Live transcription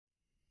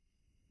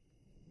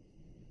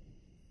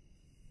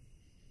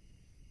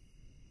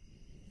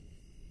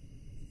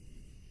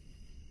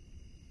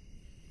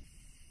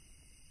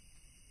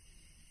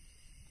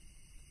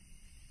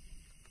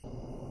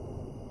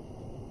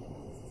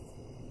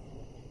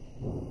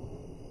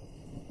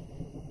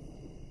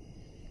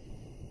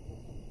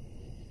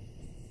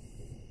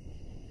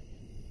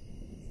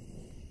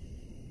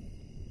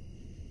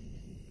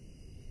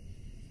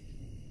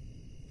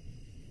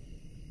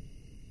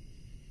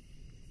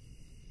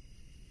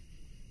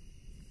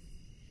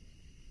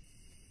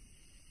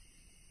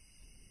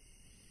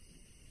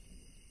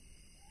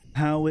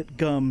How it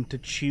gum to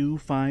chew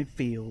 5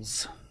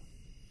 feels.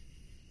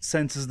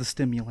 Senses the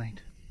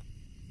stimulate.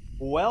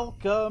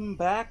 Welcome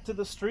back to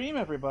the stream,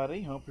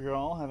 everybody. Hope you're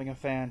all having a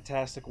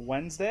fantastic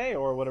Wednesday,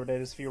 or whatever day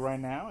it is for you right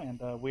now,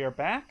 and we are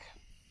back.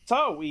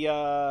 So,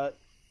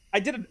 I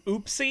did an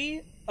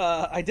oopsie.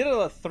 I did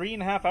a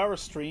 3.5-hour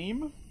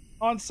stream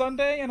on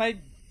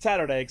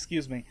Saturday,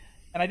 excuse me.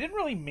 And I didn't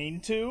really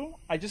mean to.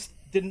 I just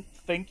didn't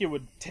think it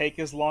would take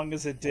as long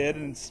as it did,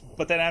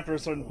 but then after a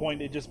certain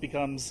point, it just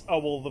becomes, oh,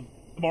 well, the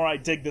more I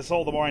dig this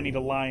hole, the more I need to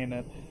lie in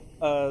it.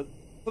 So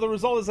the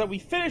result is that we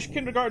finished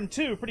Kindergarten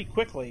 2 pretty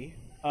quickly.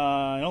 In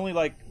only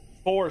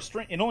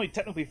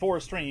technically 4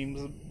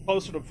 streams,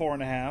 closer to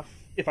 4.5,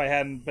 if I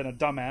hadn't been a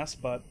dumbass,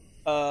 but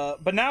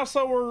now,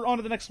 so we're on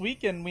to the next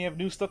week, and we have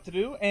new stuff to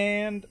do,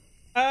 and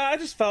I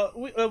just felt,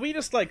 we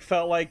just,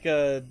 felt like,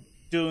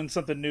 doing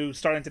something new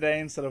starting today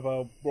instead of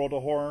a World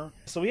of Horror.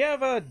 So we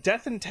have,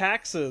 Death and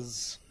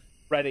Taxes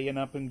ready and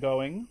up and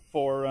going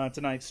for,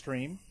 tonight's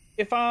stream.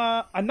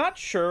 I'm not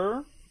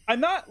sure.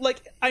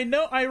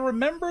 I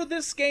remember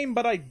this game,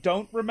 but I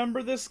don't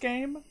remember this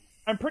game.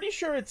 I'm pretty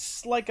sure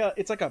it's like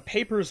a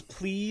Papers,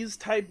 Please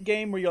type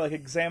game where you're,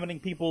 examining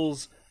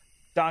people's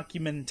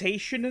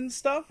documentation and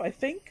stuff, I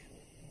think.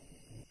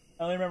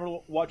 I only remember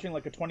watching, a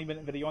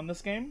 20-minute video on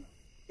this game.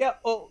 Yeah,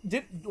 well,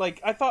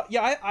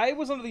 I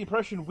was under the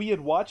impression we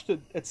had watched it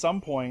at some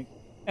point,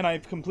 and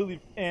I've completely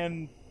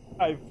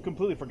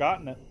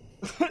forgotten it.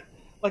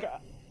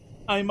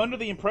 I'm under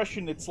the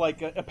impression it's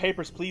like a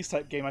Papers, Please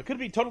type game. I could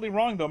be totally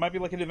wrong, though. It might be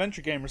like an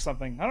adventure game or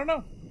something. I don't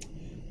know.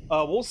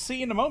 We'll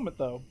see in a moment,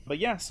 though. But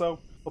yeah, so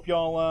hope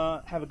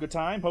y'all have a good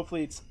time.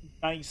 Hopefully it's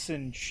nice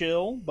and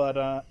chill, but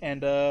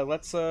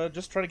let's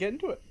just try to get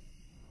into it.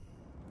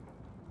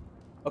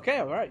 Okay,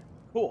 all right,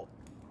 cool.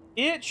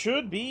 It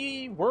should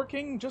be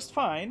working just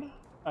fine.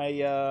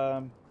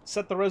 I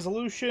set the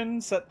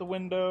resolution, set the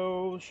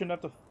window, shouldn't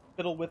have to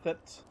fiddle with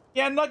it.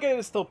 Yeah, Nugget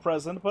is still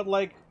present, but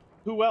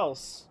who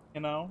else,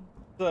 you know?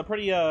 It's a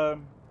pretty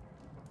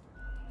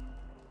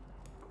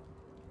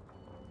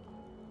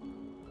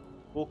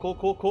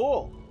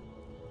Cool.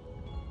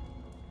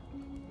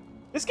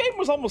 This game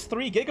was almost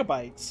 3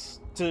 gigabytes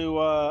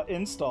to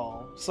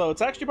install, so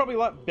it's actually probably a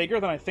lot bigger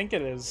than I think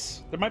it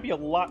is. There might be a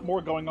lot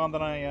more going on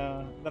than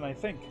I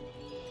think.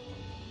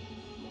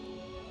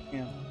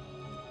 Yeah.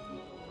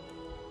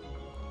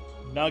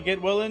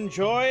 Nugget will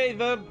enjoy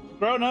the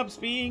grown-ups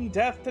being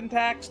deathed and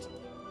taxed.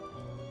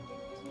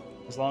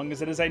 As long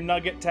as it is a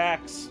nugget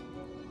tax.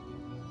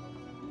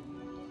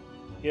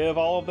 Give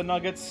all of the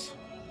nuggets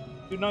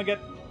to Nugget.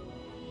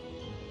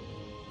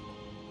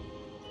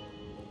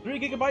 3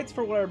 gigabytes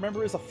for what I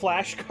remember is a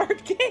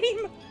flashcard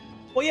game?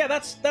 Well, yeah,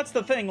 that's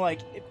the thing.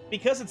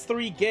 Because it's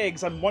 3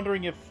 gigs, I'm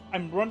wondering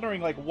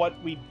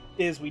what we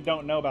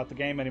don't know about the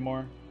game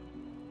anymore.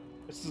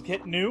 This is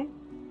hit new.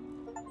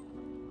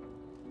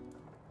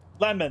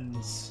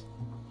 Lemons.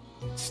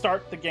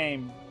 Start the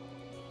game.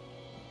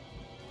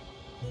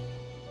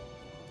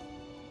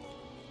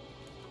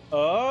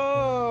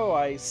 Oh,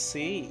 I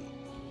see.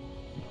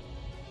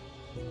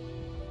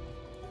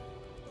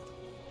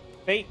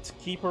 Fate,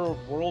 Keeper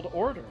of World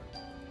Order.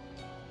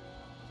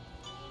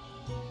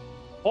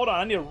 Hold on,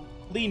 I need to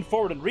lean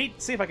forward and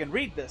see if I can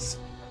read this.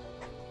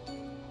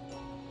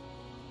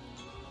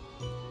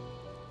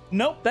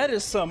 Nope, that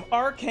is some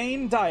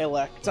arcane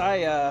dialect.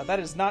 That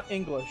is not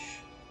English.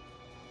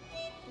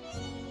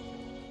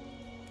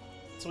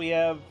 So we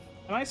have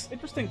a nice,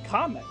 interesting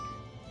comic.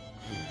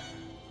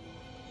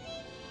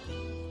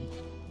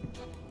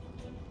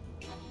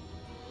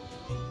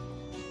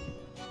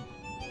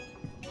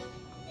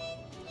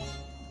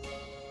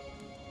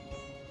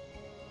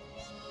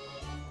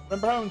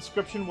 Remember how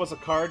Inscription was a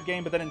card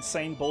game, but then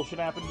insane bullshit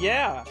happened?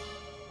 Yeah.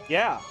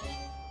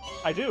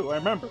 I do, I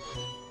remember.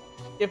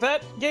 If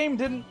that game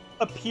didn't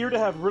appear to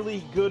have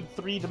really good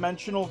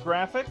 3-dimensional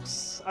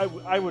graphics,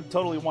 I would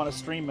totally want to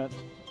stream it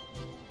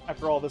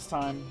after all this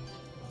time.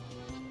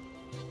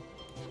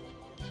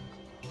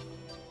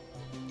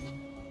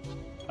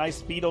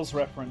 Nice Beatles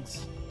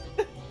reference.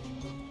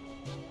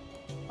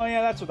 Oh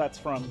yeah, that's what that's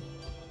from.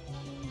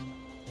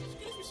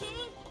 Excuse me, sir.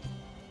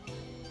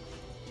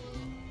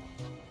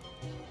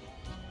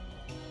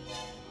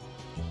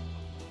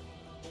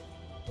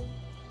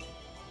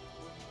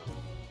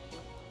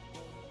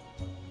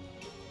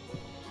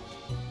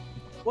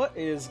 What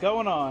is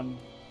going on?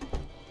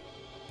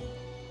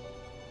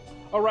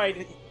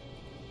 Alright,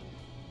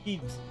 he's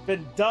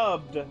been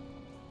dubbed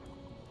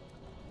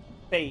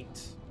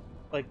Fate,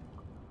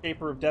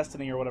 Shaper of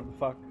Destiny or whatever the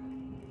fuck.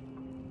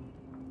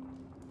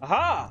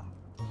 Aha!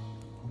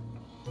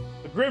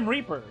 The Grim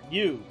Reaper,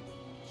 you.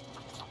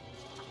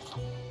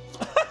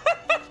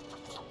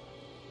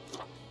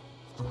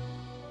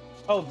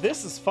 Oh,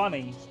 this is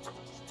funny.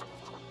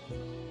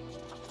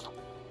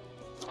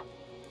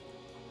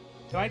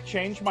 Can I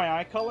change my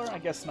eye color? I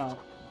guess not.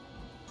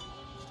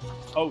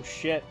 Oh,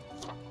 shit.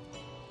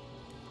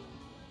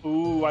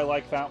 Ooh, I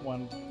like that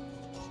one.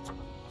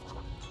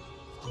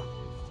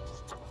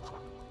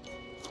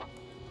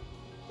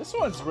 This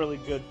one's really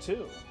good,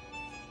 too.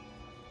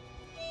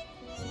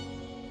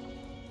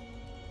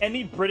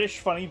 Any British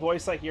funny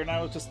voice I hear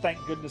now is just thank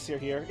goodness you're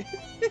here.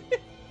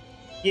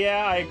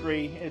 Yeah, I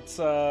agree. It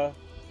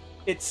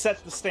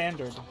set the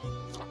standard.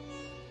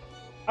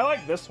 I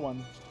like this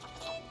one.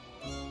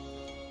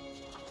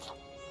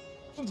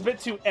 This one's a bit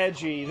too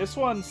edgy. This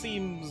one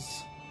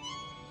seems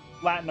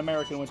Latin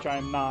American, which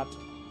I'm not.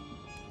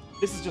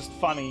 This is just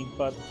funny,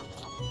 but...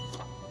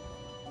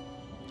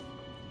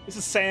 This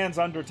is Sans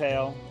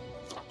Undertale.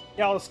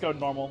 Yeah, I'll just go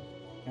normal.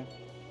 Okay.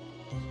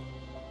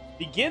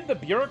 Begin the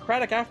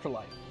bureaucratic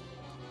afterlife.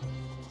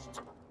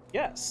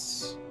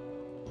 Yes.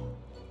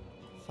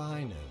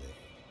 Finally,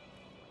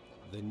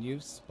 the new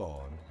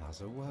spawn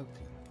has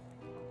awoken.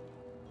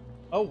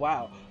 Oh,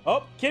 wow.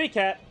 Oh, kitty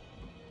cat.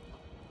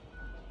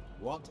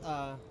 What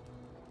a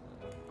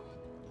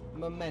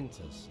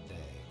momentous day.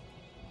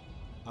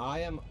 I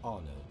am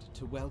honored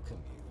to welcome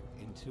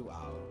you into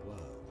our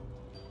world.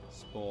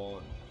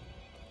 Spawn.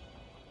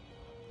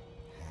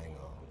 Hang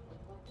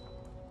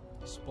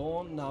on.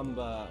 Spawn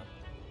number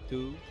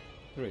 2,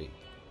 3.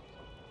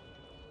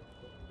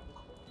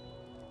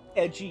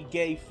 Edgy,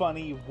 gay,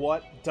 funny,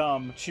 what,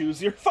 dumb.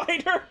 Choose your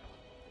fighter.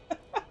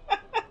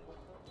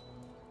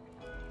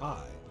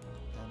 I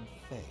am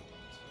Fate.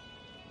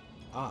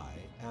 I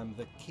am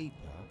the keeper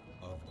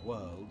of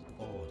world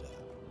order.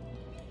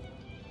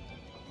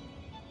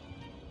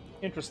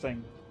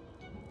 Interesting.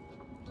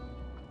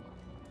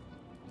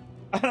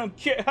 I don't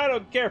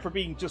care for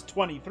being just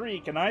 23.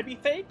 Can I be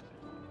Fate?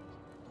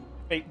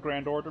 Fate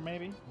Grand Order,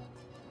 maybe?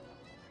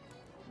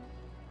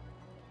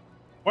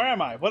 Where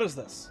am I? What is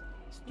this?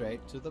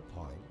 Straight to the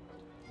point.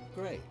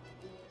 Great.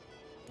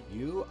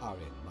 You are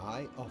in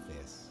my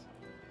office,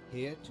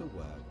 here to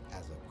work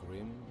as a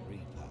Grim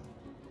Reaper.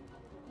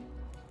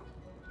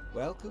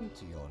 Welcome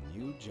to your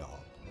new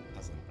job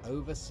as an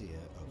overseer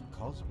of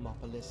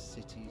Cosmopolis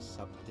City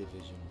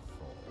Subdivision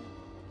 4,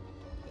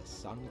 the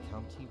Sun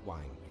County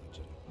Wine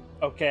Region.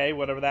 Okay,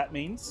 whatever that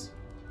means.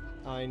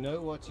 I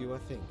know what you are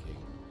thinking,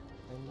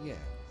 and yes,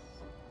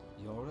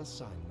 your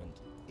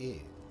assignment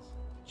is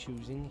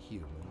choosing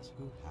humans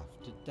who have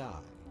to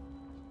die.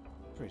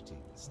 Pretty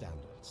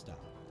standard stuff.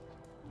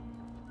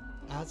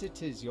 As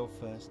it is your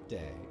first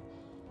day,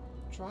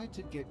 try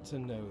to get to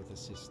know the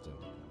system,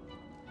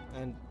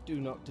 and do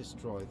not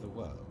destroy the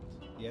world,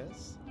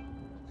 yes?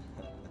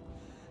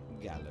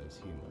 Gallows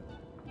humor,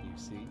 you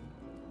see?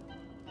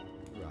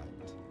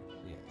 Right,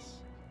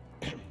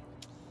 yes.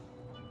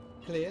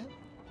 Clear?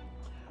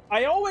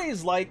 I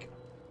always like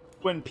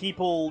when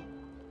people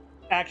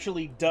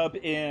actually dub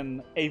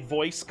in a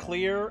voice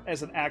clear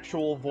as an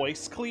actual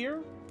voice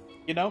clear,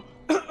 you know?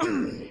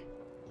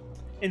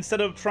 Instead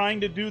of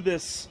trying to do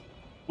this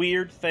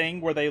weird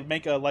thing where they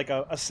make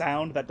a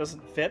sound that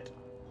doesn't fit.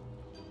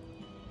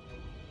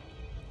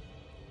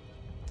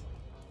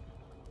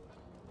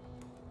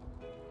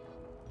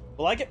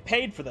 Will I get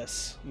paid for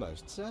this?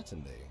 Most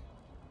certainly.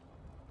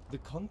 The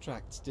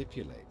contract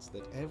stipulates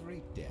that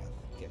every death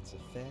gets a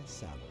fair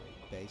salary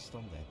based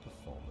on their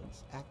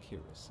performance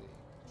accuracy.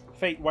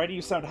 Fate, why do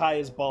you sound high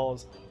as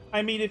balls?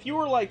 I mean, if you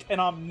were like an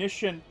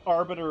omniscient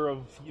arbiter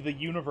of the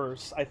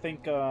universe, I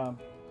think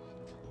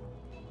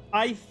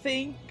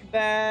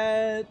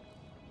that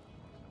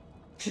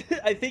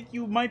I think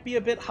you might be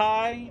a bit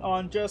high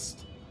on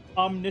just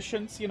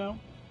omniscience, you know?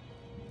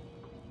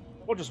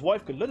 Roger's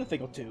wife could learn a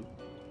thing or two.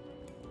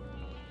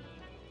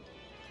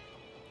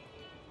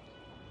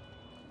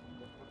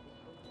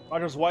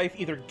 Roger's wife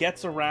either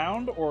gets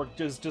around or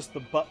is just the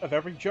butt of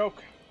every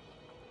joke.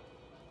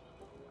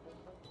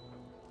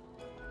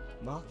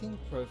 Marking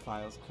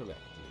profiles correctly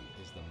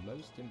is the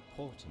most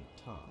important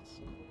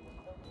task.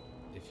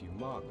 If you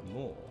mark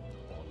more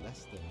or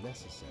less than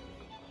necessary,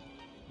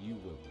 you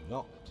will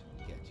not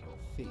get your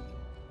fee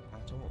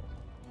at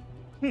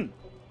all.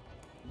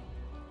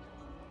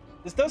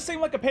 This does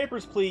seem like a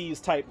Papers, Please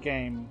type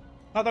game.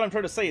 Not that I'm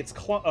trying to say it's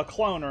a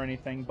clone or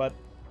anything, but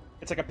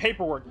it's like a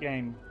paperwork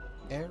game.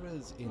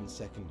 Errors in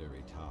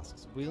secondary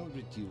tasks will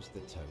reduce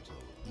the total,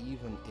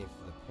 even if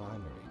the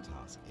primary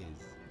task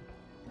is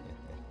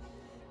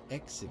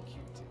executed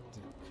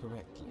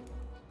correctly.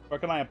 Where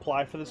can I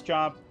apply for this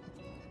job?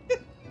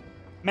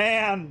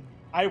 Man,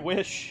 I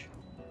wish.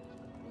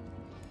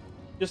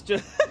 Just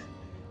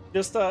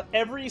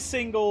every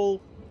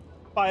single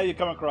file you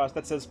come across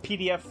that says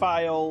PDF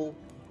file,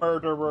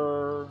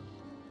 murderer,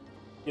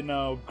 you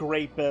know,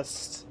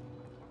 rapist.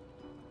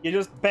 You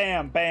just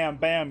bam, bam,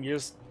 bam. You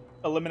just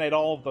eliminate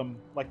all of them,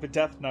 like the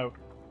Death Note.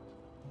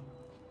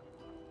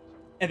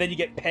 And then you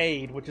get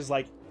paid, which is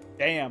like,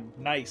 damn,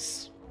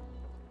 nice.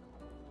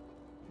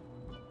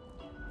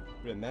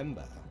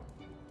 Remember,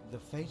 the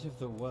fate of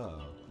the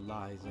world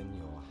lies in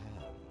your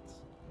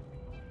hands.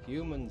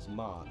 Humans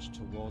march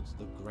towards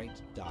the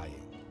great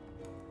dying.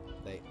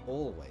 They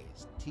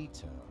always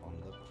teeter on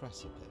the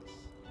precipice,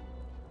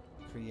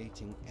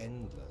 creating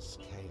endless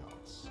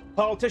chaos.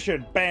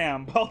 Politician,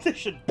 bam!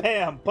 Politician,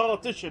 bam!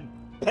 Politician,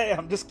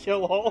 bam! Just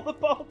kill all the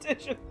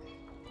politicians.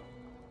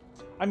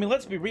 I mean,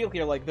 let's be real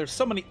here. Like, there's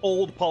so many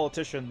old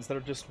politicians that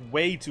are just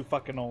way too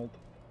fucking old.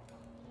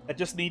 That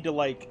just need to,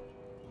 like,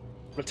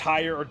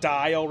 retire or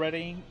die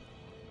already.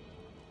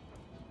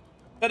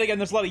 Then again,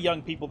 there's a lot of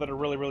young people that are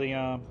really, really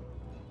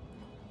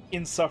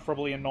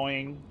insufferably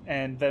annoying,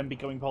 and them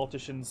becoming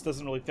politicians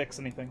doesn't really fix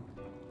anything.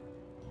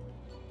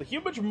 The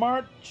humans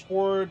march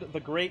toward the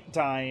great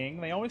dying.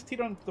 They always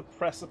teeter on the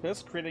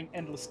precipice, creating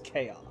endless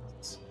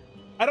chaos.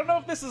 I don't know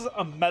if this is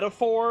a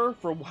metaphor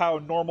for how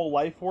normal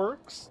life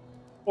works,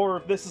 or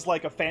if this is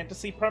like a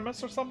fantasy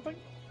premise or something.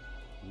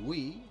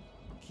 We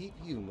keep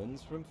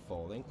humans from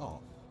falling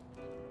off.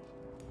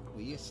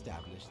 We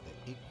establish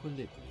the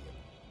equilibrium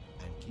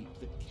and keep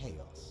the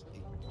chaos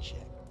in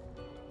check.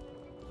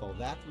 For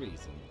that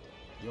reason,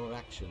 your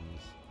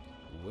actions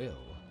will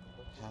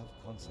have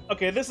consequences.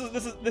 Okay,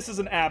 this is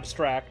an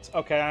abstract.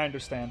 Okay, I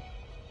understand.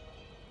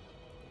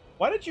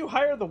 Why did you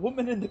hire the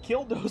woman in the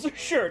Killdozer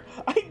shirt?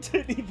 I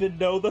didn't even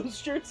know those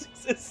shirts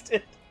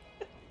existed.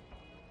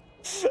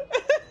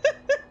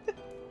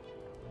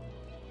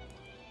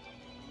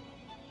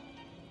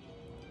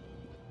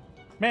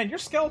 Man, your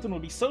skeleton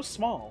would be so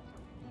small.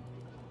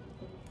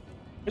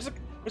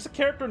 There's a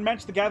character in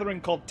Magic the Gathering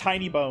called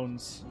Tiny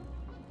Bones,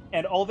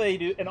 and all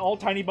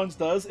Tiny Bones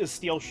does is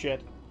steal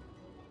shit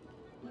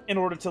in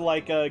order to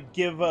like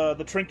give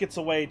the trinkets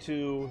away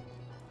to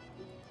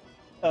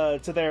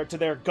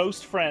their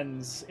ghost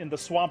friends in the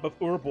swamp of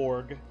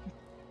Urborg.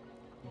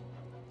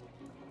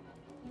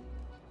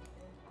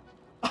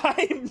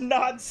 I'm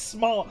not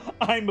small.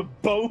 I'm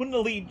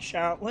bonely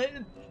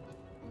challenged.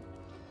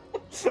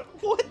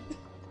 What?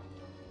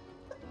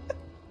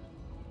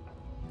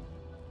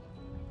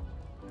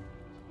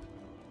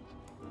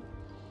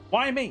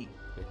 Why me?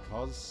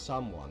 Because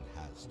someone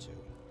has to.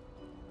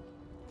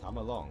 Come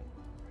along.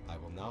 I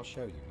will now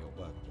show you your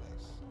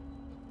workplace.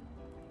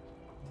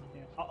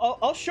 Yeah.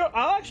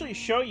 I'll actually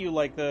show you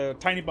like the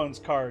Tiny Bones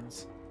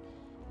cards,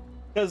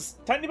 because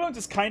Tiny Bones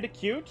is kind of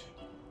cute,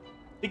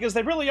 because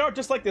they really are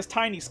just like this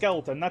tiny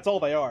skeleton. That's all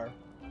they are.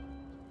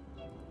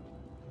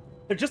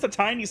 They're just a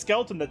tiny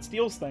skeleton that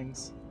steals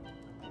things.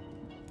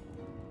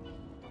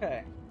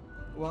 Okay.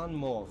 One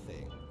more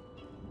thing.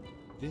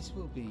 This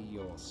will be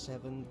your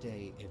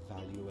 7-day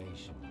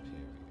evaluation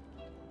period.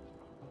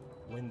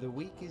 When the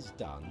week is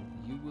done,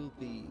 you will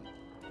be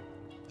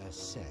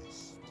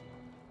assessed.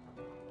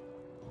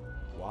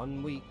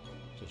 1 week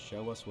to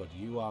show us what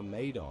you are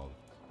made of,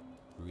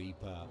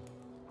 Reaper.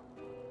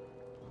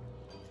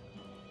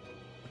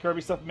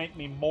 Kirby stuff make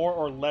me more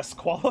or less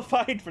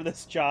qualified for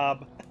this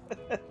job.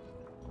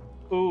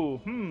 Ooh,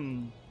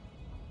 I'm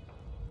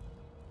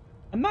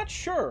not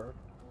sure.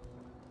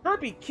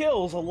 Kirby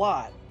kills a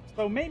lot,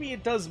 so maybe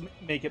it does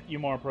make it you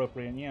more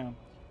appropriate, yeah.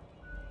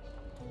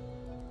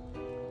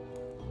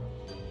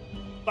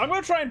 I'm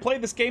gonna try and play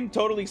this game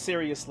totally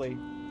seriously.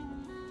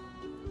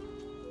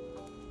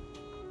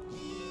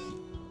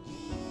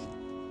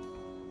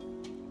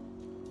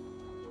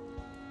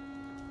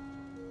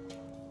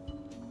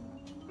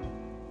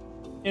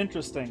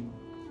 Interesting.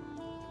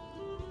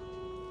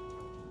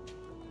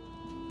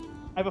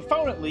 I have a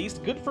phone at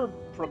least. Good for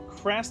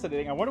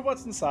procrastinating. I wonder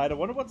what's inside. I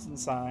wonder what's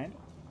inside.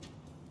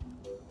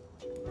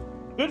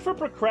 Good for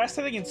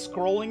procrastinating and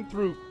scrolling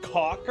through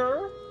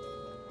Cocker?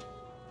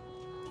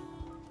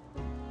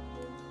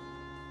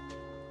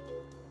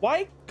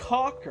 Why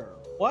Cocker?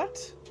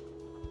 What?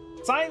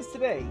 Science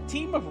Today.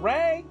 Team of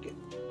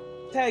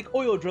ragtag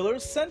oil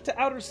drillers sent to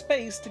outer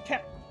space to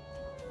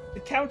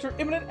counter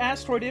imminent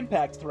asteroid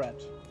impact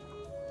threat.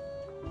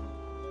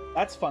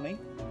 That's funny.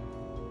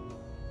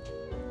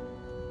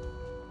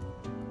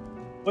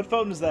 What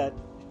phone is that?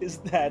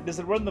 Does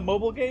it run the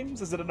mobile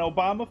games? Is it an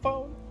Obama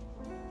phone?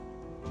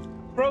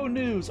 Pro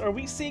News, are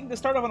we seeing the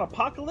start of an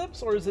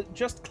apocalypse, or is it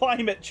just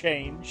climate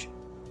change?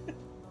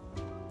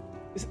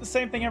 Is it the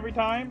same thing every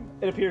time?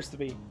 It appears to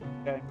be.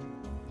 Okay.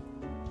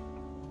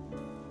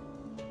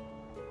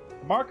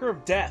 Marker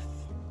of death.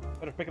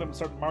 Better pick it up and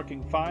start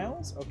marking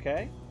files.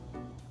 Okay.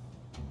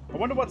 I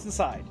wonder what's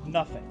inside.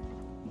 Nothing.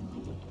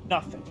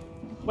 Nothing.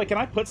 Wait, can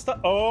I put stuff?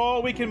 Oh,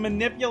 we can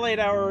manipulate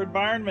our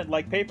environment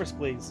like Papers,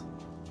 Please.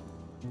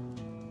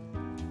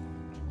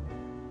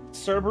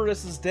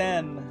 Cerberus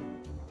Den.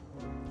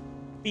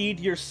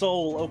 Feed your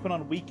soul. Open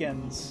on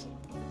weekends.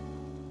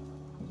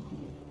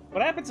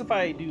 What happens if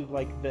I do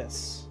like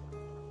this?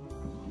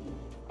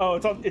 Oh,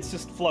 it's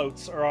just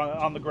floats or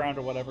on the ground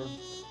or whatever.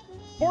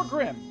 Poor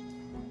Grim.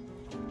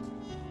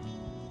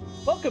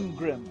 Welcome,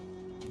 Grim.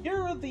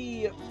 Here are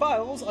the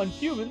files on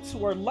humans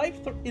who are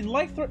in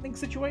life-threatening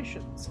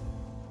situations.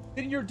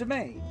 In your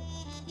domain.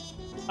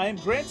 I am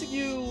granting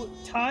you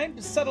time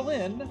to settle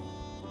in,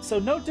 so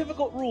no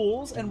difficult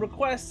rules and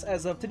requests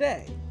as of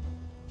today.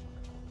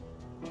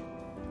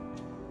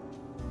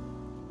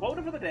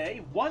 Quote for the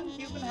day, 1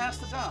 human has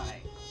to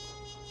die.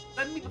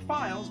 Send me the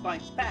files by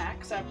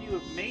fax after you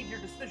have made your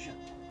decision.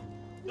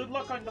 Good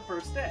luck on the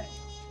first day.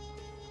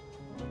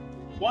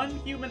 1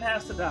 human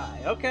has to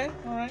die. Okay,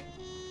 alright.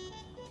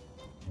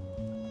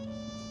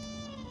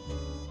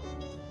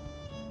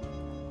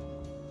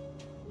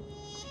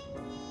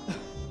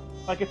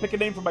 If I could pick a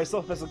name for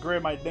myself as a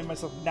Grim, I'd name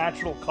myself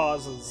Natural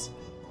Causes.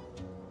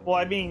 Well,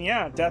 I mean,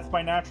 yeah, death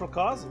by natural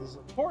causes,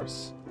 of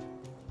course.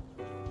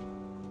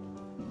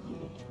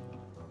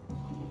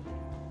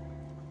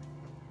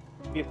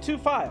 We have 2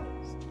 files.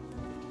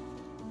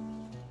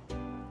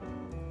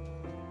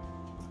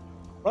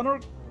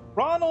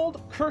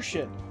 Ronald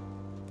Kershid,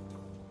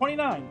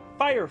 29,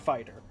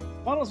 firefighter.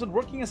 Ronald's been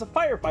working as a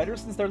firefighter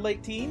since their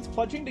late teens,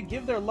 pledging to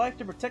give their life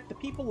to protect the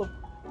people of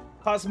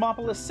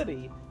Cosmopolis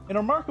City. In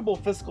remarkable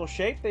physical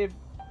shape, they've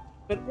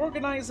been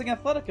organizing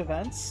athletic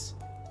events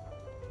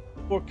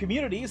for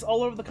communities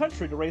all over the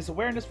country to raise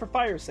awareness for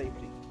fire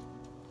safety.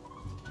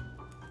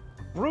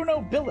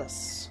 Bruno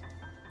Billis,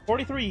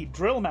 43,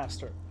 drill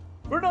master.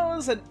 Bruno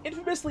is an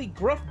infamously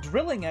gruff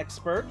drilling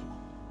expert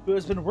who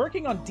has been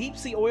working on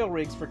deep-sea oil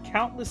rigs for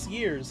countless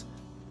years.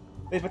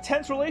 They have a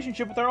tense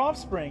relationship with their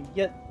offspring,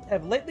 yet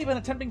have lately been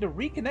attempting to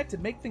reconnect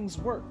and make things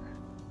work.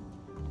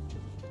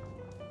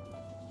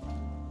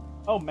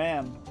 Oh,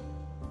 man.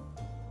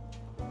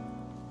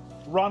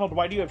 Ronald,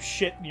 why do you have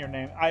shit in your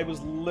name? I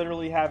was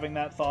literally having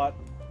that thought.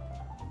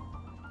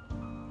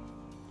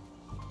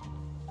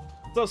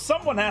 So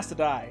someone has to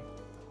die.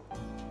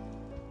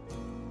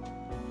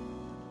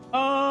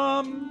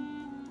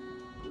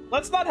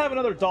 Let's not have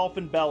another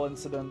Dolphin Bell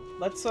incident.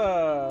 Let's,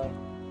 go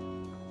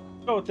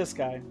with this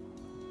guy.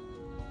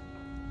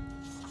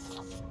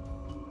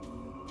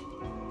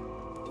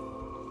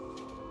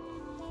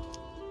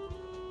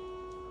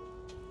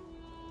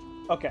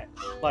 Okay,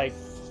 like,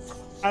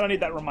 I don't need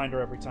that reminder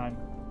every time.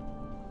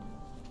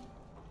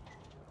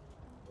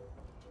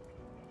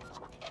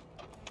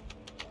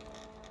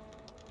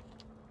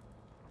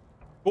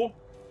 Cool.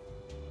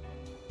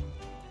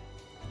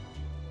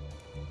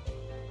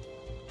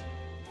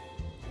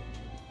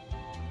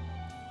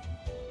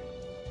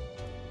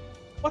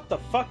 What the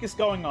fuck is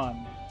going on?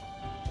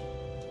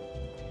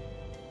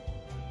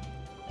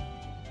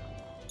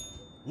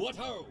 What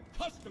ho,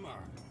 customer!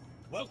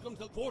 Welcome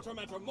to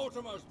Quartermaster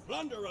Mortimer's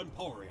Plunder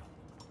Emporium.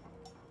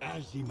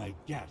 As ye may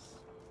guess,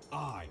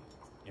 I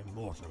am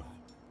Mortimer.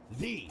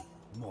 The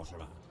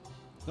Mortimer.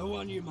 The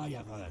one you may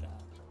have heard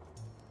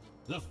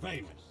of. The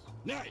famous,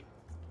 nay,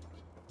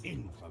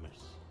 infamous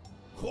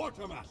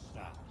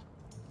Quartermaster.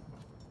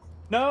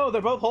 No,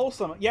 they're both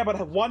wholesome. Yeah,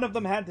 but one of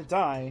them had to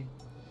die.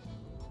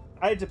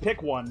 I had to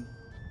pick one.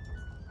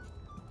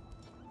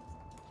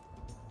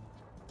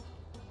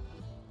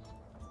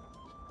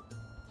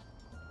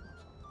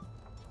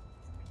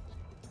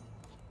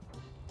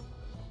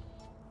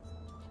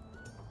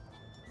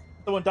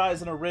 If someone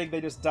dies in a rig,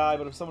 they just die,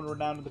 but if someone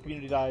renowned in the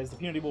community dies, the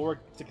community will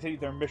work to continue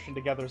their mission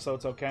together, so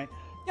it's okay.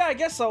 Yeah, I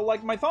guess so.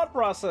 Like, my thought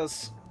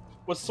process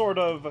was sort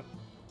of...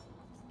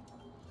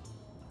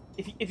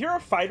 If you're a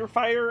fighter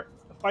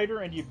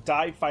and you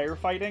die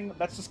firefighting,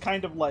 that's just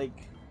kind of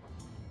like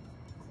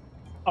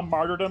a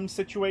martyrdom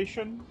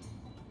situation,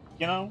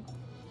 you know?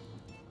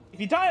 If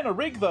you die in a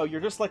rig, though,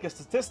 you're just like a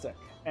statistic,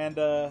 and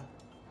that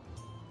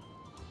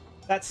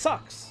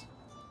sucks.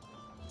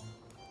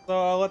 So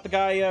I'll let the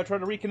guy try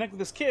to reconnect with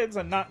his kids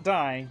and not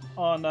die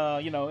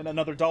on, you know, in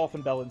another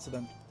Dolphin Bell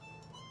incident.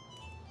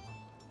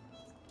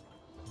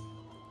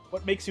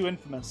 What makes you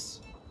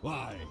infamous?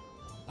 Why,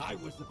 I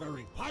was the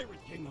very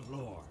pirate king of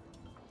lore,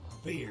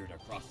 feared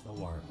across the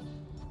world.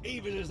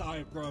 Even as I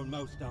have grown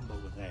most humble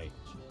with age,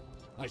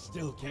 I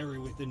still carry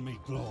within me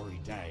glory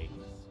days.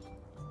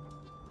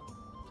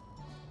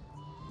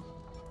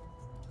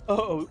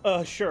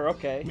 Oh, sure,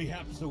 okay.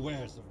 Mehaps the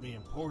wares of me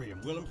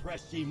emporium will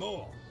impress ye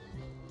more.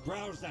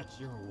 Browse at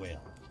your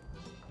will.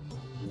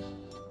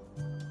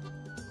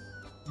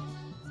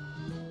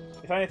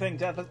 If anything,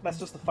 that's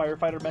just the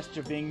firefighter message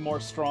of being more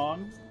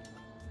strong.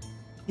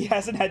 He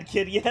hasn't had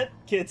kid yet.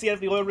 Kids, yet if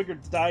the oil rigger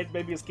died,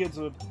 maybe his kids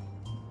would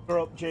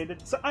grow up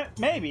jaded. So,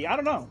 maybe, I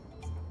don't know.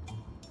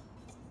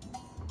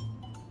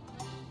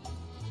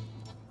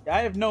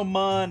 I have no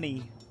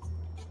money.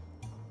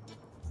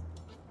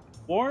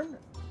 Worn?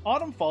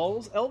 Autumn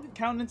falls. Elven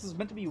countenance is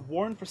meant to be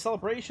worn for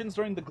celebrations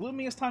during the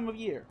gloomiest time of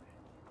year.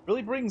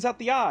 Really brings out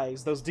the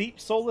eyes, those deep,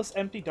 soulless,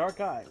 empty,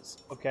 dark eyes.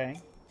 Okay.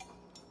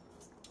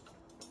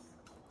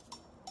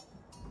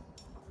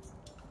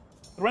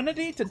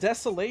 Serenity to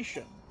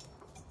desolation.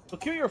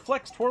 Peculiar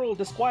flecks twirl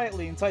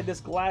disquietly inside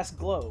this glass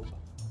globe.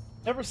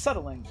 Never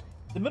settling.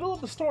 In the middle of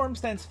the storm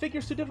stands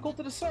figures too difficult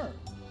to discern.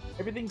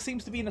 Everything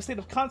seems to be in a state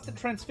of constant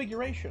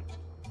transfiguration.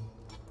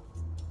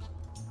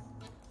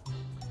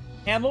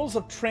 Annals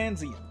of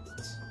Transience.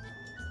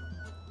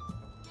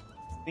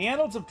 The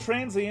Annals of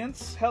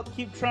Transience help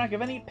keep track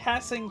of any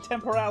passing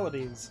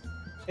temporalities.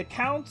 It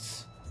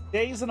counts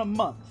days in a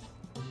month,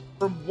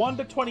 from 1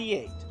 to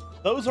 28.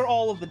 Those are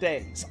all of the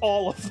days.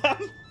 All of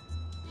them.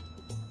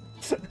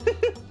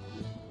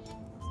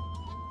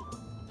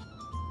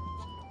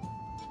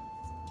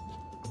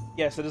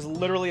 Yes, it is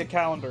literally a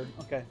calendar.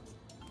 Okay.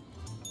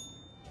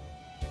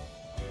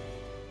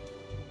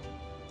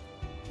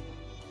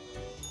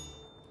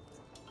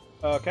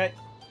 Okay.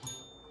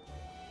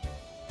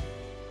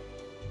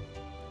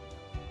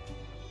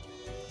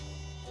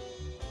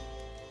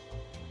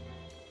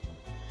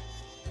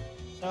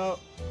 No.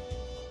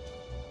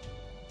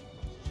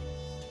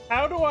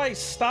 How do I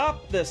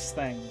stop this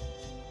thing?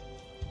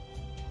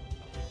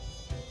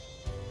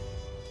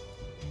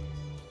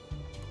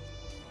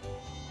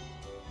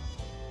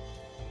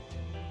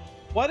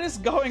 What is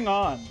going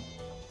on?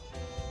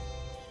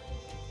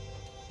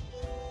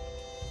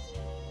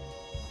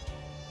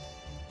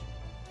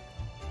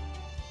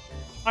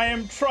 I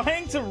am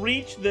trying to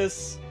reach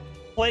this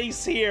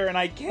place here and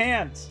I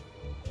can't.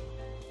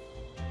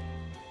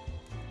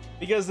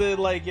 Because it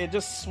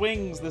just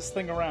swings this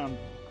thing around.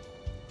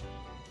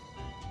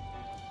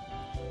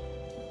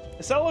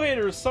 This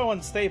elevator is so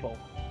unstable.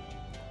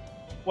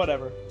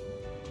 Whatever.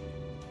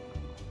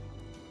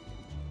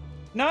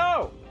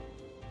 No!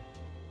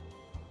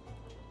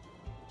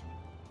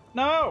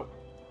 No!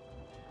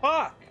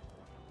 Fuck!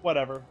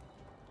 Whatever.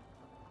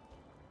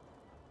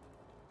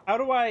 How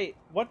do I...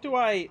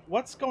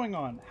 What's going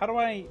on? How do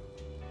I...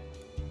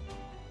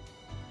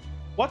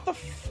 What the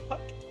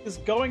fuck is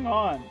going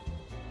on?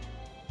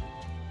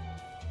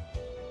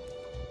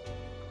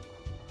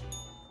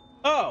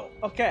 Oh,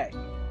 okay.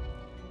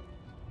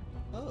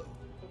 Oh,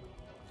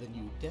 the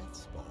new death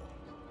spawn.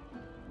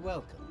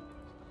 Welcome.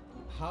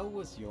 How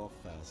was your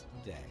first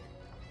day?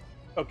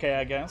 Okay,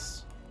 I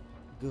guess.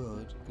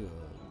 Good, good.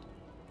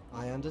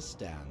 I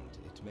understand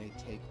it may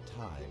take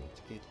time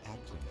to get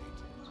acclimated.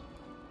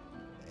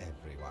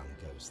 Everyone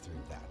goes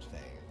through that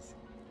phase.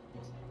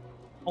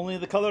 Only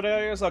the colored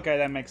areas? Okay,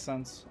 that makes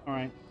sense.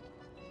 Alright.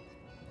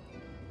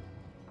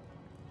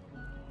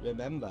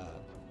 Remember,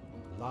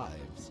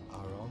 lives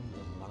are on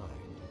the line.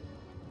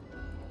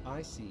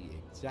 I see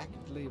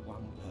exactly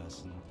one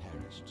person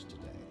perished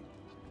today,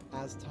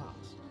 as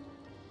tasked.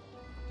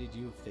 Did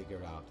you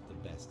figure out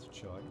the best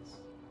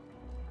choice?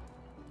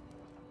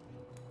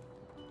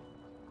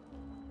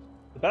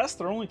 The best?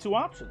 There are only two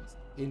options.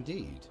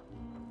 Indeed.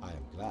 I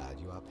am glad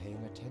you are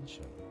paying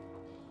attention.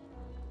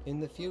 In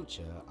the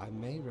future, I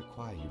may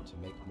require you to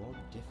make more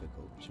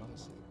difficult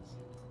choices.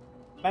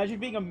 Imagine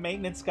being a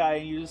maintenance guy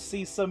and you just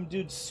see some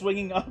dude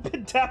swinging up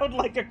and down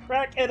like a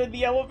crackhead in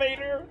the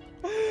elevator.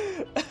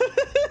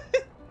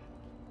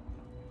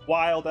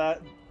 Wild.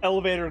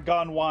 Elevator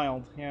gone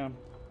wild. Yeah.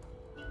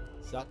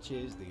 Such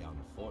is the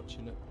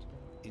unfortunate,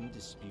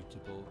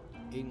 indisputable,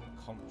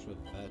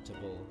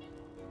 incontrovertible,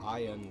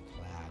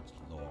 ironclad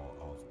law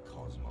of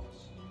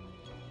Cosmos.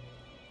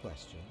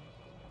 Question?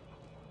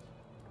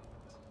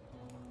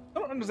 I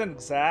don't understand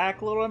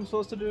exactly what I'm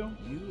supposed to do.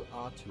 You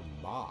are to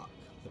mark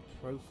the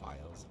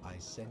profiles I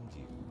send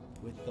you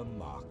with the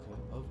marker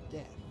of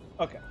death.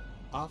 Okay.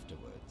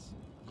 Afterwards,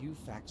 you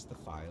fax the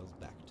files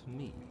back to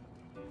me.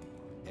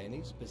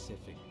 Any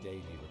specific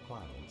daily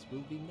requirements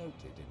will be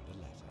noted in the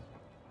letter.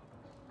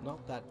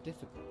 Not that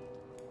difficult,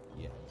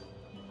 yet.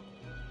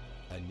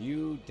 A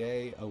new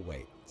day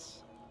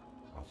awaits.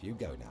 Off you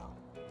go now.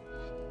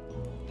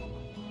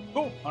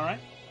 Cool. All right.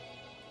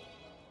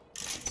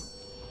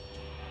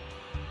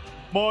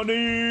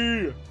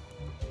 Money!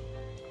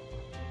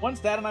 Once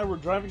Dad and I were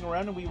driving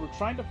around and we were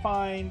trying to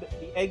find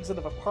the exit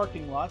of a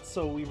parking lot,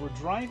 so we were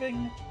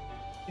driving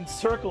in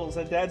circles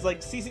and Dad's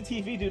like,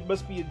 CCTV dude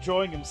must be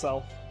enjoying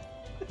himself.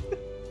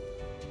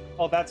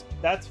 Oh, that's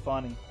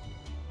funny.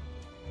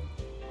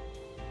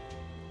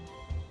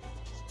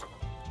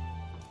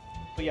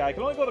 But yeah, I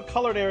can only go to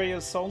colored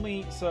areas, so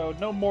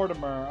no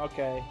Mortimer.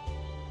 Okay.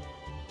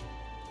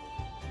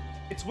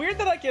 It's weird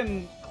that I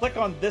can click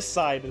on this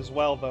side as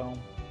well, though.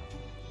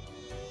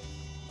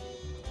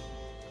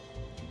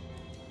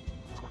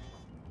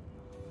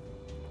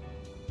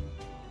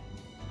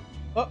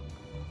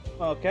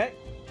 Oh, okay.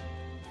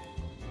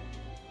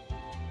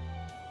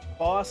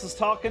 Boss is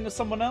talking to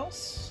someone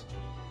else.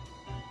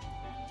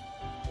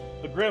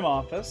 The Grim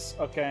office,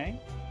 okay.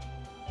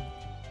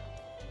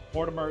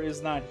 Mortimer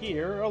is not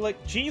here. Oh,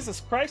 like, Jesus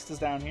Christ is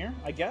down here,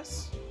 I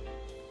guess.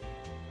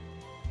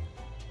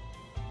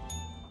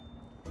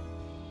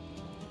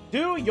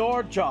 Do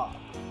your job.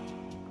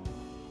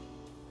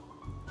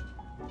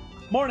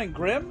 Morning,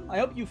 Grim. I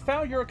hope you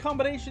found your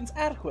accommodations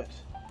adequate.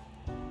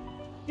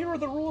 Here are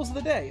the rules of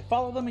the day.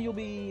 Follow them and you'll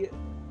be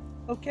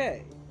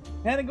okay.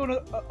 Handing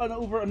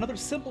over another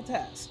simple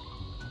task.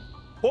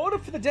 Quota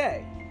for the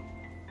day.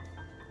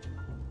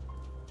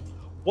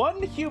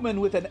 One human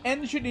with an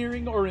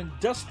engineering or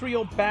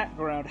industrial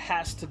background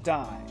has to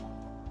die.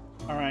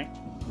 Alright.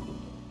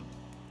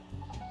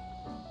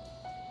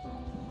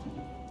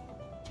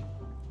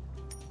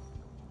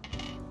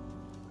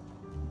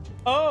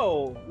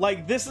 Oh,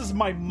 like this is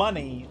my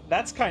money.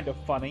 That's kind of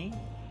funny.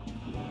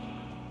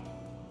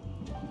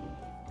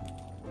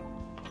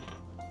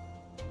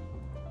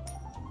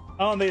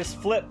 Oh, and they just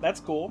flip. That's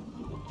cool.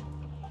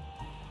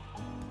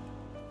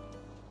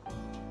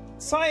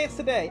 Science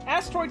today.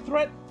 Asteroid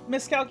threat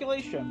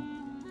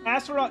miscalculation.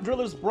 Astronaut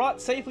drillers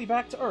brought safely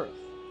back to Earth.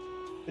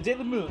 The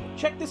Daily Moon.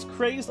 Check this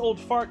crazed old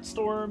fart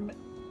storm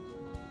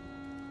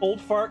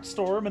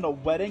in a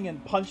wedding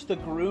and punch the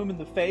groom in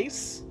the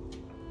face.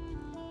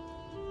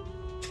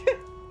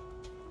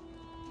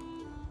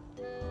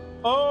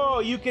 Oh,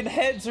 you can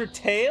heads or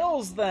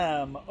tails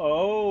them.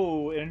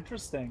 Oh,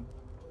 interesting.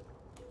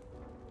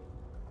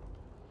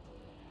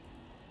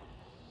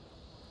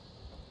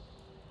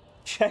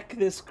 Check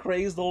this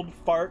crazed old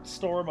fart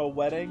storm a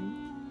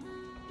wedding.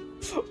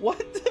 What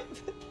the...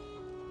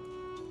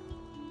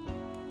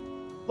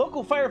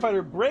 Local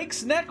firefighter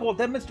breaks neck while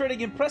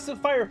demonstrating impressive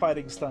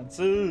firefighting stunts.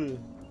 Ugh.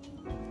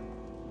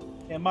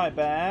 Am I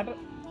bad?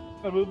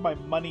 I'm gonna move my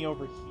money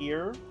over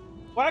here.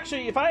 Well,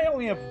 actually, if I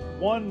only have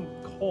one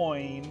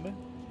coin...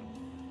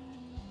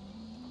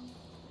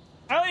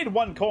 I only need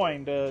one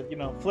coin to, you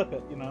know, flip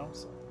it, you know?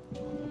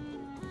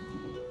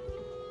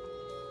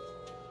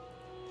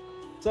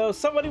 So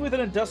somebody with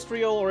an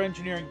industrial or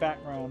engineering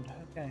background.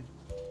 Okay.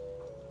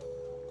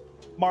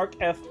 Mark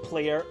F.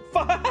 player.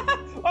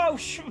 Oh,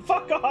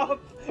 fuck off!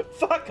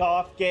 Fuck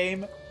off,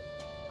 game.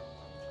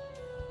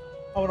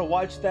 I want to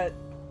watch that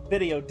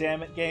video,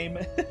 damn it, game.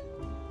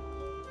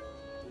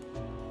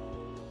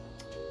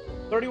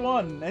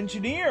 31.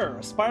 Engineer,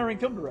 aspiring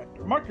film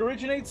director. Mark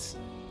originates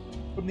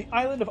from the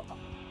island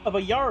of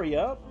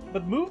Ayaria,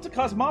 but moved to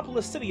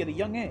Cosmopolis City at a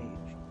young age.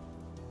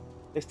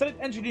 They studied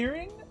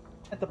engineering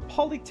at the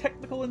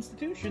Polytechnical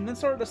Institution, then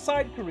started a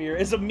side career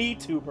as a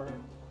MeTuber.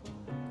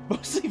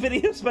 Mostly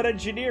videos about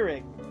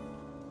engineering,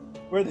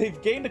 where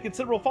they've gained a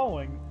considerable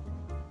following.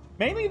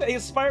 Mainly, they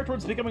aspire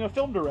towards becoming a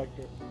film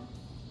director.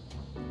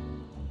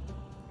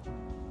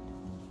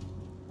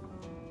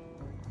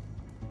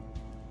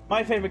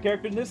 My favorite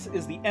character in this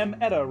is the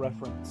M-Etta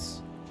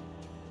reference.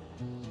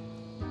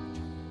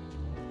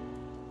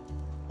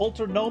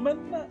 Polter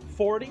Noman,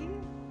 40,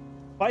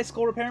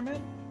 bicycle repairman.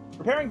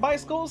 Repairing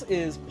bicycles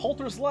is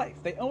Polter's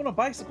life. They own a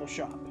bicycle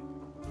shop.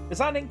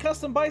 Designing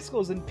custom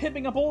bicycles and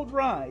pimping up old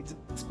rides,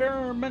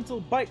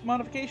 experimental bike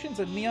modifications,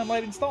 and neon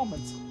light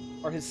installments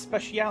are his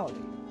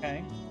speciality,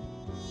 okay?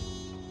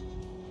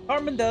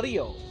 Carmen Del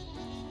Rio.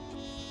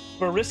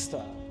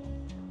 Barista.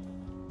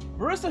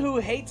 Barista who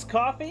hates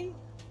coffee?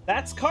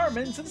 That's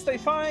Carmen. Since they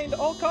find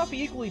all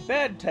coffee equally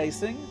bad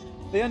tasting,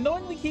 they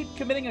unknowingly keep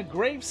committing a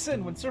grave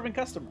sin when serving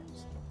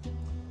customers.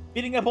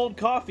 Heating up old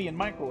coffee in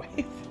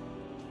microwave.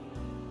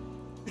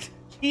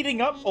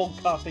 Heating up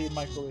old coffee in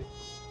microwave.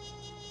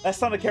 That's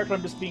not a character,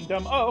 I'm just being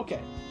dumb. Oh, okay.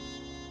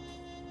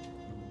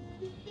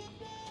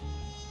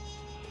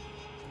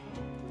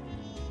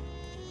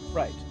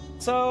 Right.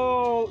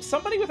 So,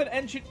 somebody with an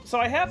engine... So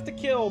I have to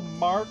kill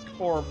Mark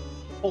or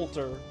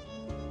Polter.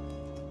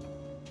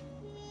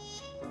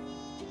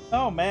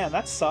 Oh man,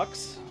 that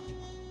sucks.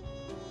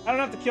 I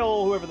don't have to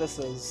kill whoever this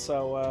is,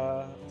 so,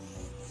 I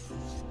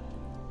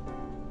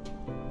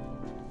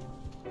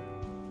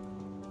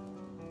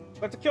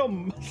have to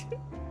kill...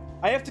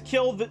 I have to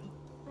kill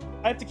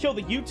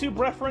the YouTube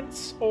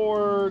reference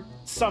or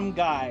some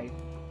guy.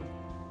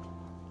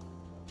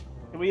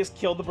 Can we just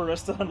kill the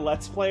barista and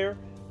Let's Player?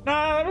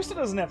 Nah, barista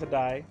doesn't have to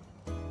die.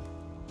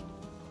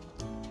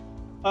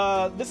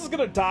 This is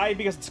gonna die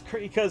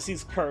because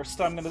he's cursed.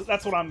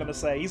 That's what I'm gonna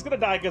say. He's gonna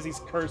die because he's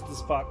cursed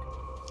as fuck.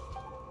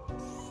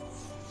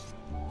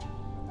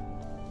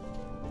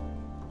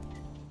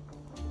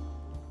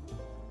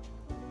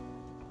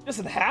 He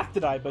doesn't have to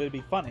die, but it'd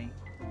be funny.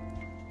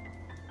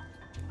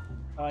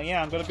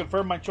 Yeah, I'm gonna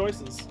confirm my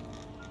choices.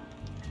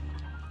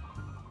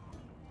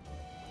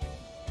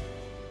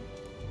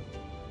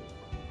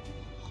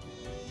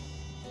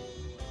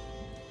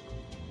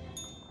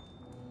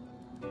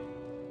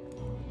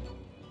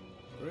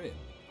 Grim,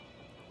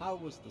 how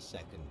was the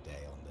second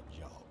day on the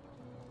job?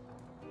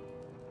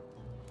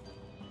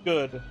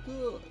 Good.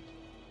 Good.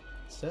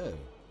 So,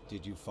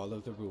 did you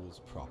follow the rules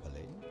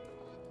properly?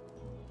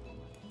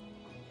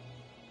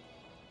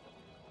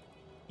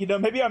 You know,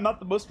 maybe I'm not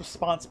the most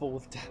responsible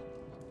with that.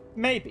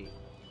 Maybe.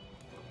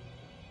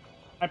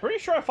 I'm pretty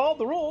sure I followed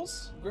the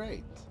rules.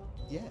 Great.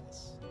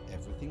 Yes,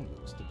 everything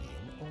looks to be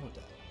in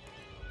order.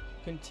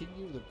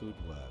 Continue the good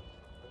work,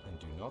 and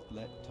do not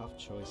let tough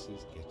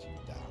choices get you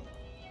down.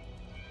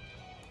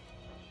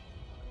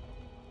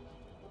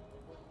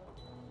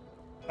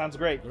 Sounds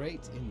great.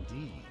 Great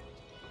indeed.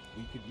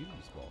 We could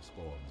use more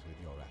spawns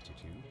with your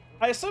attitude.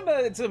 I assume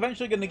that it's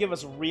eventually going to give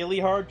us really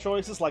hard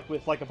choices, like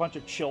with a bunch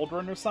of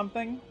children or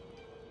something.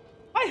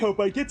 I hope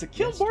I get to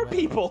kill more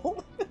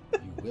people!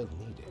 You will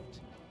need it.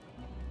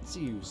 See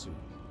you soon.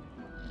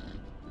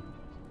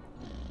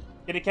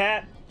 Kitty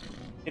cat!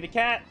 Kitty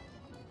cat!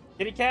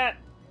 Kitty cat!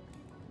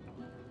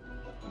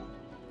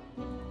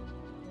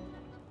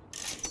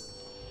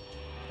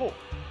 Cool.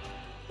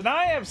 So now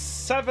I have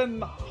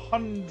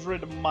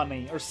 700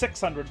 money, or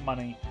 600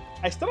 money.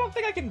 I still don't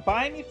think I can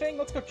buy anything.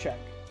 Let's go check.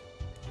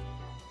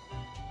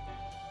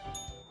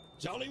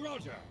 Jolly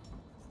Roger!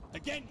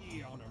 Again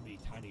ye honor me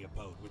tiny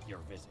abode with your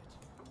visit.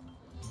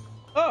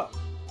 Oh!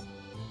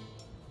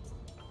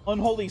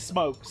 Unholy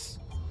smokes.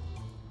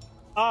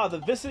 Ah, the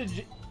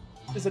visage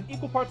is an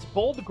equal parts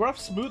bold, gruff,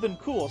 smooth, and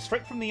cool,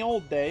 straight from the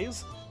old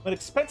days, when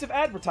expensive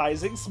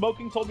advertising,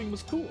 smoking told me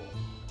was cool.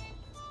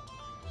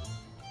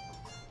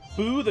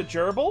 Boo the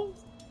gerbil?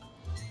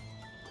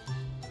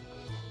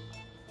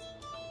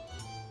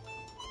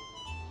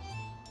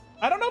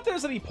 I don't know if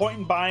there's any point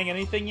in buying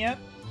anything yet.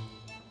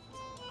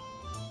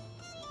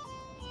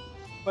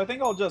 But I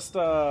think I'll just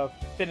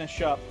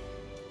finish up.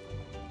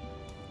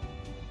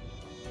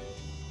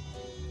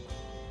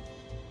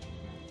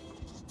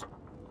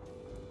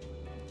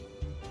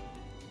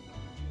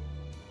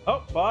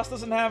 Oh, boss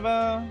doesn't have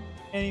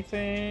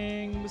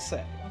anything to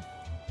say.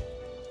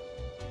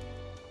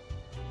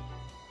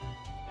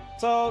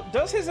 So,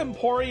 does his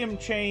Emporium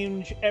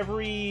change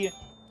every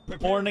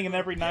morning and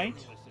every night?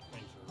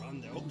 Adventure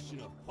on the ocean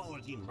of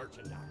quality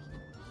merchandise.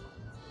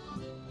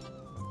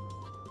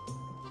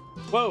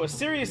 Whoa, a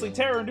seriously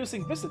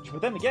terror-inducing visage,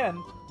 but then again,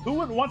 who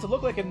wouldn't want to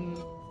look like an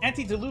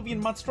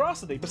antediluvian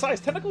monstrosity? Besides,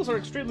 tentacles are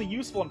extremely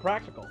useful and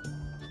practical.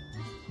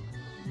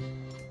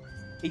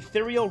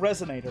 Ethereal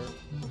Resonator.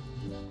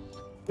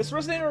 This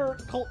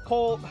resonator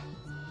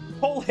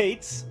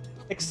collates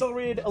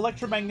accelerated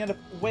electromagnetic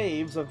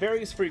waves of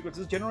various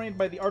frequencies generated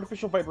by the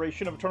artificial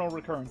vibration of eternal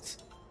recurrence,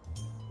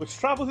 which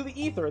travel through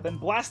the ether, then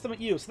blast them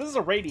at you. So this is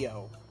a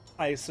radio,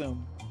 I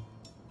assume.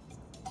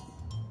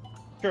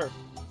 Sure.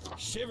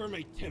 Shiver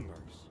me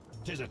timbers,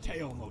 'tis a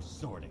tale most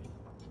sordid.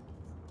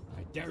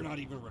 I dare not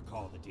even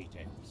recall the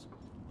details,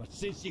 but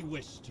since ye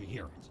wish to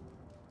hear it,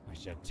 I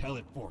shall tell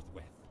it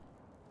forthwith.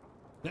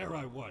 There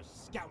I was,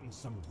 scouting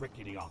some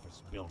rickety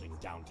office building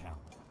downtown,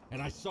 and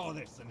I saw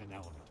this in an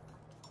elevator.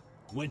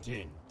 Went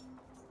in,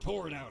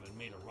 tore it out, and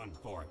made a run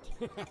for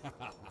it.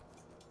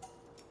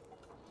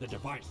 The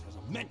device has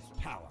immense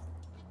power.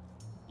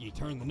 Ye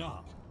turn the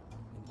knob,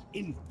 and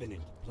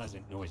infinite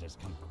pleasant noises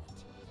come from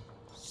it.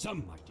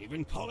 Some might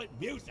even call it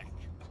music.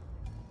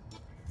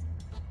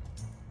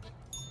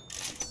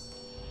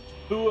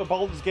 Boo, a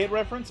Baldur's Gate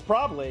reference?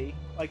 Probably.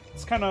 Like,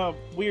 it's kind of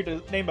weird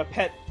to name a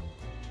pet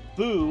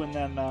Boo and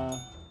then,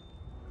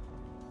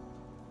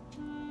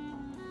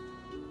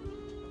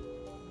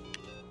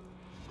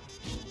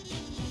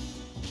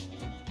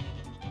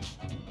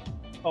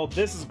 Oh,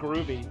 this is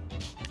groovy.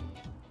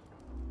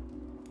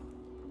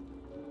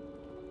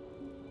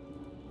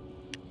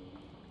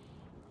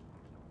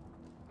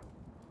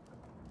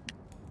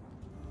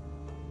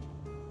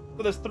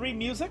 So there's 3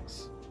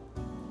 musics?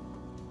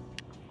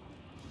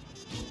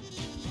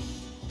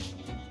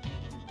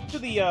 To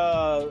the,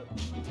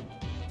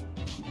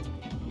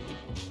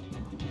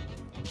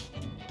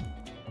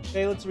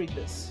 Okay, let's read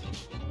this.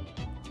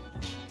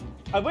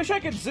 I wish I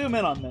could zoom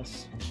in on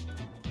this.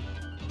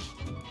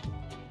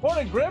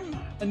 Morning, Grim.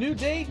 A new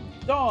day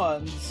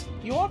dawns.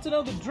 You ought to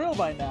know the drill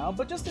by now,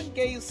 but just in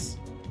case,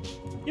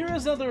 here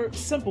is another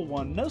simple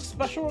one. No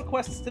special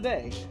requests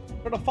today.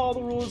 Try to follow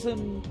the rules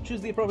and choose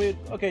the appropriate...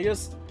 Okay,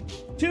 just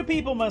 2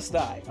 people must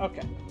die.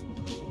 Okay.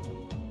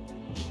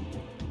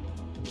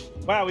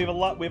 Wow, we have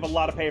a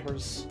lot of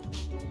papers.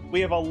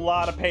 We have a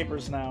lot of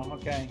papers now.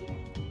 Okay.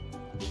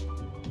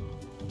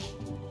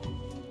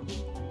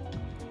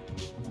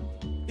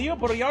 Theo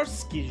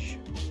Boryarskij.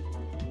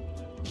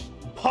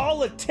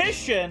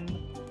 Politician?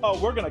 Oh,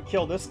 we're gonna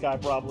kill this guy,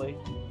 probably.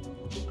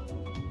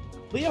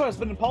 Leo has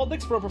been in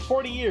politics for over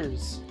 40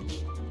 years.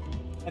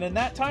 And in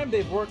that time,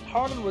 they've worked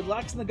hard on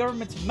relaxing the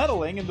government's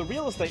meddling in the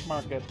real estate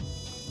market.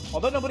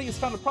 Although nobody has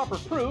found a proper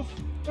proof,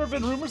 there have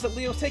been rumors that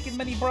Leo's taken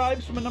many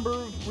bribes from a number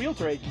of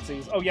realtor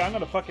agencies. Oh yeah, I'm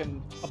gonna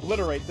fucking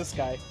obliterate this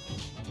guy.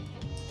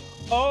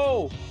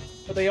 Oh!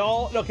 Are they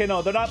all... Okay,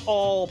 no, they're not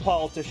all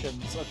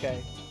politicians.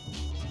 Okay.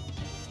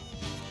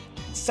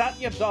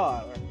 Satya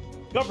Dar.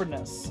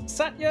 Governess.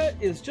 Satya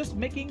is just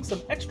making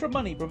some extra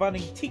money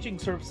providing teaching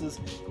services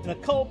in a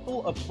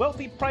couple of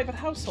wealthy private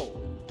households.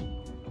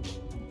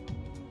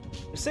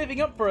 They're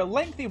saving up for a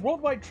lengthy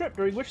worldwide trip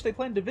during which they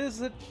plan to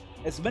visit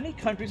as many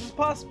countries as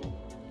possible.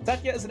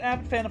 Satya is an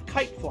avid fan of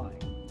kite flying.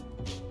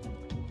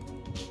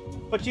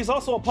 But she's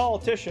also a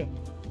politician.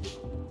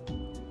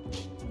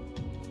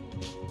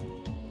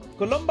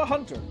 Columba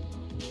Hunter.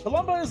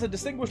 Columba is a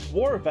distinguished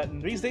war vet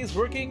these days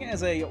working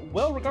as a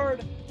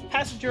well-regarded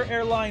passenger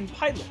airline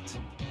pilot.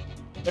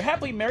 They're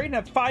happily married and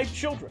have 5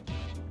 children.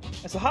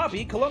 As a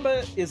hobby,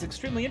 Columba is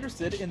extremely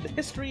interested in the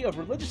history of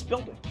religious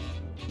buildings.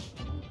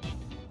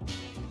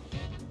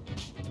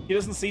 He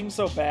doesn't seem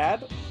so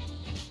bad.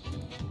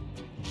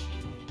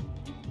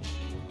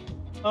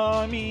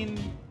 I mean,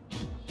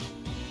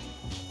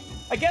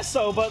 I guess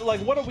so, but like,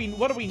 what are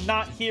we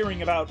not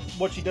hearing about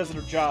what she does in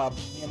her job?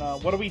 You know,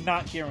 what are we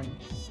not hearing?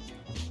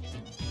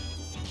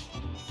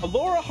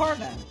 Alora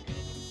Harnack,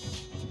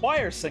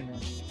 choir singer.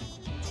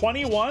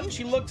 21,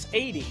 she looks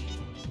 80.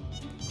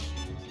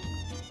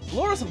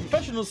 Laura's a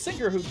professional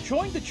singer who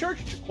joined the church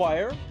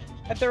choir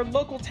at their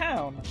local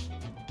town.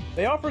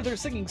 They offer their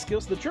singing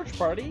skills to the church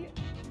party,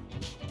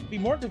 be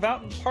more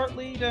devout and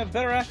partly to have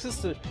better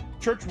access to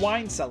church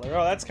wine cellar.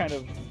 Oh, that's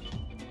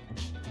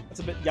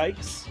a bit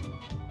yikes.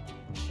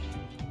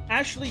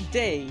 Ashley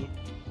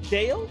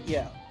Dale?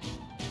 Yeah.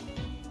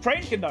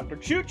 Train conductor.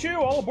 Choo-choo,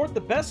 all aboard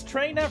the best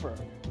train ever.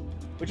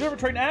 Whichever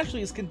train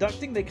Ashley is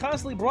conducting, they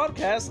constantly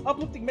broadcast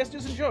uplifting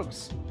messages and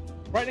jokes,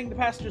 brightening the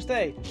passenger's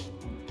day.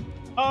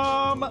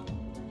 I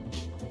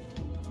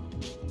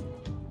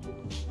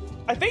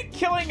think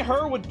killing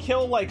her would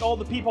kill, like, all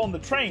the people on the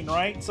train,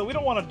 right? So we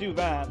don't want to do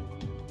that.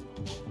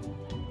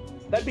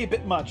 That'd be a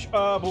bit much.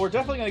 But we're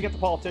definitely gonna get the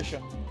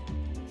politician.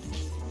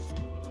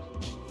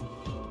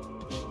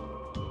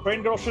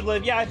 Train girl should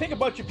live. Yeah, I think a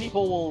bunch of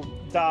people will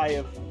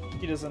die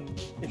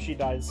if she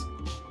dies.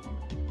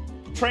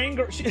 Train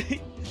girl...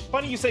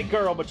 Funny you say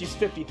girl, but she's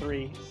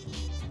 53.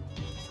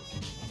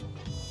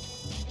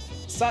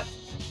 So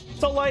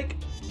like...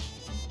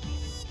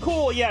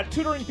 cool, yeah,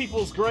 tutoring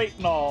people is great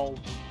and all.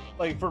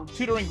 Like, for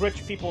tutoring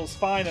rich people is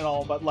fine and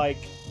all, but, like,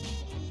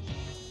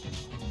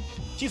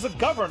 she's a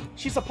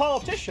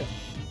politician.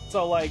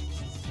 So, like,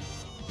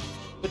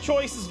 the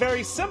choice is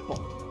very simple.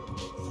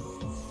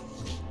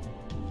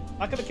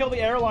 Not gonna kill the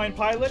airline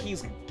pilot.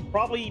 He's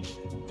probably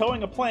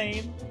towing a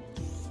plane.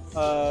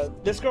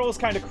 This girl is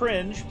kind of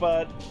cringe,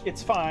 but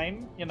it's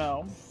fine, you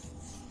know.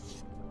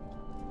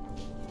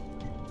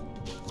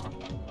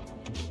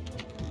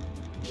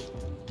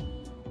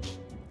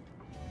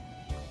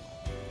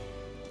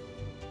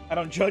 I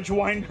don't judge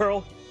wine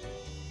girl.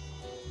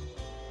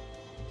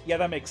 Yeah,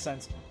 that makes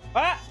sense.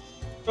 Ah!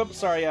 Oops,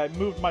 sorry, I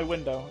moved my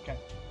window. Okay.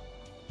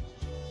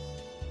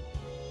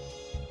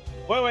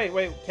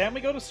 Wait. Can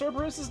we go to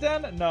Cerberus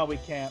Den? No, we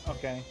can't.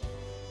 Okay.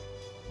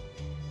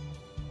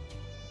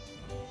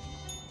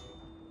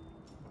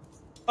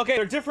 Okay,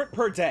 they're different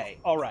per day.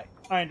 Alright,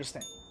 I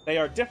understand. They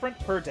are different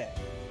per day.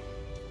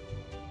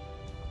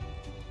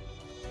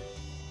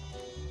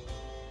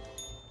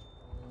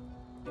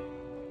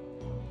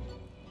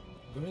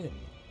 Grim,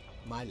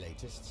 my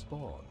latest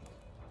spawn.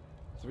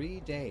 3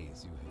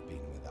 days you have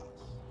been with us.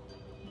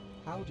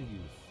 How do you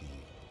feel?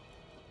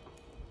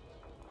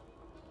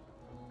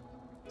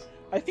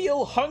 I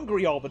feel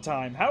hungry all the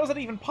time. How is that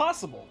even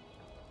possible?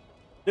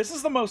 This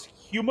is the most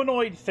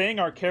humanoid thing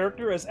our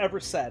character has ever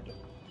said.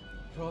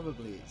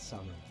 Probably some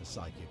of the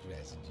psychic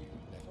residue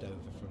left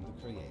over from the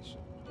creation.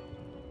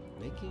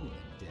 Making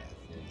a death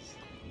is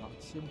not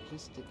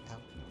simplistic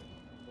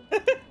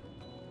alchemy.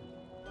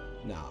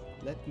 Now,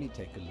 let me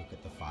take a look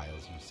at the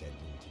files you sent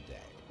in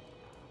today.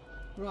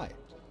 Right.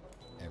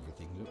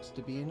 Everything looks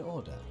to be in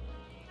order.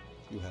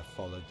 You have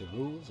followed the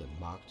rules and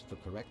marked the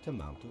correct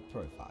amount of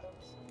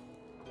profiles.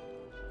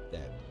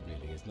 There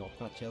really is not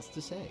much else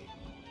to say.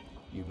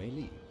 You may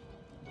leave.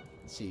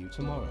 See you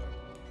tomorrow.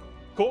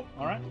 Cool,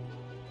 alright.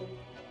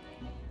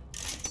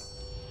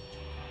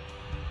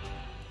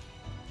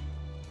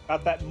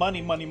 Got that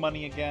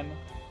money again.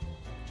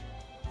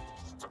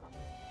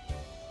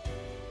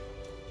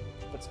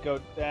 Let's go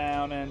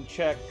down and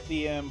check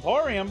the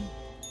Emporium.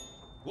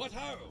 What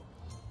ho!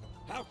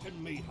 How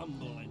can me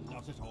humble and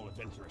not at all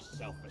adventurous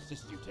self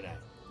assist you today?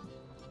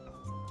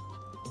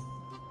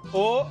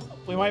 Oh,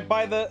 we might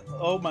buy the...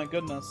 Oh my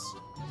goodness.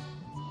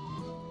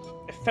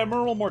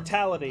 Ephemeral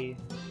mortality.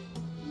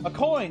 A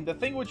coin, the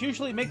thing which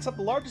usually makes up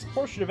the largest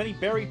portion of any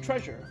buried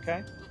treasure,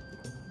 okay?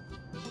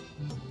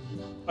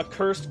 A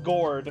cursed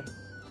gourd.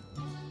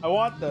 I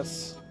want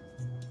this.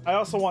 I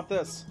also want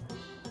this.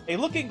 A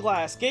looking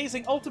glass,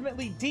 gazing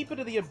ultimately deep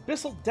into the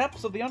abyssal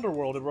depths of the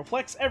underworld. It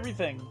reflects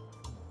everything.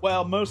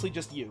 Well, mostly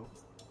just you.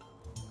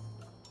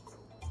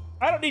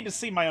 I don't need to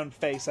see my own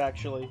face,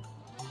 actually.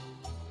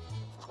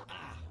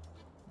 Ah,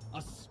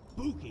 a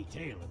spooky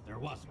tale if there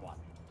was one.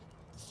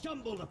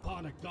 Stumbled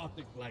upon a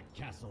gothic-like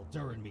castle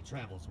during me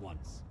travels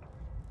once.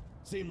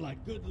 Seemed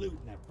like good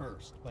looting at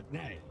first, but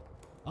nay.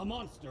 A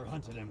monster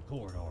hunted them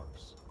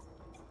corridors.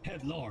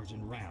 Head large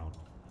and round,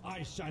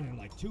 eyes shining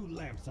like 2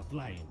 lamps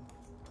aflame.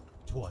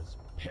 'Twas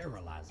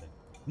paralyzing.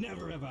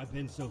 Never have I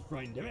been so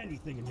frightened of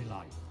anything in my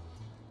life.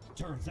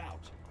 Turns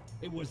out,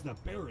 it was the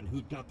Baron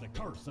who'd got the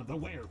curse of the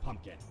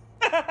were-pumpkin.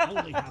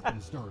 Only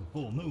happens during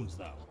full moons,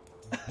 though.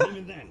 And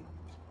even then,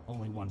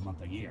 only 1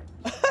 month a year.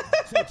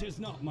 So 'tis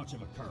not much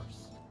of a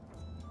curse.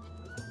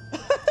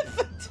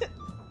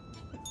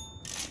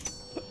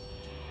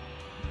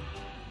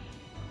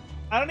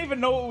 I don't even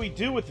know what we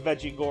do with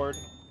Veggie Gourd.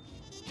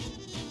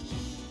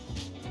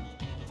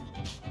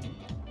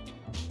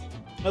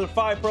 Another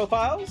 5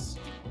 profiles.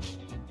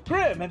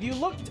 Grim, have you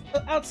looked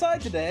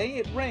outside today?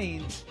 It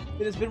rains.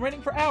 It has been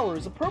raining for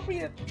hours.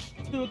 Appropriate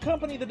to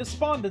accompany the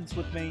despondents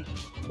with me.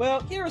 Well,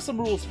 here are some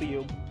rules for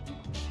you.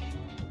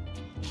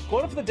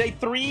 Quota for the day,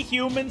 3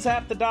 humans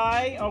have to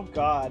die? Oh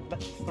god,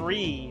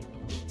 3.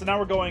 So now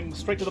we're going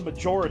straight to the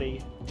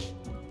majority.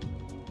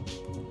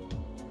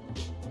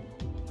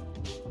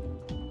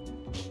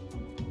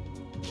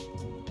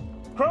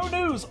 Crow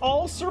News,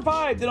 all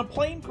survived in a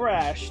plane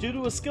crash due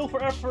to a skillful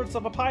efforts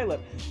of a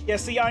pilot. Yeah,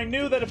 see, I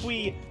knew that if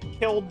we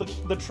killed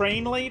the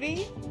train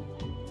lady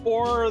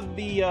or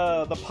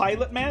the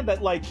pilot man,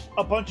 that, like,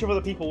 a bunch of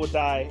other people would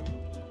die.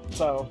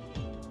 So,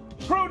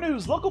 Crow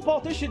News, local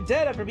politician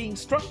dead after being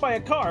struck by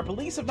a car.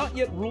 Police have not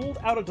yet ruled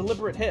out a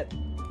deliberate hit.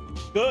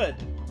 Good.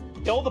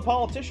 Kill the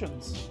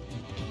politicians.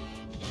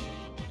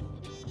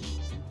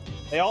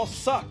 They all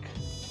suck.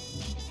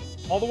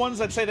 All the ones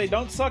that say they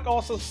don't suck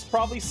also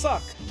probably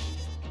suck.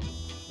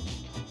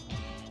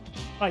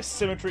 Nice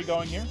symmetry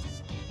going here.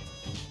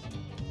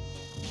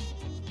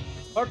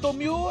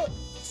 Bartomeu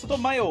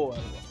Sotomayor.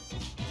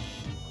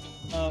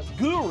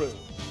 Guru.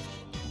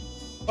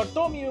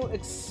 Bartomeu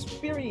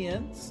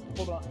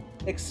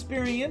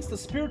experienced the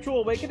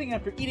spiritual awakening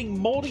after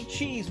eating moldy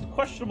cheese with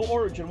questionable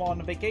origin while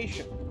on a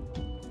vacation.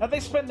 Now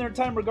they spend their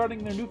time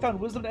regarding their newfound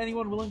wisdom to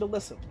anyone willing to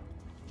listen.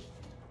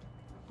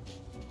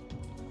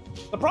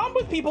 The problem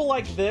with people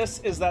like this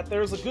is that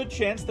there's a good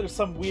chance there's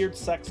some weird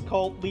sex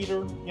cult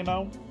leader, you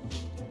know?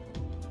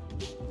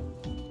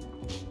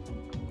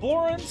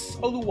 Florence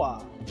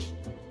Olua.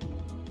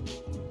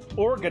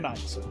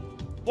 organizer.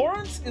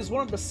 Florence is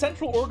one of the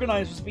central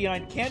organizers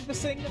behind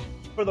canvassing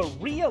for the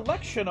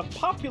re-election of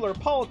popular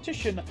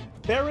politician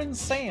Baron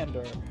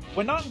Sander.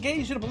 When not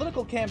engaged in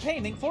political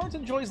campaigning, Florence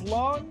enjoys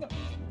long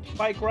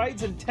bike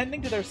rides and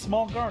tending to their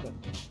small garden.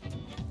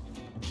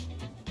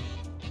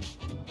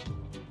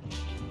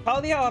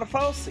 Talia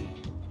Arfausi.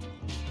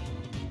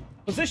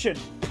 Position: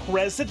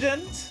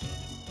 President.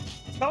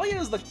 Talia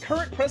is the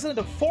current president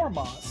of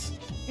Formos,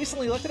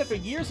 recently elected after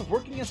years of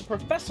working as a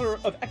professor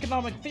of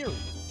economic theory.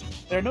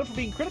 They are known for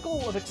being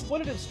critical of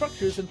exploitative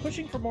structures and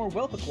pushing for more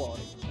wealth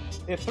equality.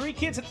 They have 3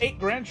 kids and 8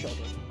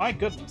 grandchildren. My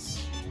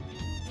goodness.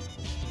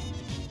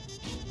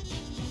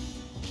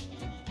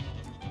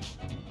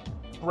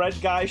 Bread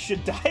guy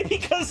should die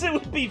because it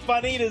would be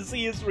funny to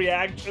see his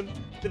reaction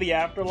to the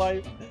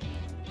afterlife.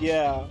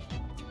 Yeah.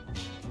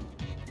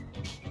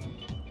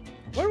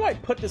 Where do I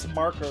put this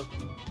marker?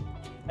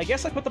 I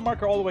guess I put the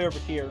marker all the way over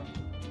here.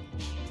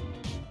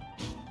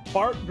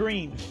 Bart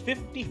Green,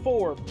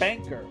 54,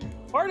 banker.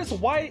 Bart is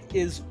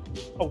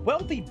a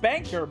wealthy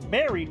banker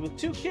married with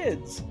 2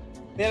 kids.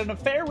 They had an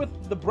affair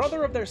with the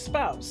brother of their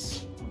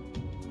spouse.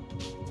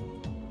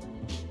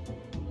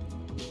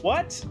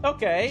 What?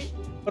 Okay.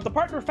 But the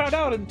partner found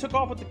out and took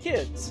off with the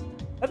kids.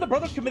 Then the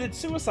brother committed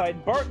suicide,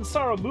 and Bart and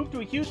Sarah moved to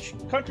a huge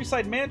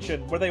countryside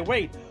mansion where they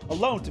wait,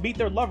 alone, to meet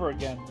their lover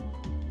again.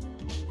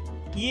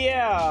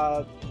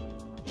 Yeah.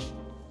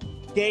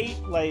 Gate,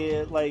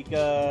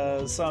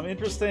 some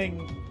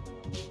interesting...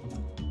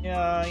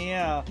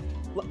 Yeah.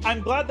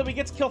 I'm glad that we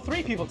get to kill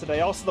 3 people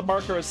today. Also, the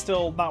marker is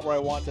still not where I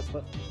want it,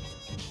 but...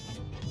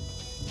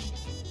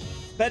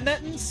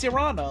 Benetton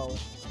Cyrano.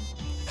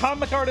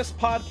 Comic artist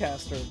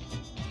podcaster.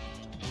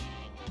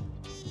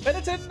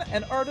 Benetton,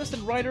 an artist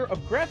and writer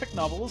of graphic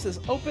novels, is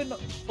often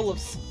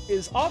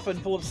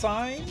full of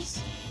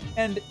signs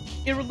and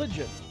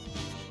irreligion.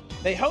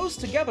 They host,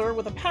 together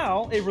with a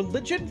pal, a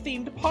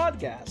religion-themed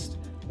podcast,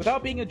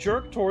 without being a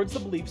jerk towards the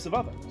beliefs of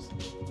others.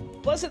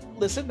 Pleasant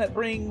listen that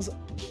brings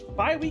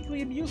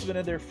bi-weekly amusement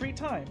in their free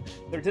time.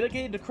 They're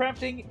dedicated to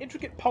crafting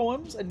intricate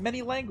poems in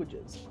many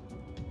languages.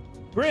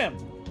 Grim.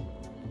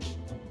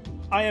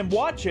 I am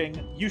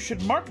watching. You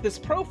should mark this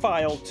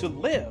profile to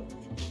live.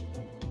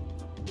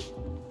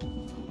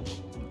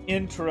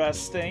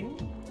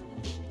 Interesting.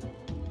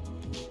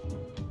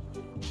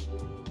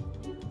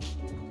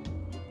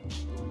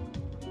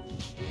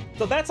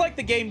 So that's like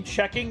the game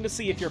checking to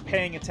see if you're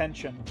paying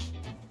attention.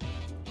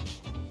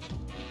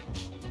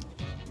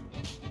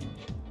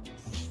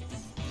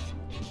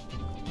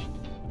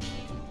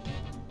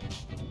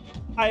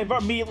 I've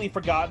immediately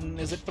forgotten.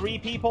 Is it 3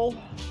 people?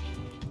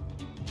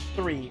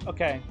 3.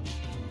 Okay.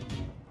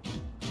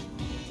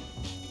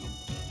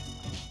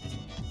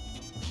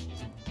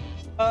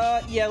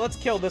 Yeah, let's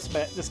kill this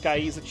guy.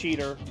 He's a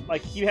cheater.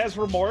 Like, he has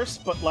remorse,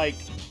 but, like...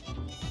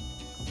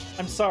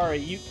 I'm sorry.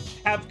 You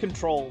have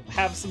control.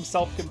 Have some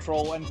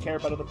self-control and care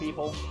about other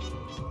people.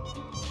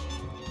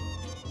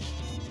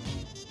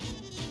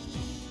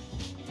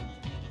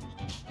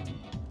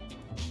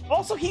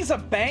 Also, he's a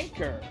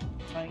banker.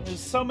 Like, there's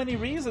so many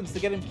reasons to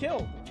get him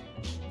killed.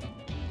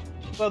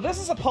 So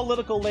this is a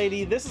political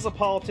lady. This is a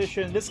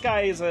politician. This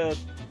guy is a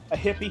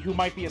hippie who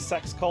might be a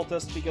sex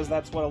cultist, because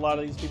that's what a lot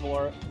of these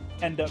people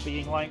end up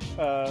being like.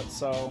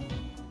 So...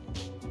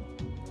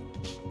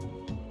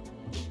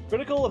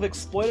 Critical of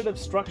exploitative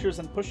structures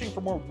and pushing for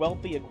more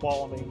wealthy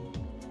equality.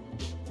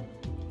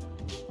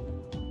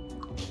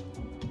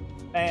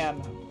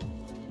 Man.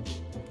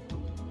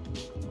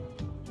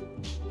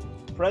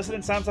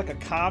 President sounds like a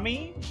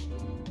commie?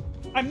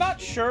 I'm not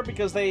sure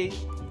because they're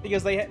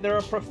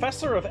a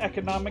professor of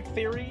economic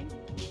theory.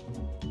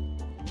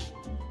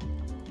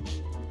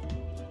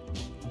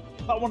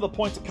 I thought one of the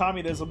points of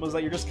communism was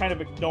that you're just kind of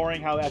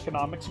ignoring how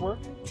economics work.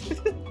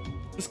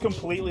 Just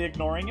completely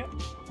ignoring it.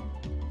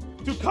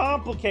 Too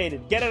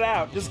complicated. Get it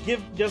out.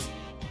 Just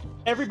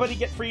everybody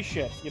get free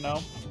shit, you know?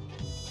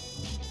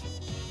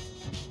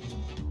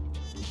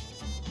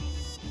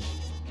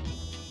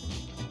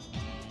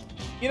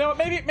 You know,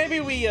 maybe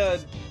we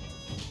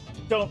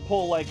don't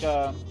pull like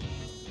a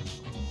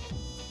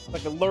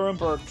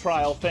Nuremberg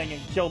trial thing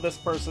and kill this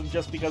person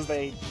just because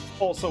they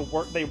also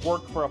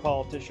work for a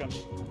politician.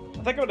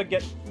 I think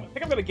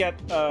I'm gonna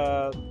get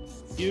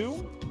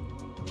you.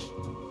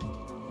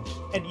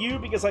 And you,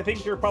 because I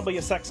think you're probably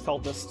a sex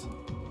cultist.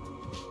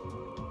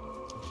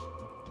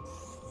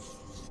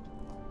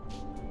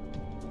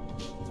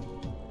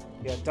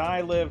 Yeah, die,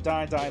 live,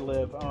 die, die,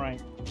 live.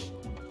 Alright.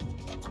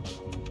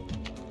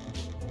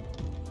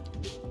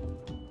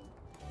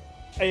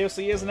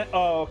 AOC, isn't it?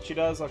 Oh, she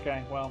does?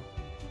 Okay, well.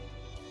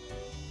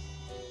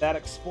 That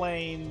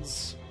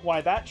explains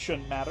why that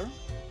shouldn't matter.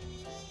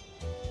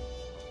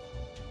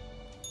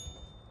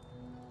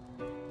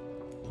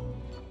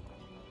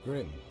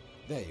 Grim,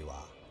 there you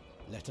are.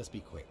 Let us be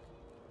quick.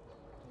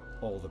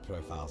 All the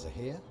profiles are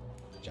here,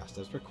 just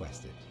as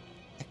requested.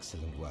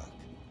 Excellent work.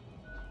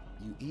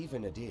 You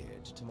even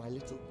adhered to my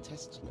little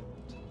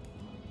testament.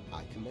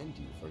 I commend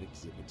you for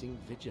exhibiting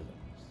vigilance.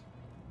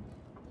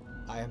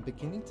 I am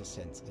beginning to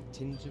sense a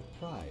tinge of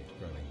pride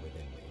growing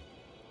within me.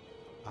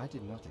 I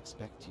did not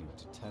expect you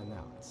to turn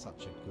out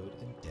such a good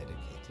and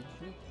dedicated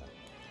trooper.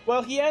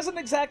 Well, he hasn't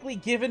exactly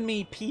given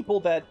me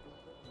people that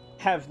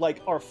have, like,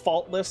 are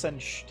faultless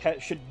and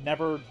should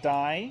never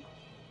die.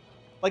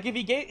 Like, if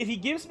he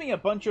gives me a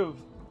bunch of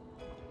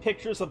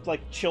pictures of,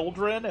 like,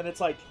 children, and it's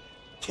like,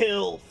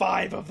 kill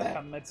 5 of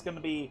them, it's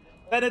gonna be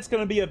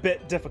a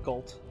bit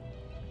difficult.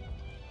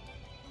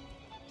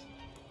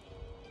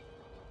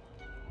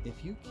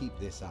 If you keep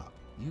this up,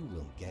 you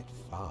will get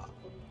far.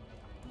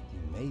 You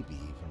may be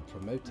even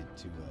promoted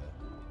to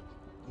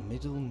a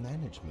middle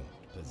management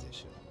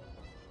position.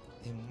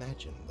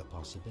 Imagine the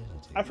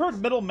possibilities. I've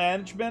heard middle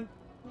management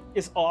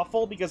is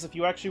awful because if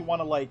you actually want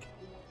to, like,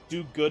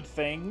 do good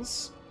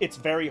things, it's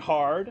very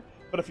hard.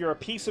 But if you're a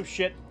piece of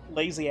shit,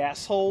 lazy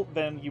asshole,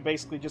 then you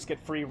basically just get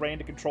free reign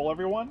to control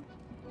everyone.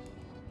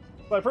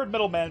 But I've heard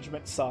middle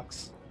management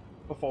sucks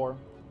before.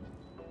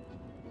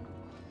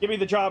 Give me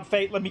the job,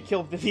 Fate, let me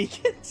kill the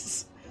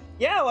vegans.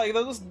 Yeah, like,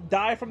 they'll just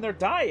die from their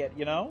diet,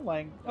 you know?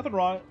 Like, nothing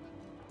wrong.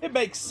 It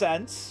makes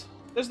sense.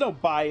 There's no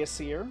bias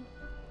here.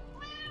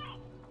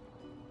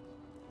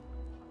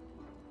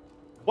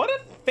 What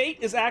if Fate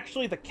is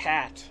actually the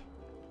cat?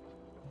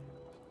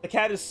 The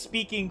cat is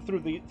speaking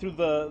through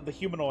the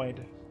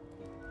humanoid.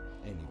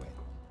 Anyway,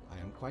 I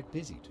am quite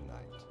busy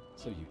tonight,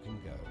 so you can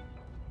go.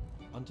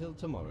 Until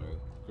tomorrow,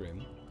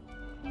 Grim.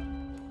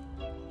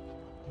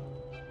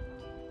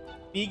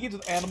 Vegans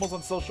with animals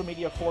on social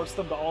media force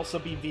them to also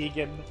be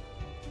vegan.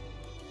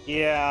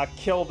 Yeah,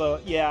 kill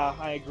the... Yeah,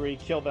 I agree.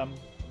 Kill them.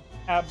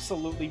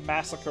 Absolutely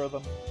massacre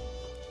them.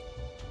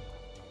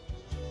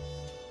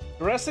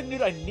 Dressing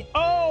nude, I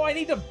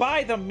need to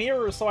buy the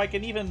mirror so I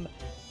can even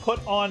put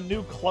on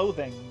new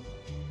clothing.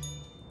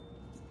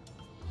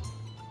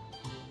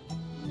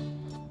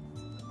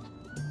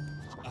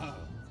 Ah,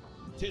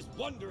 'tis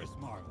wondrous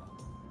marvel.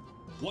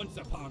 Once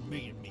upon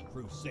me and me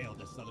crew sailed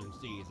the southern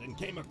seas and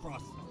came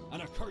across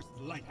an accursed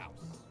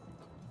lighthouse.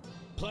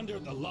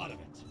 Plundered the lot of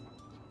it,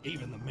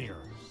 even the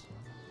mirrors.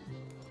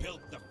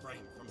 Built the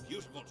frame from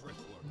beautiful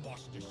driftwood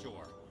washed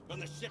ashore from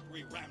the ship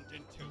we rammed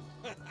into.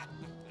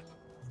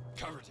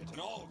 Covered it in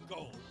all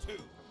gold,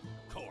 too,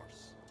 of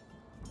course.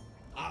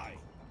 I,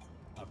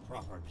 a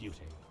proper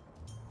beauty.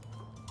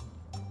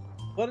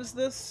 What is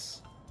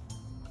this?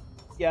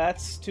 Yeah,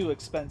 that's too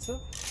expensive.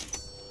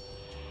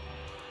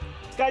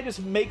 This guy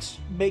just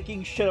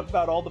making shit up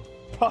about all the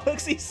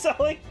products he's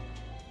selling.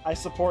 I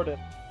support it.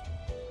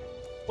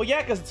 Well,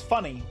 yeah, because it's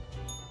funny.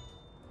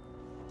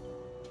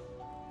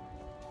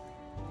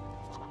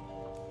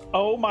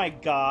 Oh my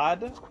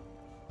god.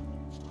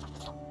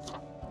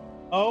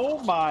 Oh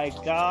my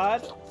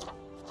god.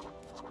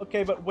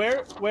 Okay, but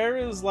where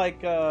is,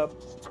 like,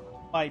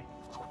 my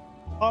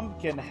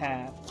pumpkin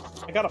hat?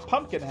 I got a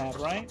pumpkin hat,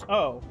 right?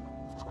 Oh.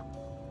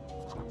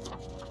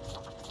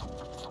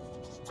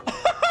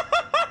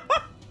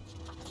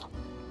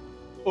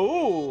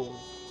 Ooh.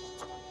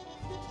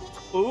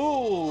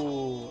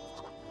 Ooh.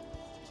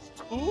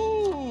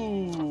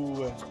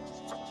 Ooh.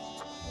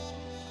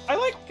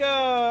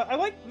 I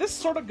like this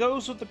sort of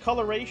goes with the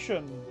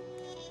coloration.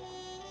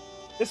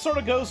 This sort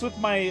of goes with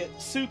my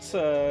suit's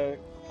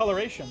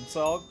coloration,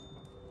 so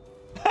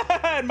I'll...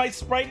 and my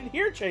sprite in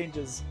here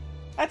changes.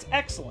 That's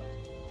excellent.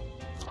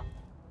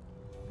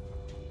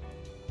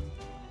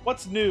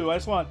 What's new? I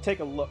just want to take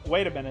a look.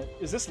 Wait a minute.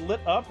 Is this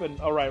lit up? And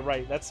oh,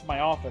 right. That's my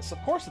office. Of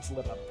course it's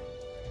lit up.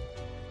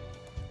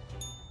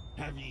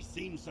 Have ye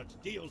seen such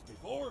deals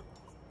before?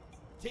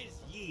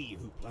 'Tis ye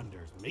who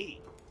plunders me.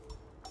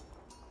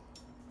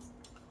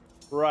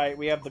 Right,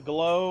 we have the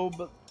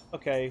globe.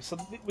 Okay, so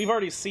we've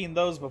already seen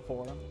those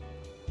before.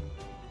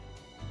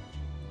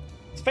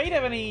 Does Fate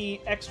have any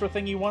extra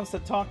thing he wants to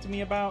talk to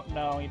me about?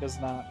 No, he does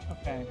not.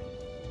 Okay.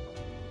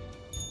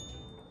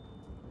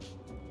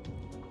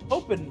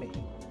 Open me.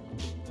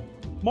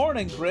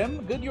 Morning,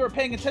 Grim. Good you are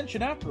paying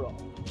attention after all.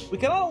 We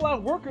cannot allow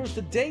workers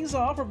to daze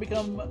off or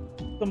become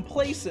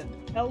complacent,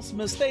 else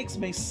mistakes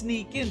may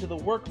sneak into the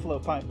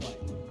workflow pipeline.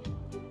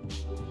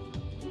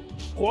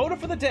 Quota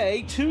for the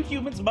day, 2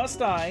 humans must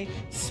die.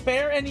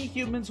 Spare any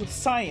humans with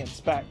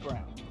science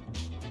background.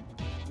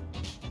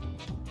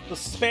 The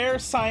spare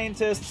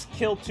scientists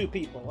kill 2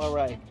 people.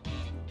 Alright.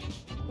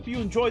 Hope you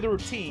enjoy the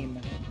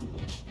routine.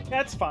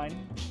 That's fine.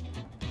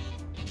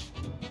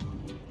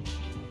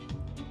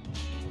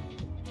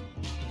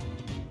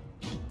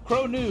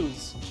 Crow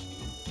News.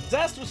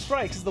 Disaster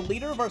strikes as the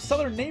leader of our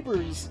southern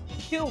neighbors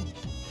killed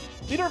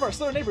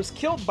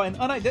by an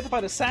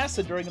unidentified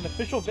assassin during an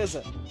official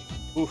visit.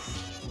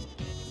 Oof.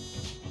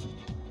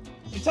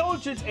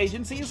 Intelligence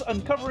agencies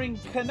uncovering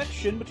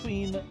connection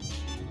between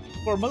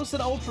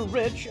Formosan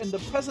ultra-rich and the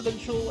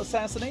presidential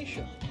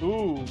assassination.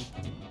 Ooh.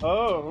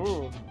 Oh.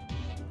 Ooh.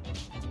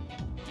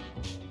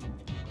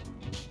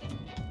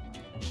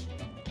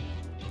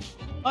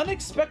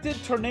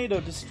 Unexpected tornado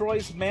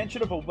destroys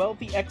mansion of a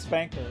wealthy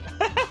ex-banker.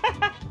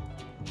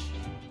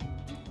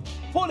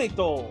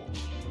 Polito!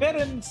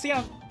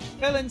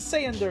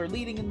 Sander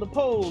leading in the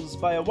polls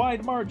by a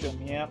wide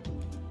margin, yeah.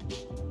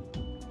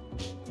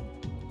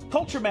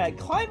 Culture Mag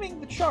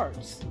climbing the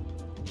charts.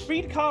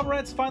 Freed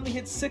Comrades finally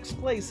hit 6th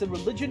place in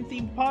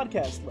religion-themed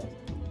podcast list.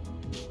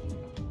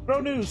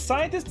 Bro news,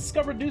 scientists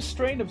discovered new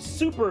strain of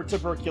super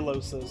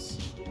tuberculosis.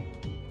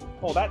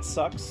 Oh, that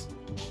sucks.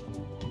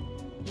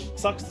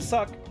 Sucks to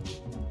suck.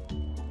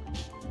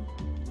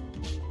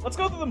 Let's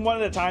go through them one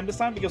at a time this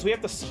time because we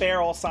have to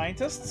spare all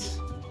scientists.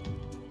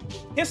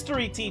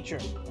 History teacher.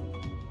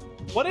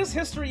 What is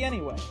history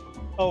anyway?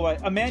 Oh,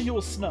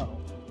 Emmanuel Snow.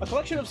 A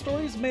collection of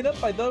stories made up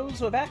by those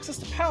who have access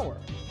to power.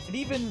 And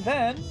even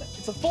then,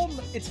 it's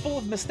full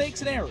of mistakes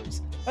and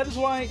errors. That is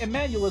why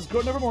Emmanuel has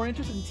grown ever more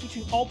interested in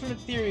teaching alternate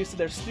theories to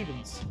their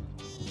students.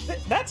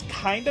 That's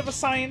kind of a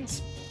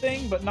science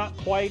thing, but not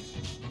quite.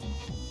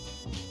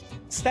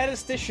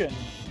 Statistician.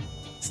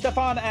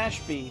 Stefan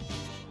Ashby.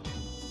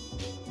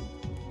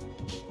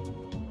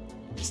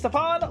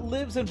 Stefan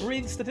lives and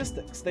breathes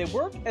statistics. They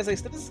work as a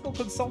statistical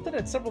consultant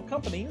at several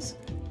companies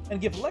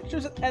and give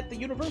lectures at the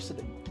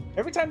university.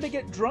 Every time they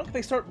get drunk,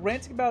 they start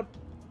ranting about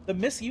the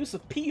misuse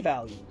of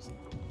p-values.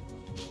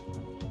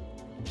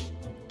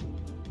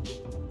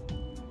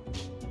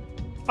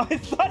 I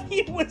thought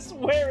he was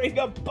wearing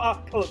a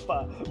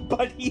baklava,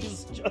 but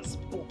he's just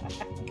black.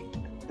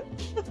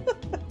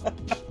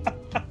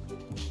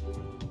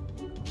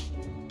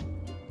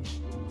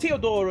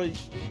 Theodore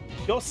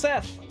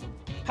Joseph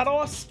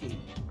Karowski,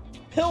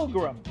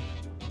 Pilgrim.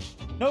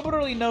 Nobody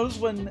really knows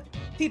when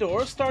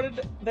Theodore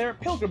started their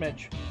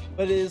pilgrimage,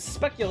 but it is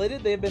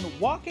speculated they have been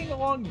walking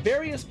along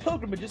various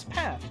pilgrimages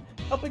path,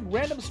 helping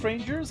random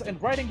strangers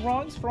and righting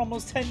wrongs for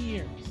almost 10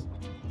 years.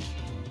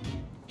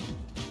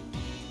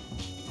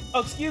 Oh,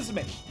 excuse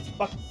me.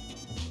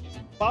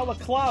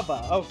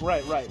 Balaclava. Oh,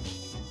 right.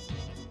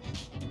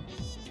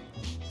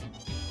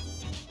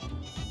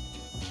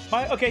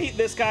 Okay,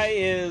 this guy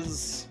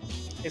is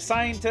a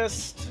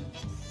scientist.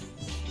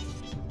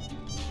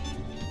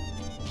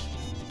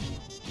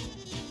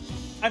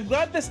 I'm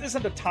glad this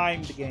isn't a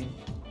timed game.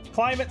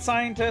 Climate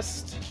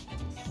scientist.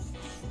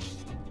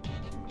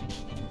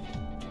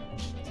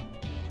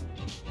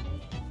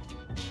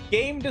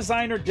 Game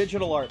designer,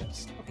 digital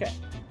artist. Okay.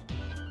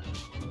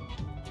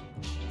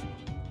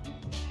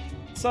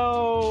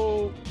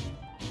 So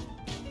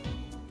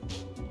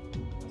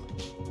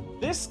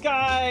this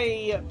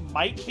guy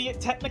might be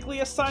technically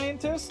a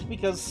scientist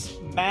because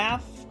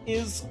math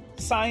is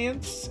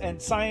science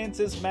and science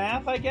is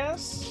math, I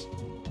guess.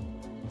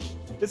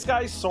 This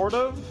guy sort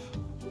of.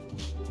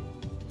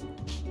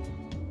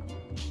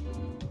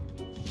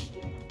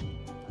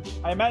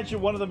 I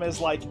imagine one of them is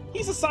like,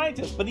 he's a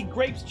scientist, but he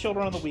grapes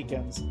children on the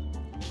weekends.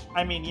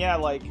 I mean, yeah,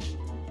 like,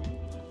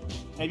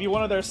 maybe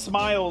one of their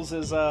smiles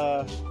is,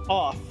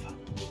 off.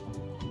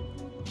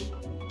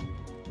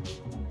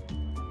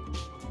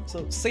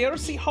 So,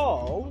 Cersei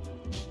Hall,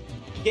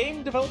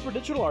 game developer,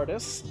 digital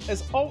artist,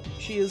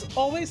 she has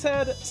always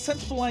had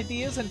sensible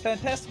ideas and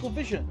fantastical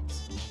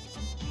visions,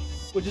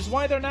 which is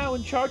why they're now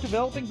in charge of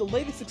developing the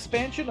latest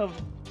expansion of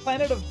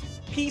Planet of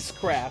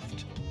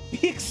Peacecraft.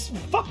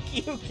 Fuck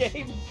you,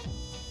 game!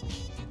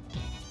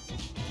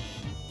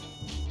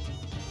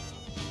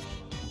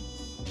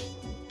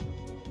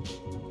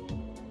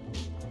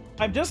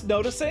 I'm just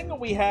noticing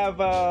we have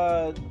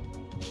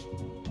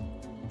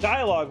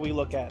dialogue we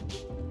look at.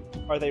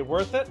 Are they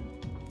worth it?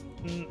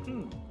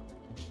 Mm-mm.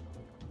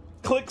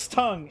 Clicks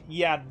tongue.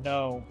 Yeah,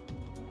 no.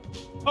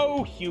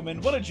 Oh, human,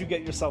 what did you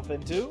get yourself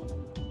into?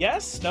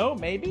 Yes? No?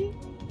 Maybe?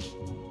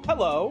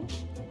 Hello?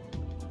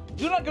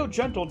 Do not go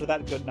gentle into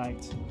that good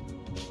night.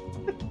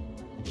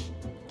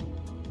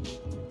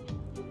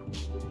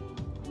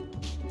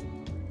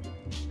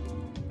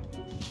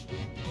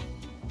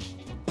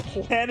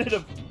 Planet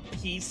of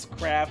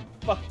Peacecraft.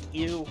 Fuck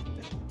you.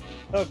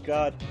 Oh,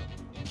 God.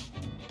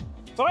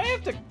 So I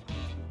have to...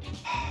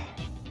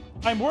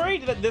 I'm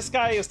worried that this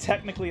guy is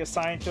technically a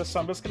scientist, so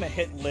I'm just gonna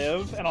hit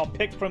live, and I'll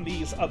pick from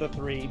these other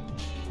three.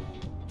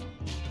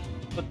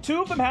 But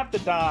two of them have to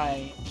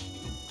die.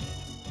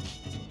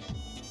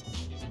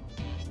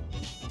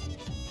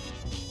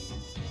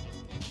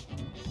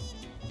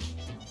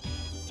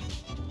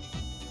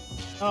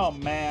 Oh,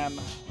 man.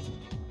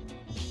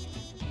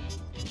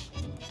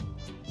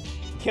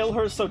 Kill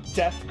her so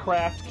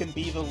Deathcraft can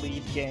be the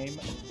lead game.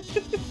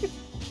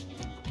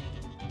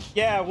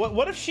 Yeah,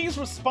 what if she's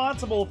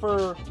responsible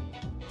for,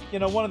 you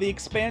know, one of the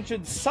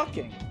expansions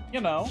sucking,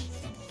 you know?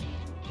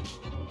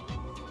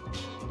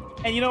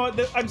 And you know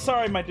what? I'm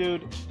sorry, my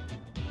dude.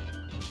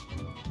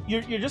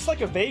 You're just like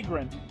a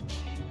vagrant,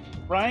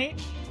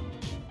 right?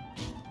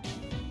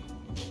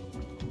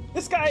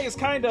 This guy is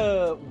kind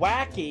of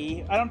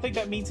wacky. I don't think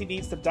that means he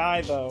needs to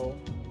die, though.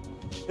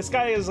 This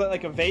guy is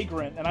like a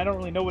vagrant, and I don't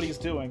really know what he's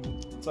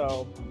doing,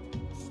 so...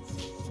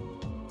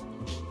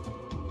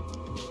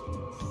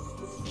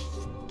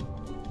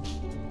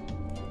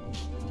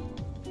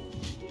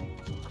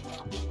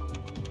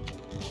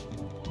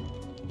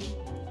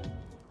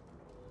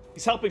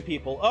 He's helping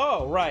people.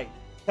 Oh, right.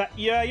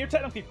 Yeah, you're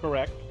technically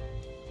correct.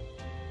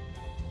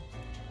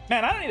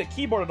 Man, I don't need a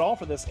keyboard at all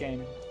for this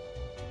game.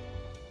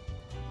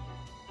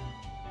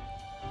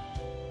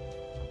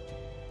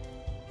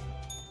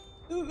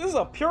 This is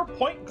a pure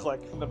point and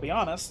click, to be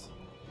honest.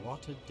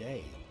 What a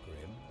day,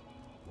 Grim.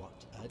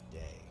 What a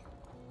day.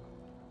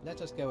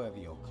 Let us go over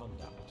your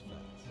conduct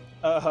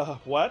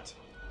first. What?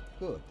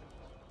 Good.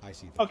 I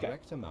see the Okay.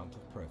 correct amount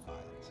of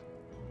profiles.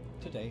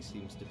 Today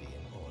seems to be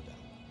in order.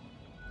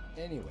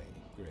 Anyway,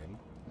 Grim,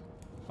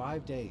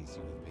 5 days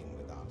you have been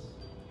with us.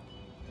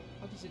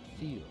 How does it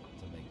feel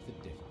to make the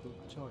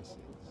difficult choices?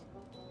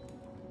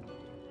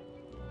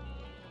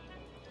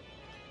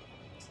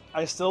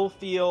 I still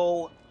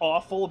feel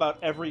awful about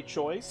every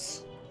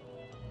choice.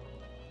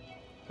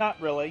 Not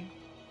really.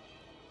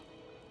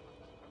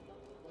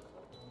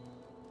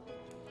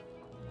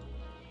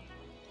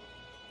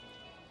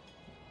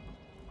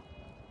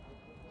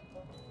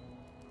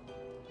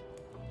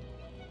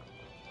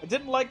 I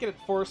didn't like it at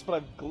first, but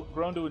I've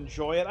grown to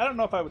enjoy it. I don't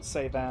know if I would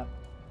say that.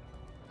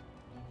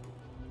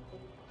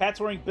 Cats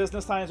wearing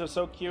business ties are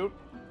so cute.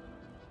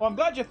 Well, I'm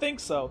glad you think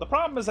so. The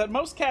problem is that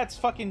most cats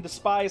fucking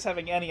despise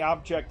having any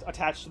object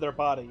attached to their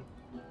body.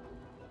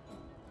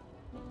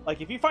 Like,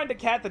 if you find a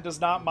cat that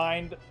does not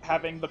mind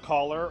having the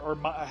collar or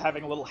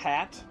having a little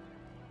hat,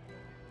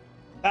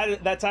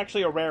 that's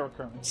actually a rare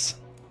occurrence.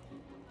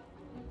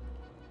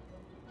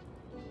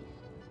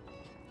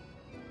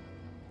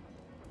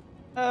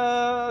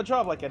 A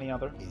job like any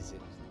other. Is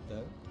it,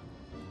 though?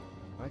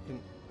 I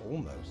can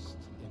almost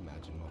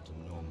imagine what a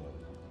normal,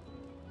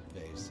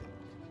 basic,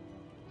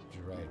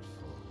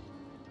 dreadful,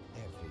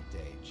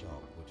 everyday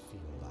job would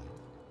feel like.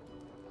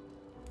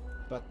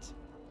 But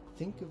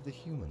think of the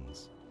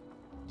humans.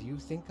 Do you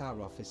think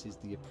our office is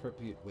the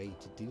appropriate way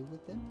to deal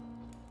with them?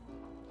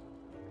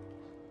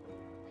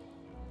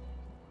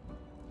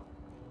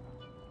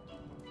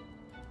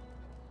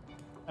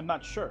 I'm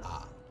not sure.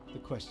 Ah, the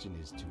question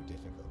is too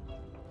difficult.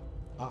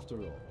 After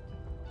all,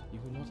 you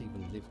have not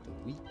even lived a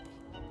week.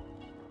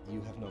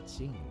 You have not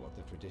seen what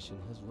the tradition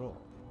has wrought.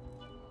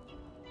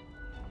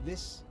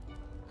 This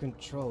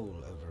control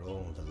over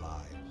all the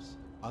lives,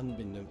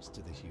 unbeknownst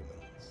to the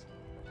humans,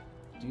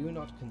 do you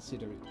not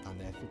consider it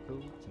unethical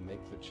to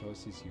make the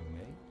choices you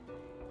make?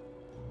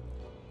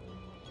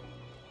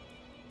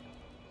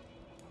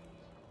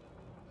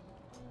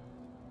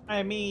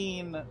 I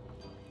mean,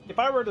 if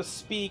I were to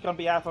speak on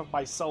behalf of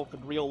myself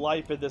in real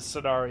life in this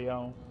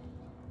scenario,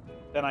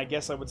 then I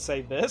guess I would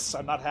say this.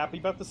 I'm not happy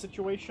about the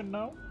situation,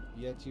 no?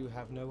 Yet you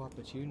have no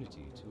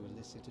opportunity to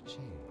elicit a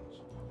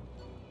change.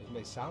 It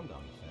may sound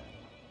unfair,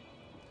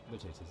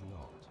 but it is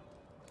not.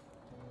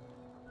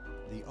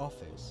 The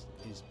office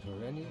is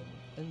perennial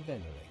and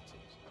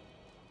venerated.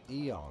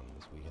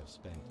 Eons we have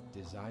spent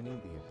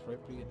designing the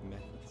appropriate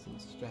methods and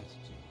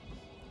strategies.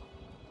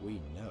 We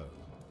know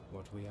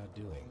what we are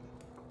doing.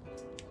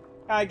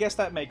 I guess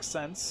that makes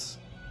sense.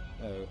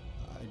 Oh,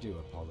 I do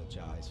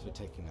apologize for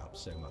taking up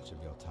so much of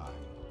your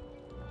time.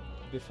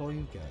 Before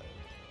you go,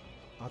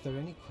 are there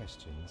any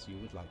questions you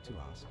would like to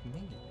ask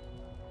me?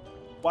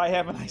 Why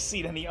haven't I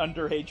seen any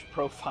underage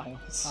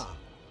profiles? Ah,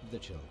 the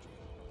children.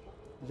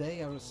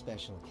 They are a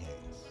special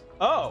case.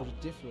 Oh! For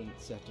a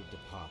different set of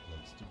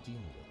departments to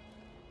deal with.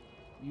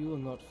 You will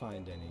not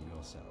find any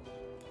yourself.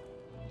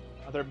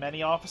 Are there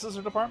many offices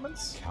or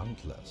departments?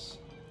 Countless.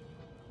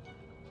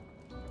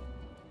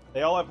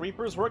 They all have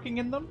Reapers working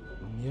in them?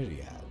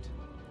 Myriad.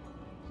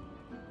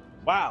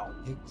 Wow.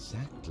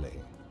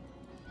 Exactly.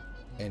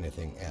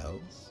 Anything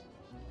else?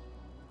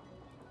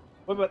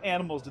 What about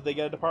animals? Did they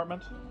get a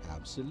department?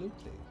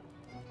 Absolutely.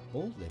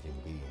 All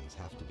living beings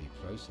have to be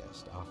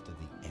processed after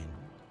the end.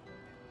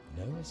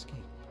 No escape.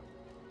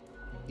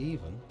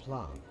 Even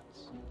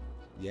plants.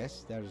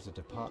 Yes, there is a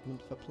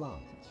department for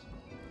plants.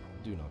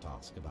 Do not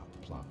ask about the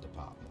plant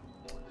department.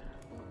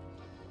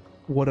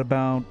 What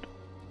about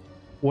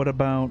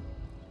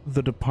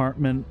the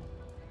department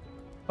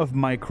of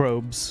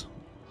microbes?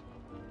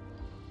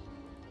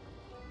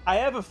 I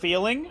have a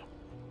feeling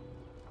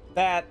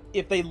that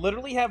if they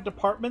literally have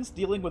departments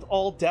dealing with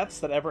all deaths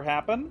that ever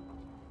happen,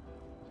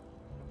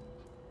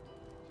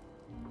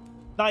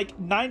 like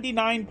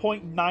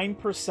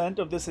 99.9%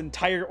 of this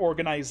entire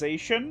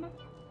organization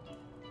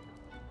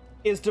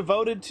is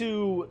devoted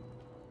to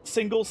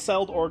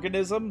single-celled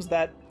organisms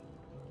that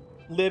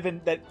live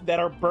in that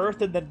are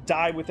birthed and then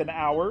die within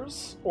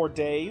hours or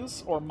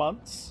days or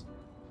months.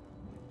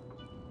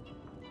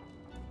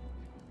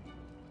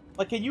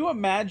 Like, can you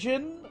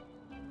imagine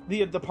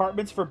the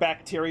departments for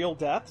bacterial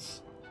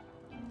deaths?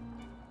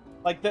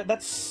 Like,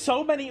 that's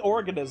so many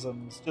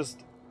organisms just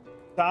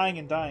dying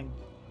and dying.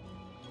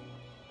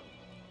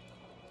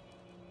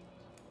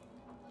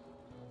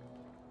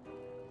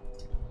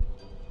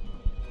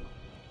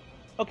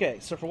 Okay,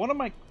 so for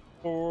my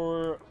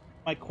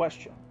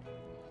question,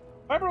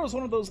 fibro is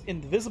one of those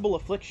invisible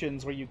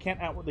afflictions where you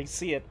can't outwardly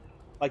see it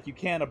like you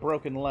can a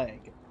broken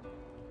leg.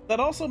 That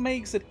also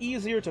makes it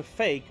easier to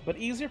fake, but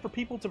easier for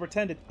people to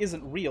pretend it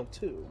isn't real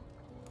too.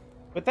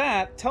 With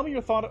that, tell me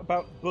your thought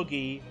about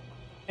Boogie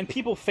and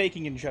people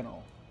faking in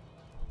general.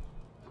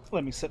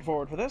 Let me sit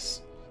forward for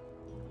this.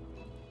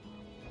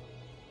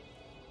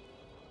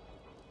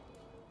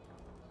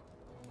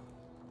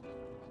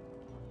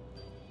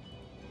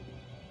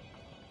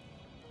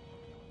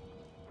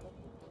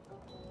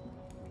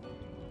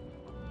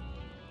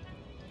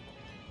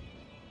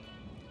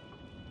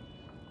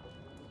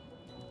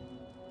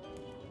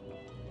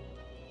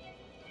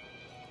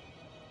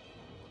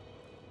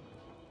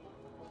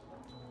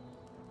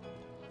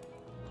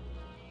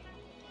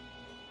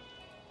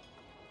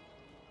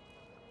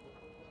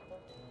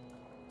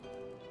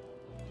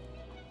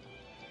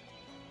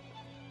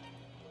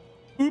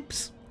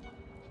 Oops.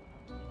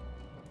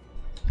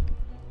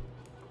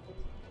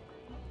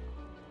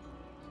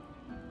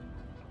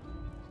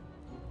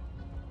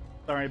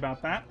 Sorry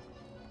about that.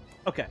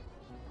 Okay.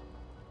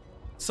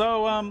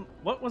 So,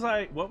 what was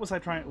I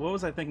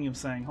thinking of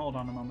saying? Hold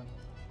on a moment.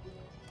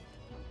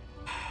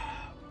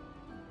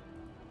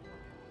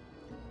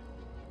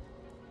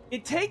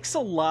 It takes a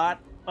lot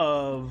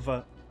of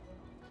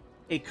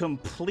a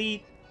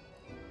complete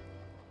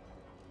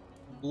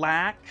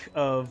lack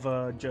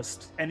of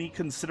just any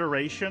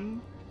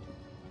consideration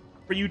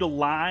for you to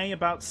lie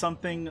about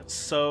something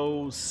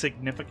so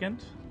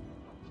significant.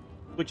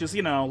 Which is,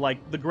 you know,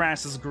 like, the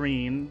grass is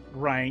green,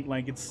 right?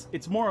 Like,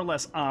 it's more or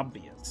less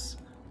obvious.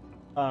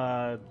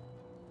 But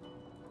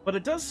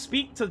it does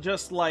speak to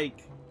just,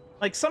 like,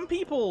 some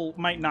people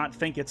might not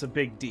think it's a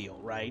big deal,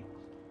 right?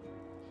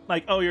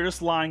 Like, oh, you're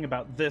just lying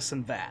about this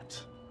and that.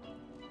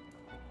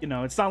 You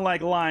know, it's not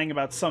like lying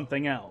about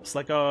something else.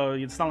 Like, oh,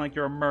 it's not like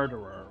you're a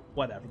murderer,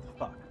 whatever the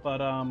fuck.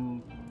 But,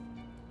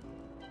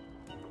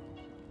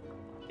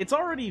 it's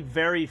already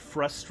very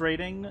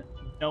frustrating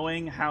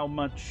knowing how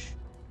much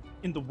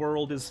in the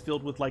world is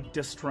filled with, like,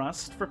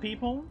 distrust for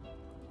people,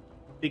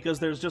 because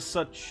there's just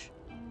such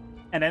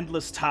an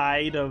endless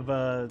tide of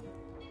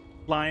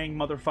lying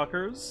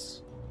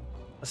motherfuckers,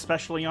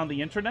 especially on the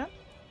internet.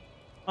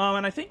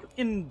 And I think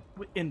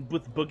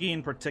with Boogie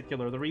in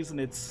particular, the reason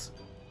it's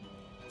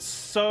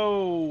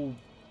so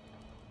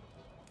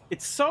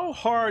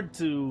hard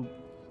to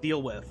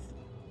deal with,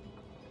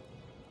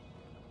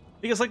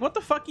 because, like, what the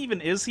fuck even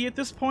is he at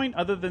this point,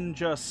 other than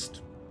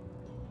just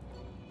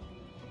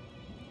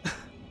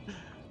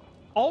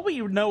all we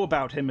know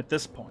about him at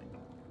this point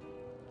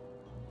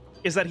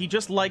is that he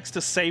just likes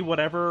to say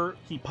whatever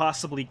he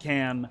possibly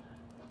can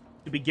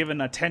to be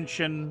given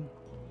attention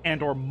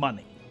and or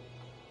money.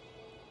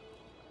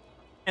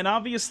 And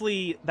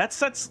obviously, that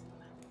sets...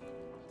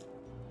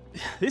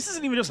 This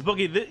isn't even just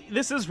Boogie.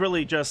 This is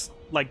really just,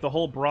 like, the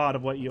whole broad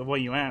of what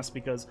you asked,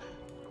 because...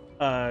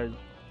 How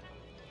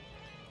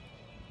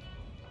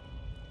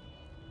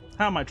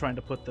am I trying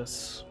to put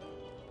this?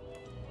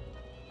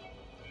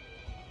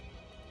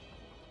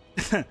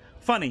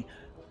 Funny.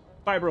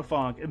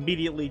 Fibrofog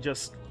immediately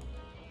just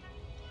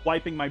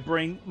wiping my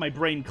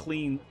brain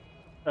clean,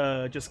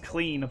 just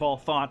clean of all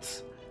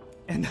thoughts,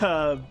 and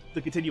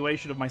the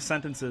continuation of my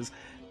sentences.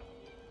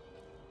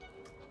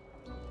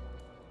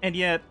 And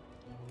yet,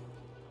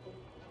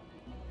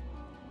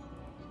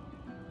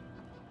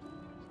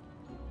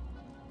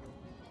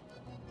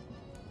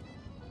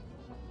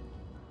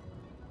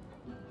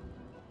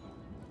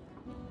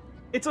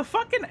 it's a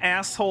fucking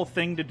asshole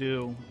thing to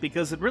do,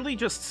 because it really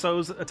just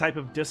sows a type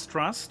of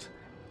distrust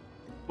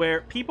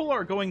where people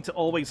are going to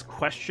always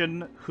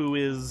question who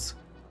is,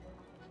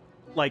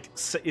 like,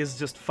 is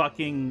just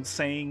fucking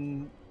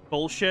saying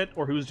bullshit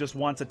or who just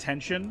wants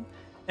attention.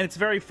 And it's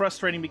very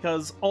frustrating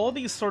because all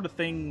these sort of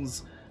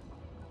things,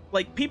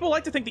 like, people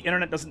like to think the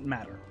internet doesn't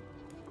matter.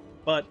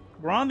 But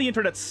we're on the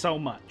internet so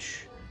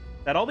much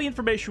that all the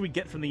information we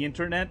get from the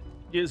internet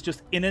is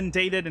just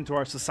inundated into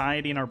our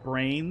society and our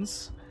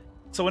brains.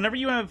 So whenever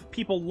you have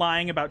people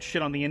lying about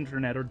shit on the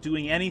internet or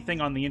doing anything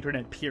on the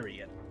internet,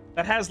 period,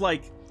 that has,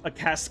 like, a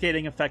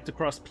cascading effect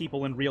across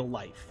people in real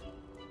life.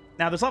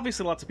 Now, there's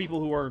obviously lots of people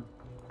who are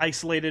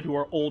isolated, who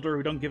are older,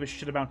 who don't give a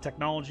shit about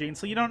technology, and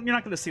so you're not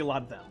going to see a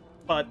lot of them.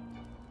 But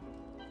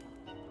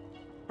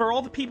for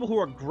all the people who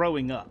are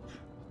growing up,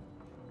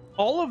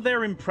 all of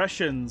their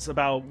impressions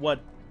about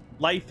what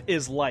life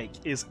is like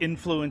is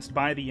influenced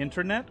by the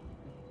internet.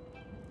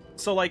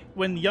 So, like,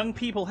 when young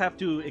people have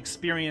to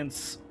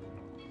experience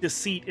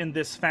deceit in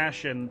this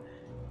fashion,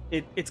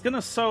 it's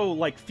gonna sow,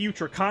 like,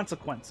 future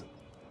consequences,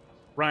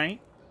 right?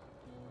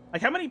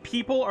 Like, how many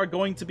people are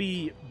going to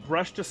be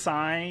brushed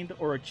aside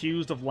or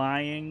accused of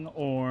lying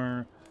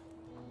or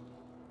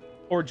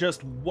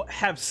just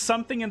have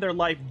something in their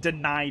life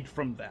denied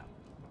from them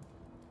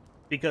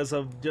because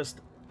of just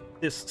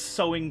this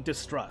sowing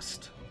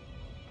distrust?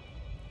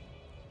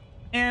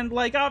 And,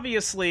 like,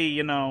 obviously,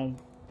 you know,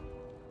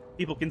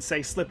 people can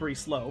say slippery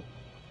slope,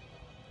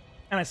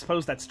 and I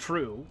suppose that's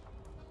true.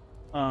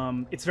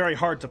 It's very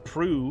hard to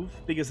prove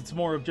because it's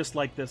more of just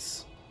like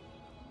this,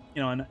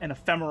 you know, an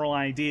ephemeral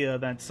idea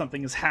that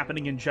something is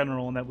happening in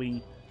general and that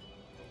we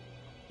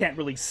can't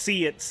really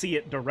see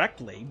it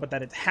directly, but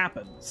that it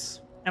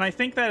happens. And I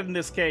think that in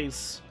this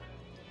case,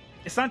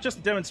 it's not just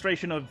a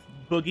demonstration of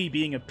Boogie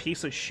being a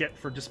piece of shit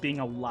for just being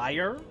a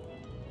liar.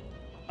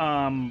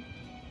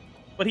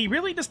 But he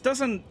really just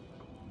doesn't...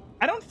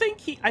 I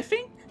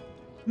think,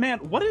 man,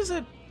 what is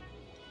it?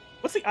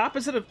 What's the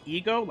opposite of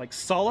ego? Like,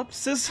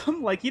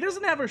 solipsism? Like, he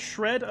doesn't have a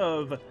shred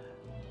of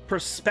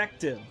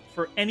perspective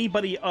for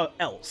anybody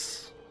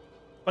else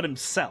but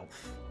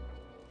himself.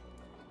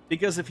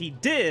 Because if he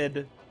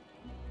did,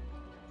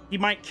 he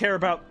might care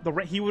about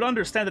he would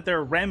understand that there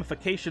are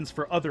ramifications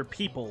for other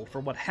people for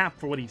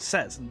what he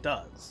says and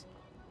does.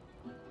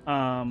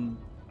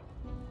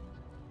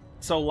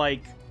 So,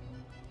 like,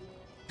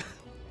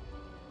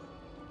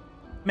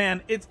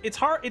 Man, it's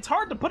hard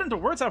to put into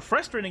words how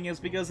frustrating it is,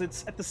 because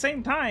it's, at the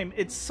same time,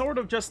 it's sort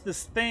of just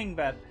this thing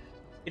that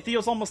it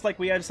feels almost like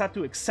we just have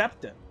to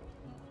accept it.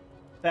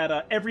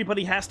 That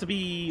everybody has to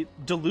be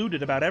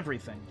deluded about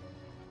everything.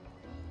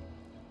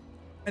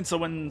 And so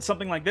when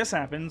something like this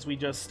happens, we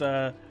just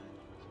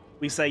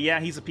we say, yeah,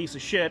 he's a piece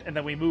of shit, and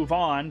then we move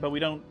on, but we're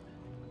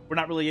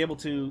not really able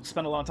to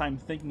spend a lot of time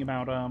thinking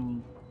about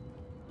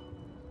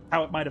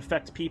how it might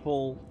affect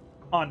people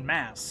en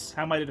masse.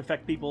 How might it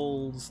affect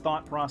people's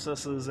thought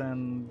processes,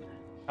 and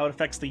how it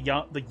affects the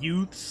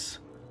youths.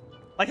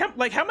 Like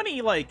how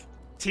many like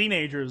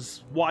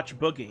teenagers watch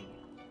Boogie,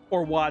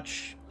 or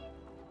watch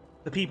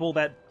the people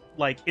that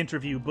like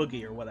interview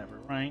Boogie or whatever,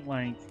 right?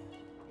 Like,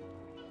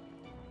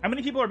 how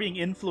many people are being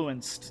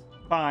influenced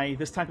by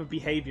this type of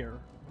behavior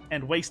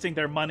and wasting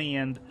their money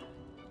and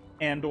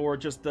or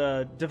just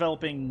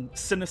developing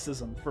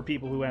cynicism for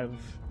people who have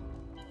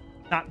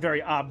not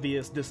very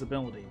obvious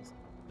disabilities?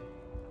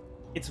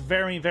 It's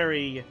very,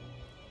 very,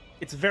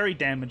 it's very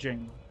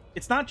damaging.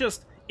 It's not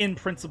just in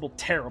principle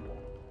terrible.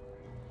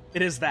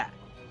 It is that.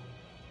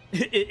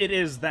 It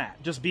is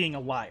that, just being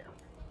a liar.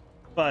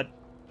 But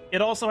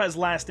it also has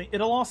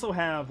it'll also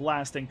have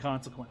lasting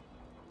consequences.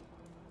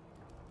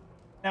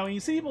 Now, when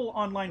you see people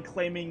online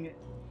claiming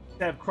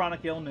to have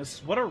chronic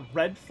illness, what are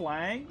red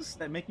flags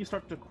that make you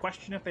start to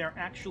question if they are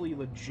actually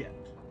legit?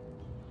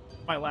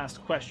 My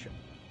last question.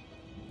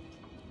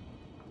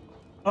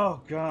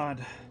 Oh,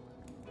 God.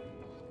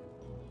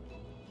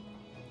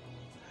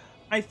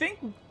 I think...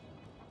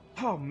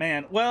 Oh,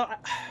 man. Well,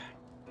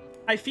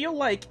 I feel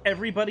like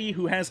everybody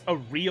who has a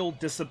real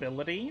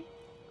disability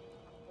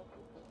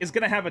is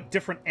going to have a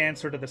different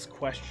answer to this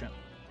question.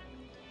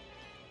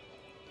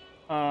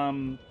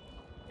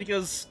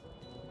 Because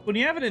when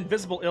you have an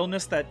invisible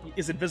illness that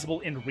is invisible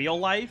in real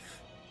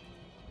life,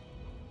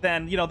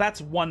 then, you know,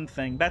 that's one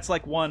thing. That's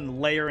like one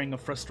layering of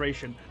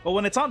frustration. But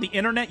when it's on the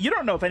internet, you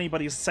don't know if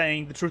anybody's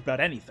saying the truth about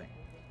anything.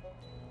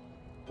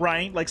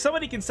 Right? Like,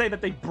 somebody can say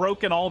that they've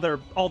broken all the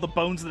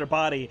bones of their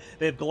body.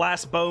 They have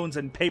glass bones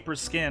and paper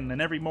skin,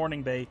 and every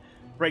morning they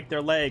break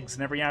their legs,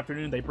 and every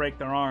afternoon they break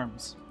their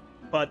arms.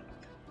 But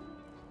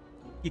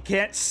you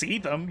can't see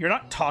them. You're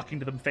not talking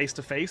to them face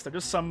to face. They're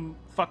just some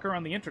fucker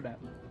on the internet.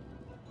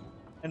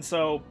 And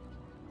so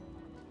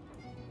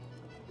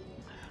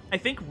I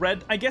think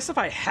I guess if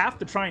I have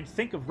to try and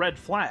think of red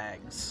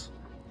flags,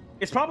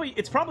 it's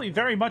probably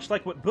very much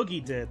like what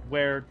Boogie did,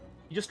 where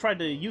you just tried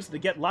to use it to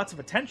get lots of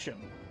attention.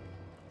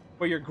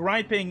 Where you're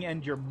griping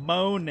and you're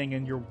moaning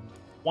and you're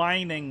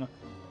whining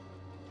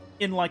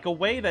in like a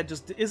way that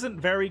just isn't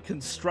very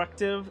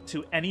constructive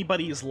to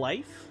anybody's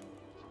life.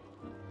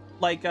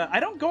 Like, I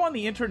don't go on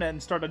the internet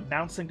and start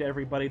announcing to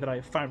everybody that I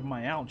have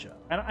fibromyalgia.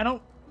 I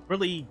don't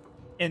really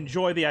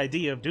enjoy the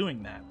idea of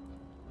doing that.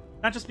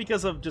 Not just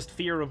because of just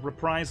fear of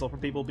reprisal from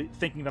people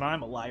thinking that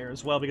I'm a liar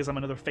as well, because I'm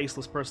another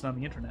faceless person on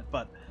the internet,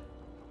 but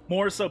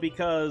more so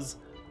because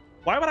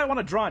why would I want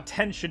to draw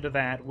attention to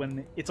that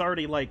when it's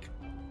already, like,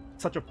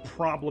 such a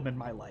problem in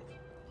my life?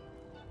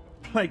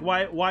 Like,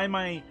 why am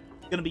I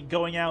gonna be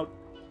going out,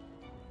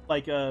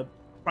 like,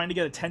 trying to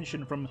get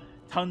attention from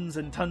tons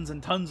and tons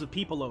and tons of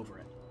people over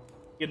it?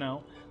 You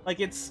know? Like,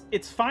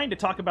 it's fine to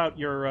talk about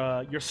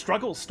your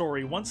struggle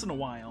story once in a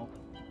while,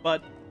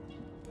 but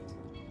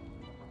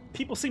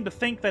people seem to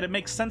think that it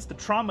makes sense to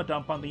trauma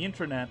dump on the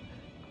internet.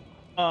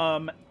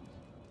 And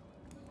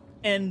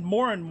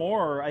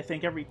more, I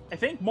think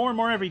more and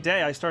more every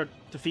day I start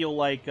to feel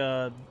like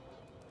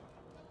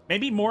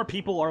maybe more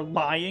people are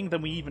lying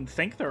than we even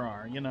think there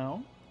are, you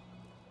know?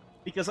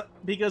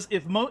 Because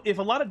if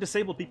a lot of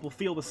disabled people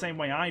feel the same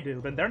way I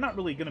do, then they're not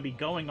really going to be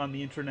going on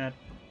the internet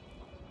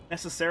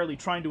necessarily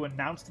trying to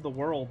announce to the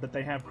world that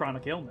they have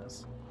chronic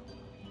illness.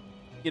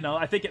 You know,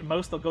 I think at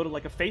most they'll go to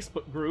like a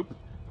Facebook group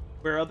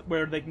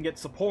where they can get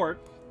support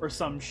or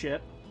some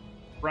shit,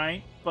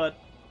 right? But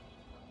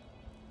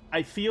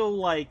I feel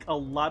like a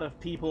lot of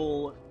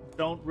people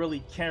don't really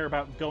care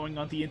about going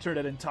on the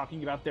internet and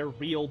talking about their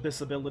real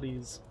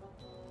disabilities,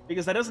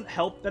 because that doesn't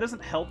help. That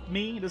doesn't help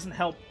me. It doesn't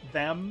help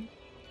them.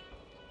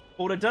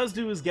 But what it does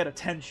do is get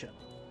attention,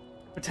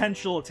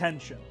 potential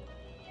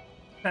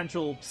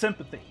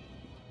sympathy.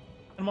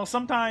 And while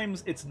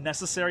sometimes it's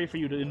necessary for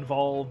you to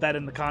involve that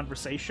in the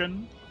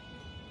conversation,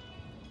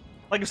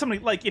 like if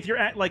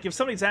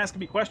somebody's asking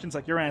me questions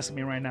like you're asking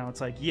me right now,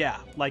 it's like, yeah,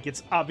 like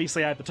it's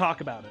obviously I have to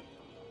talk about it.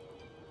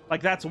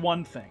 Like, that's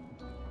one thing.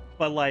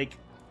 But like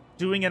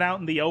doing it out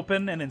in the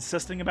open and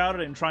insisting about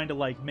it and trying to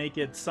like make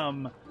it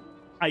some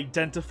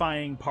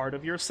identifying part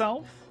of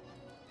yourself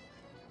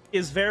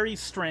is very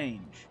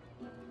strange,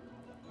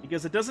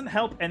 because it doesn't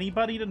help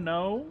anybody to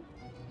know.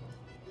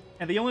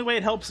 And the only way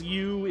it helps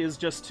you is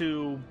just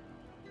to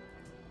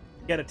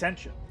get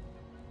attention.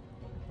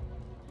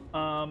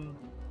 But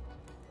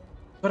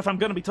if I'm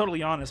going to be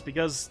totally honest,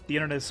 because the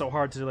internet is so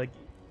hard to, like,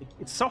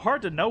 it's so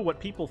hard to know what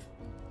people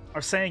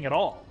are saying at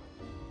all.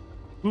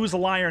 Who's a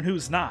liar and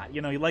who's not.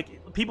 You know,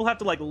 like, people have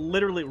to, like,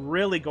 literally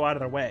really go out of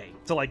their way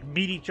to, like,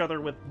 meet each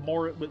other with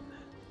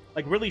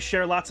like, really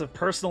share lots of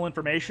personal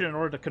information in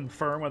order to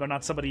confirm whether or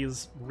not somebody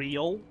is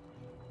real.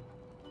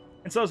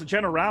 And so as a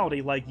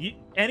generality, like,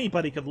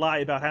 anybody could lie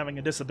about having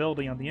a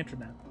disability on the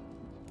internet.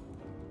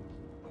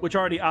 Which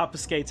already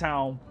obfuscates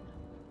how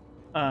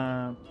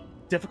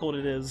difficult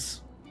it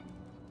is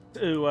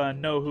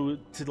to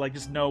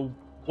just know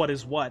what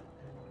is what.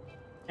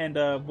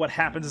 And what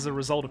happens as a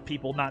result of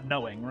people not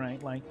knowing,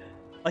 right? Like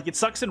it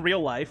sucks in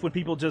real life when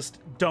people just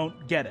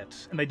don't get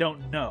it, and they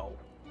don't know.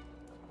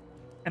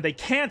 And they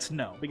can't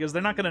know, because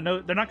they're not gonna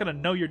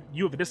know you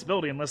have a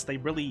disability unless they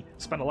really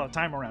spend a lot of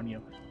time around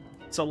you.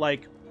 So,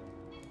 like,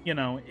 you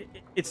know,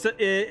 it's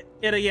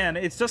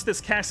just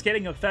this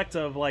cascading effect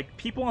of, like,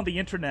 people on the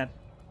internet,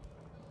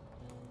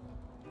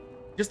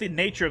 just the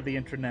nature of the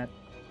internet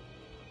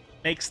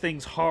makes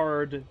things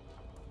hard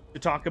to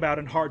talk about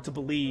and hard to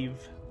believe.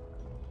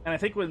 And I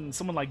think when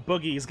someone like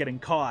Boogie is getting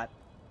caught,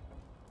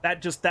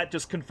 that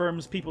just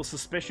confirms people's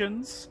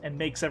suspicions and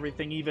makes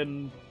everything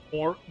even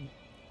more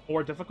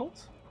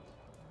difficult.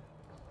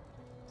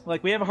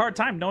 Like, we have a hard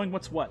time knowing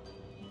what's what,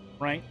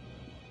 right?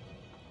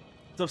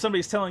 So if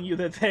somebody's telling you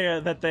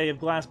that they have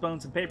glass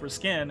bones and paper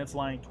skin, it's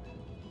like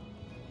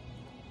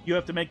you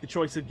have to make the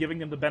choice of giving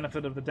them the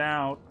benefit of the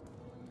doubt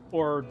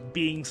or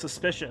being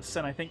suspicious.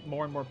 And I think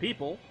more and more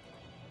people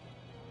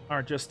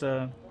are just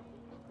going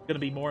to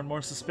be more and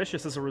more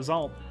suspicious as a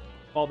result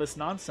of all this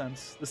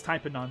nonsense, this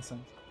type of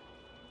nonsense.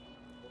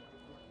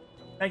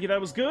 Thank you,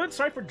 that was good.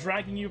 Sorry for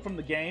dragging you from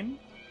the game.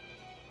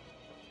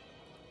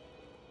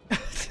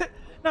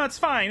 No, it's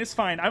fine, it's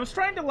fine. I was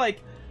trying to,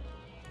 like...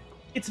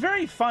 It's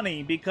very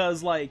funny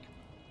because, like,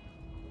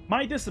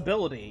 my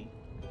disability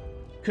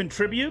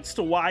contributes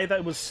to why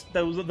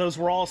those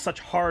were all such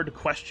hard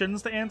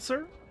questions to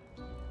answer.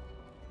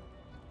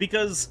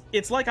 Because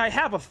it's like I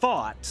have a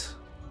thought,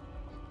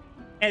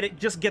 and it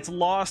just gets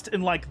lost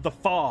in, like, the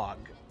fog.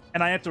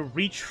 And I have to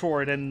reach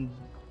for it and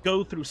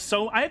go through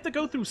I have to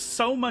go through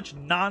so much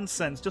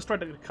nonsense just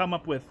trying to come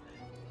up with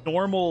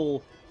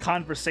normal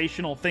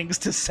conversational things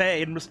to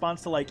say in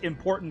response to, like,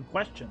 important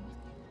questions,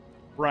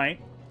 right?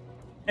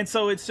 And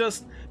so it's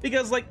just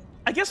because, like,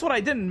 I guess what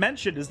I didn't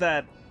mention is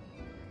that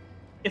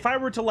if I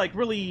were to, like,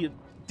 really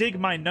dig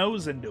my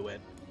nose into it,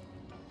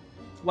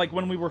 like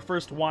when we were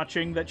first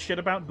watching that shit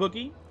about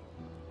Boogie,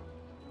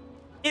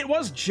 it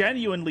was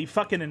genuinely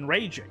fucking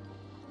enraging,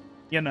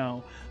 you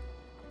know?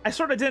 I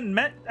sort of didn't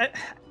I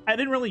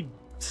didn't really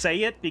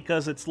say it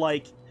because it's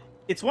like,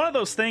 it's one of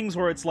those things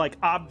where it's, like,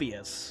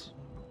 obvious.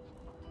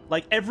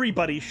 Like,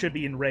 everybody should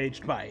be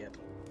enraged by it.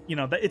 You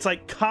know, it's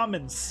like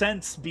common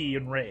sense be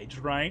enraged,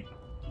 right?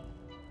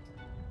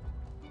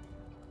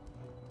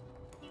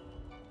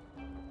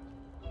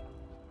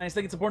 I just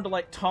think it's important to,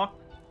 like, talk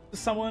to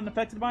someone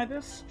affected by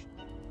this.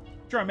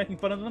 Sure, I'm making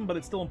fun of them, but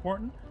it's still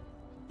important.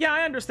 Yeah,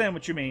 I understand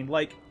what you mean.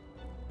 Like,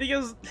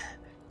 because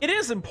it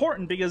is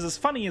important, because as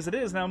funny as it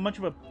is, now much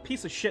of a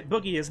piece of shit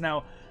Boogie is,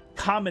 now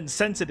common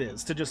sense it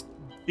is to just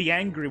be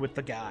angry with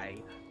the guy.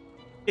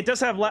 It does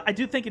have, I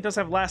do think it does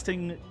have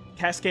lasting,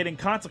 cascading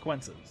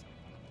consequences,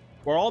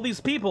 where all these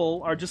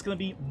people are just going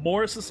to be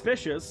more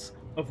suspicious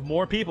of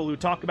more people who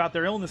talk about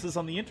their illnesses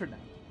on the internet.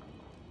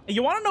 And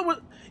you want to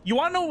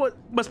know what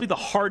must be the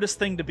hardest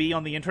thing to be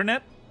on the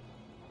internet?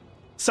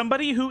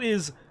 Somebody who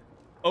is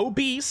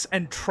obese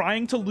and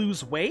trying to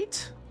lose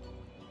weight,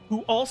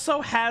 who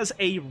also has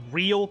a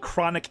real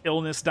chronic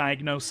illness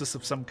diagnosis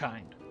of some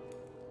kind.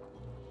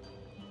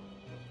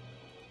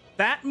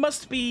 That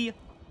must be...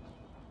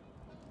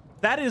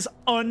 That is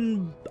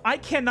I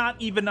cannot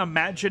even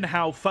imagine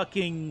how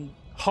fucking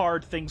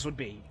hard things would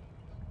be.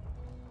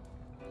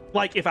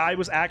 Like, if I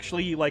was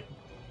actually, like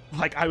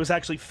I was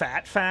actually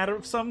fat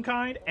of some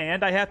kind,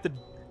 and I have to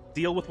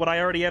deal with what I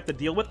already have to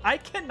deal with. I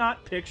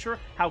cannot picture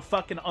how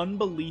fucking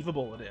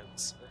unbelievable it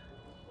is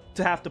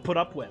to have to put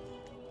up with.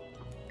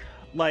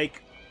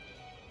 Like,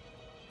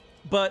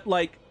 but,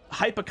 like,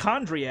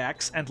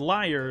 hypochondriacs and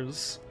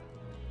liars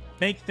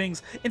make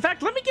things... In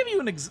fact, let me give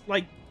you an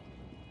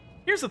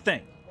here's the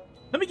thing.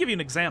 Let me give you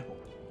an example.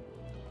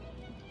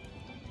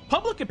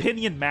 Public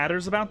opinion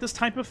matters about this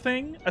type of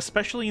thing,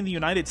 especially in the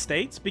United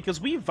States, because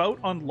we vote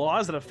on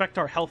laws that affect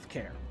our health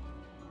care.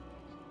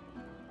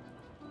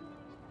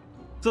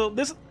 So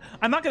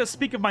I'm not going to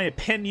speak of my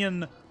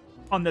opinion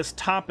on this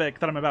topic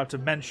that I'm about to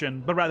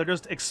mention, but rather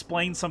just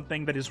explain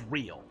something that is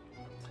real.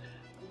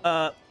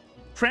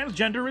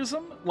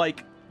 Transgenderism,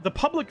 like, the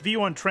public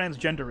view on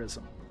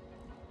transgenderism,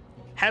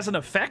 has an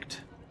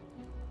effect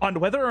on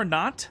whether or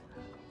not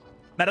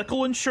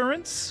medical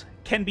insurance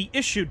can be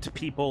issued to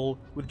people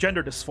with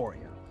gender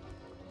dysphoria.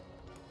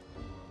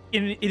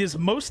 It is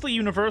mostly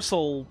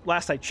universal,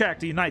 last I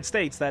checked, in the United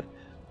States, that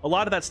a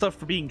lot of that stuff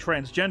for being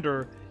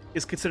transgender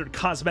is considered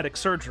cosmetic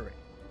surgery.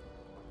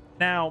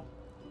 Now,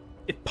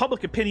 if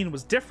public opinion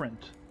was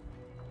different,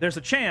 there's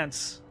a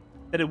chance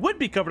that it would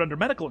be covered under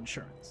medical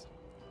insurance.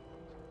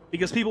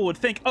 Because people would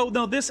think, oh,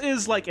 no, this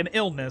is like an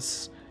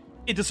illness.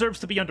 It deserves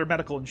to be under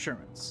medical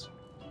insurance.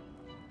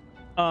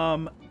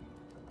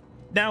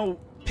 Now,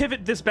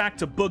 pivot this back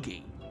to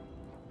Boogie.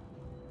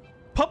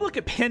 Public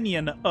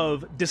opinion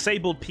of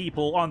disabled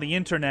people on the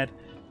internet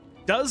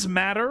does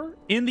matter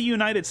in the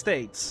United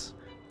States,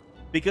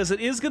 because it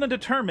is going to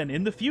determine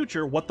in the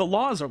future what the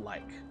laws are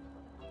like.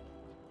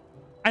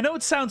 I know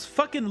it sounds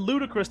fucking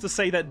ludicrous to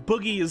say that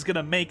boogie is going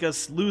to make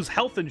us lose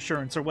health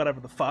insurance or whatever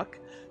the fuck,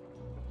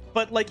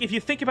 but, like, if you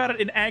think about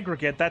it in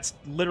aggregate, that's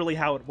literally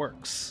how it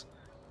works.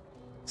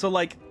 So,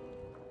 like,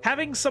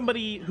 having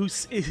somebody who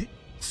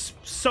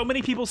so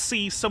many people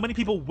see, so many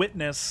people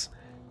witness,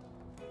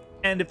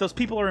 and if those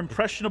people are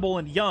impressionable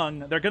and young,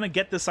 they're going to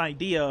get this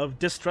idea of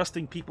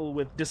distrusting people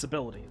with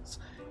disabilities.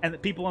 And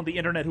that people on the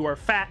internet who are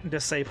fat and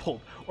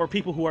disabled, or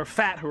people who are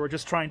fat who are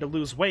just trying to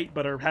lose weight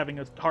but are having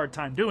a hard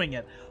time doing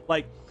it.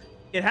 Like,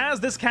 it has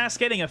this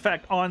cascading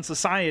effect on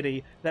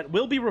society that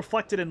will be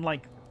reflected in,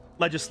 like,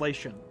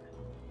 legislation.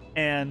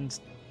 And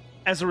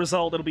as a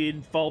result, it'll be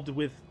involved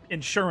with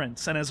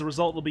insurance, and as a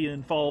result, it'll be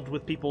involved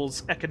with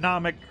people's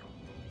economic,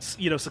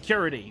 you know,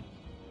 security.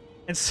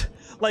 And,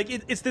 like,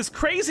 it's this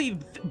crazy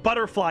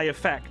butterfly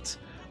effect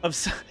of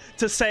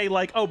to say,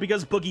 like, oh,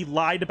 because Boogie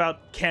lied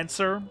about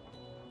cancer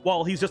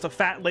while he's just a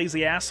fat,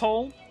 lazy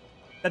asshole,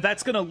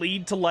 that's gonna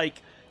lead to,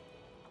 like,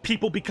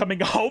 people becoming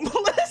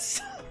homeless?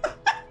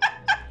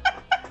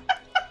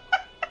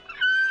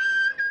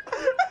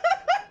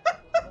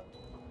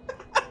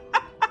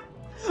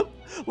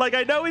 Like,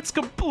 I know it's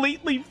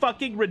completely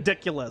fucking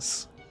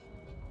ridiculous,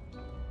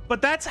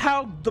 but that's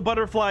how the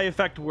butterfly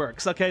effect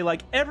works, okay?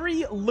 Like,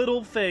 every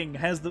little thing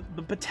has the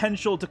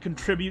potential to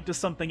contribute to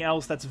something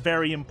else that's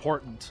very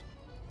important.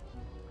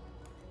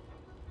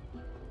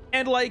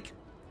 And, like,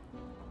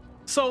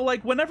 so,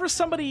 like, whenever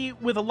somebody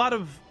with a lot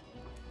of,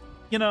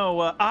 you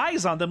know,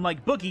 eyes on them,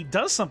 like Boogie,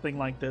 does something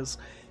like this,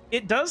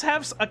 it does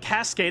have a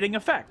cascading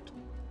effect.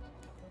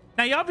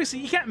 Now, obviously,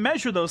 you can't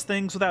measure those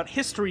things without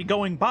history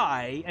going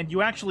by, and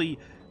you actually,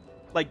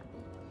 like,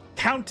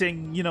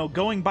 counting, you know,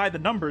 going by the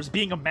numbers,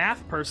 being a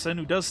math person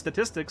who does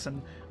statistics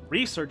and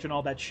research and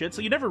all that shit,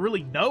 so you never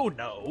really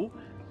know.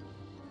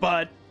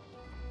 But,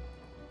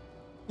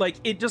 like,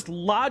 it just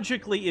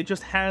logically, it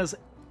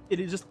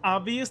is just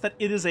obvious that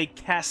it is a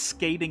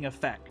cascading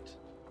effect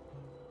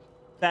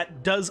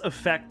that does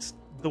affect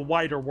the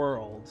wider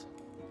world,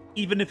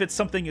 even if it's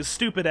something as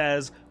stupid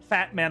as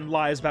fat man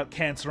lies about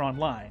cancer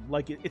online.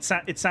 Like, it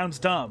sounds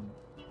dumb,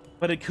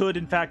 but it could,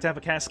 in fact, have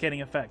a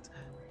cascading effect.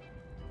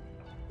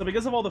 So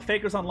because of all the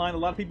fakers online, a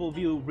lot of people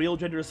view real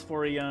gender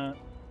dysphoria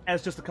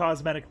as just a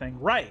cosmetic thing.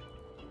 Right.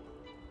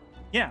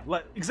 Yeah,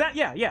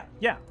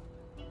 yeah.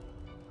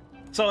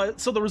 So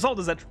the result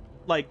is that,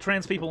 like,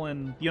 trans people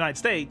in the United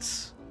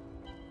States,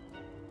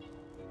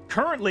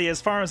 currently, as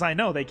far as I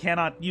know, they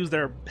cannot use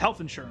their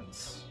health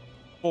insurance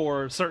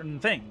for certain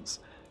things.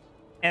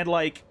 And,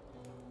 like,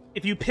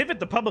 if you pivot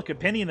the public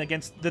opinion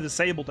against the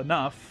disabled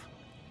enough,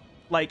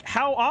 like,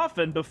 how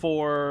often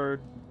before,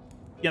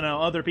 you know,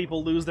 other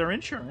people lose their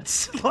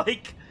insurance?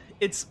 Like,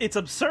 it's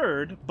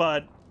absurd,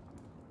 but,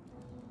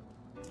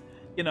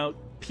 you know,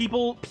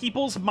 people's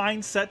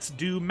mindsets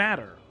do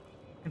matter.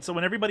 And so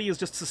when everybody is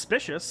just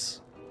suspicious,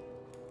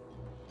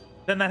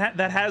 then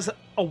that has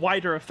a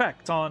wider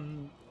effect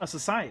on a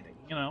society,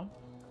 you know?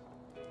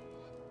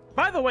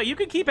 By the way, you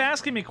can keep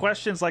asking me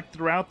questions, like,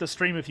 throughout the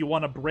stream if you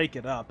want to break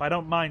it up. I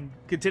don't mind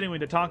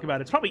continuing to talk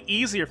about it. It's probably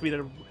easier for me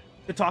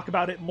to talk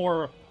about it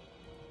more,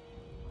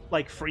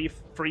 like, free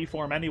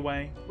form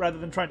anyway, rather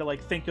than trying to,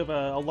 like, think of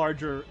a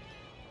larger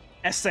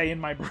essay in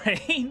my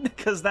brain,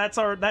 because that's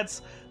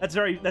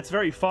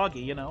very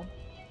foggy, you know?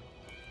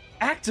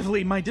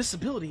 Actively, my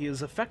disability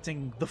is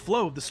affecting the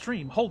flow of the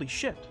stream. Holy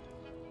shit.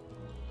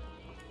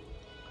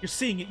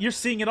 You're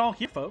seeing it all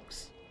here,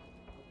 folks.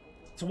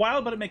 It's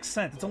wild, but it makes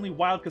sense. It's only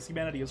wild because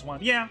humanity is one.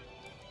 Yeah.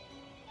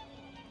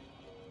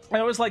 I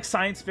always like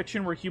science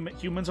fiction where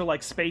humans are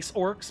like space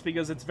orcs,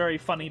 because it's very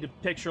funny to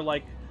picture,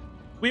 like,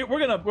 we're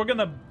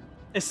gonna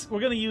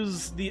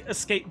use the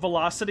escape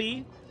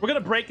velocity. We're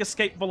gonna break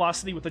escape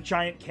velocity with a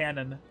giant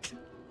cannon.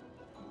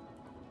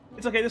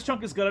 It's okay, this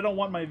chunk is good. I don't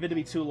want my video to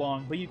be too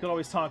long, but you could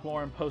always talk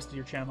more and post to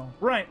your channel.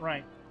 Right.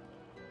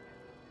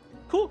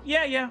 Cool.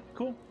 Yeah,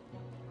 cool.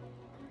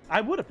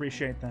 I would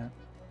appreciate that.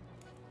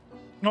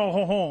 Oh,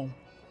 ho, ho.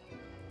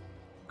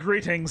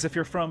 Greetings if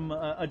you're from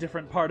a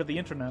different part of the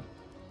internet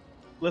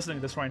listening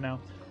to this right now.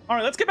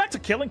 Alright, let's get back to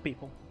killing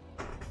people.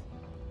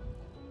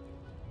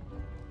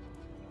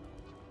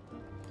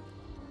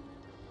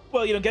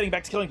 Well, you know, getting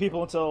back to killing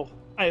people until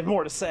I have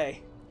more to say.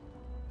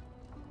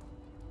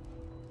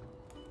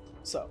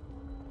 So.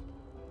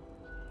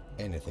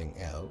 Anything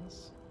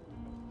else?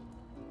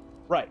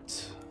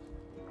 Right.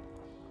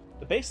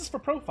 The basis for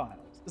profiles.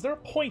 Is there a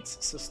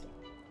points system?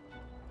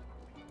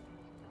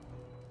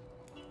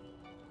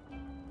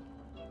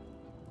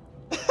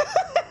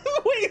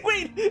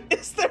 Wait,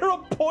 is there a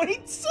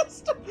point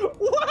system?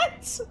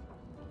 What?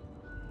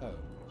 Oh,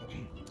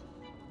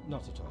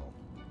 not at all.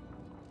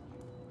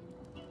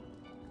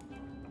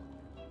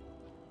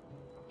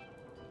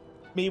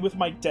 Me with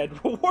my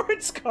dead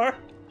rewards card?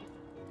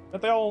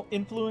 Don't they all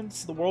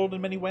influence the world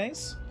in many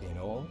ways? In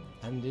all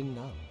and in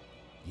none,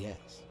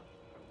 yes.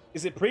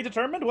 Is it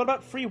predetermined? What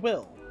about free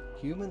will?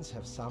 Humans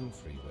have some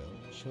free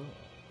will, sure.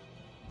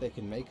 They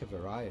can make a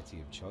variety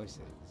of choices.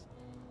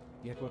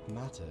 Yet what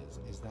matters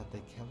is that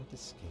they cannot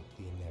escape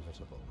the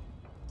inevitable.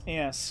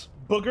 Yes.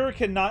 Booger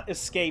cannot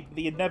escape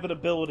the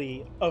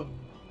inevitability of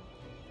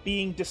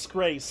being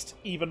disgraced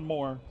even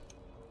more.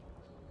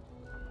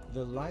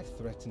 The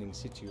life-threatening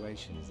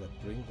situations that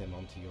bring them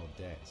onto your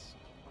desk,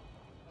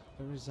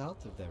 a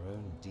result of their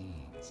own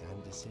deeds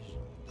and decisions.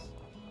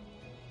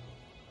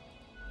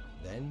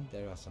 Then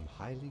there are some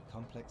highly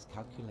complex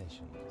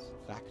calculations,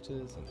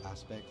 factors and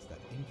aspects that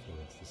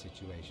influence the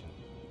situation.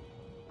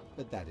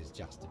 But that is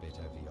just a bit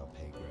over your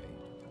pay grade,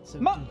 so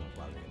do not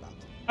worry about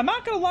it. I'm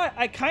not gonna lie,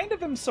 I kind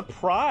of am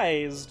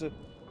surprised.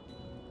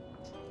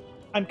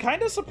 I'm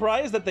kind of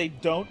surprised that they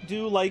don't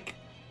do, like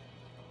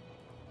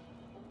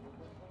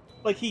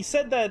he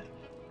said that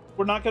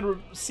we're not gonna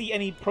see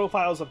any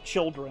profiles of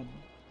children.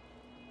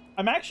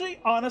 I'm actually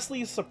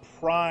honestly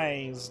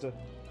surprised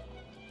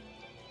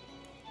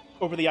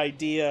over the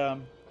idea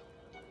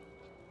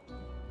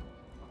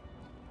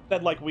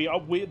that like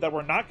that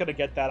we're not gonna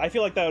get that. I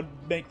feel like that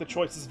would make the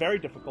choices very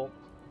difficult.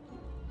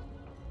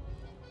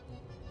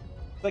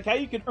 Like how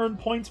you can earn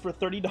points for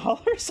 $30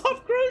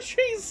 off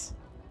groceries.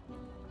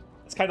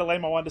 It's kind of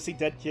lame. I wanted to see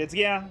dead kids.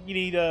 Yeah, you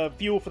need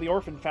fuel for the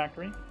orphan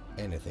factory.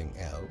 Anything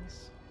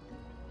else?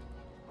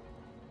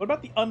 What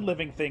about the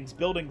unliving things,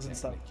 buildings and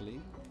stuff? Technically,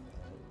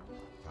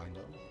 kind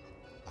of,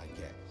 I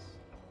guess.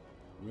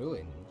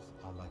 Ruins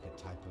are like a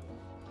type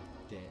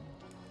of dead,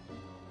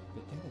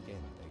 but then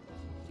again,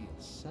 they feel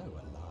so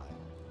alive.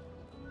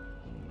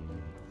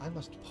 I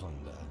must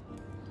ponder.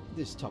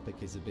 This topic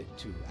is a bit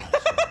too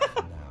abstract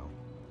for now.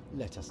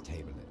 Let us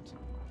table it.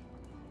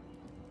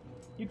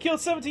 You killed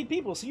 17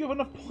 people, so you have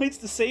enough points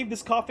to save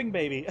this coughing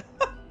baby.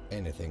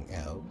 Anything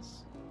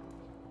else?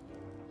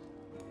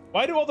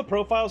 Why do all the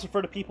profiles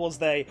refer to people as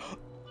they?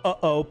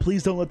 Uh-oh,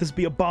 please don't let this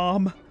be a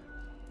bomb.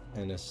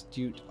 An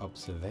astute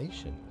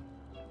observation.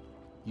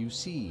 You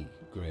see,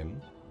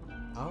 Grim,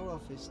 our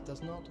office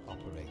does not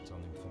operate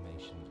on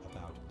information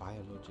about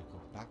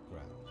biological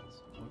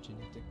backgrounds or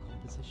genetic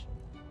composition.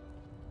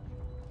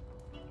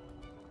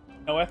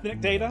 No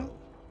ethnic data?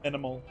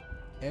 Minimal.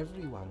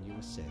 Everyone you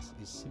assess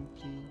is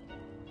simply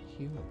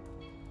human,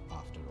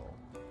 after all,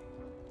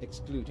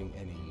 excluding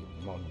any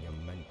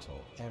monumental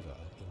error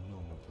in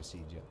normal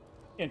procedure.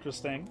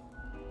 Interesting.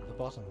 The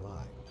bottom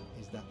line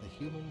is that the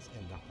humans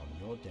end up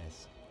on your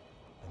desk,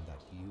 and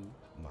that you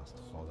must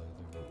follow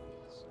the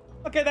rules.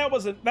 Okay, that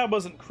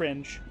wasn't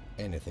cringe.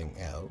 Anything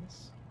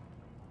else?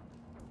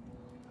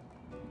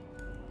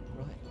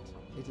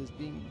 Right. It has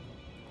been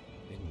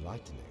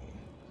enlightening.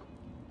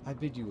 I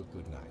bid you a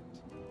good night.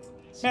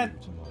 See Man,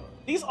 you tomorrow.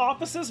 These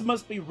offices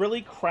must be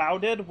really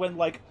crowded when,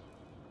 like,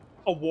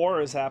 a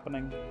war is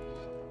happening.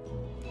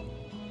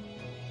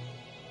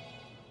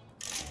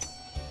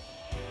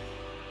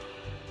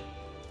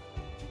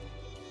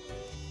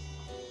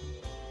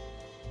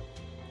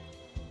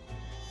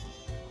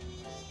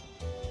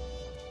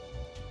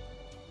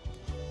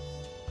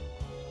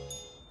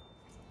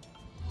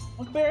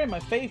 Uncle Barry, my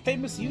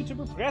famous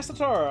YouTuber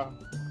procrastinator.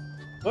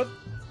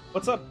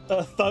 What's up,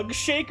 Thug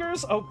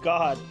Shakers? Oh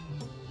God.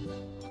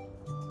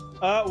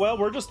 Well,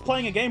 we're just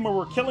playing a game where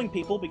we're killing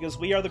people because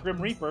we are the Grim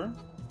Reaper,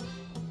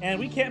 and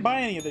we can't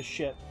buy any of this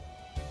shit.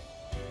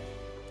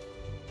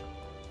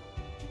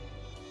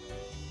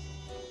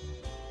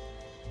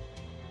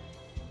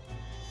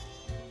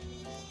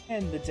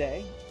 End the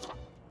day.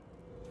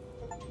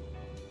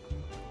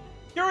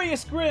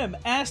 Curious Grim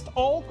asked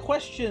all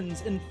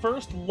questions in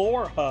first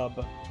lore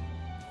hub.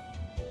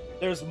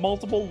 There's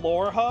multiple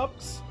lore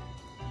hubs.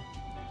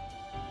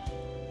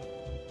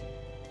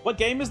 What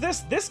game is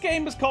this? This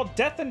game is called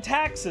Death and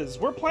Taxes.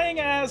 We're playing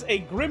as a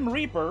Grim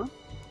Reaper,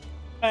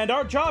 and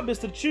our job is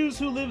to choose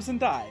who lives and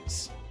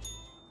dies.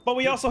 But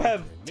we also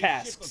have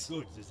tasks.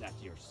 Goods is at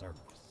your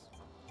service.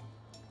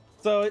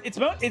 So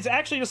it's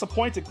actually just a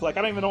point and click.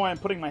 I don't even know why I'm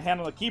putting my hand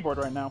on the keyboard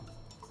right now.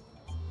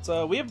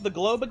 So we have the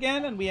globe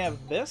again, and we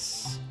have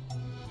this.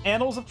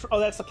 Annals of... Oh,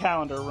 that's the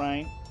calendar,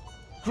 right?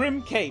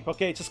 Grim Cape.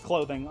 Okay, it's just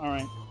clothing. All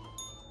right.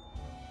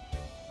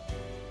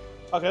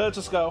 Okay, let's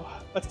just go.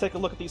 Let's take a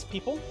look at these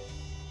people.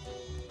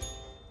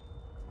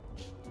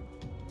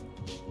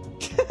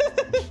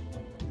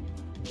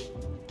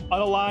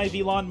 Unalive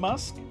Elon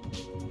Musk.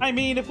 I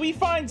mean, if we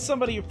find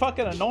somebody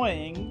fucking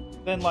annoying,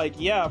 then, like,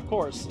 yeah, of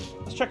course.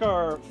 Let's check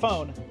our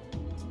phone.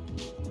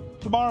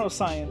 Tomorrow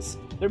Science.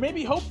 There may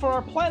be hope for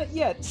our planet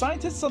yet.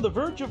 Scientists on the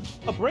verge of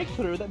a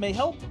breakthrough that may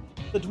help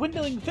the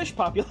dwindling fish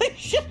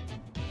population.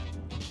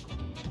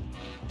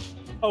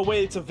 Oh,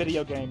 wait, it's a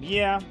video game.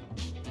 Yeah.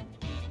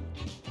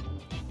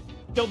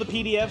 Kill the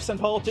PDFs and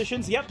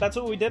politicians. Yep, that's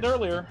what we did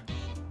earlier.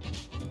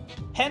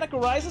 Panic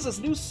arises as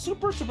new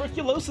super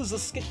tuberculosis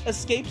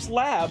escapes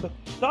lab.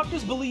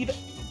 Doctors believe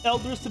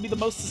elders to be the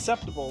most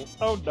susceptible.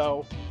 Oh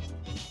no.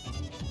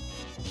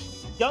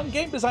 Young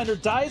game designer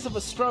dies of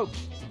a stroke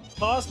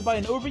caused by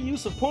an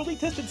overuse of poorly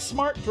tested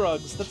smart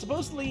drugs that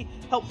supposedly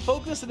help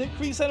focus and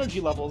increase energy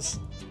levels.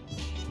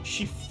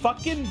 She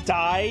fucking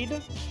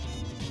died?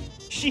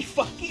 She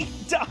fucking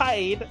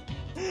died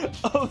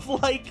of,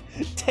 like,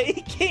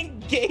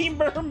 taking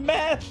gamer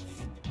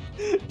meth!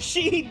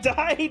 She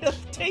died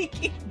of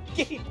taking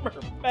gamer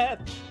meth.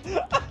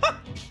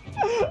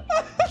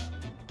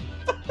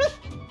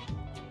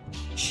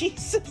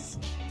 Jesus.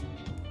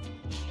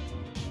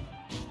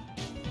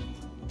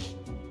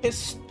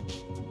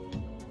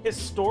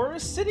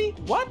 Historicity?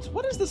 What?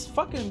 What is this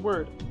fucking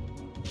word?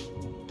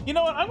 You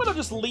know what? I'm gonna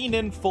just lean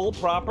in full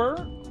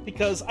proper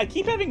because I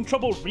keep having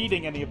trouble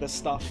reading any of this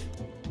stuff.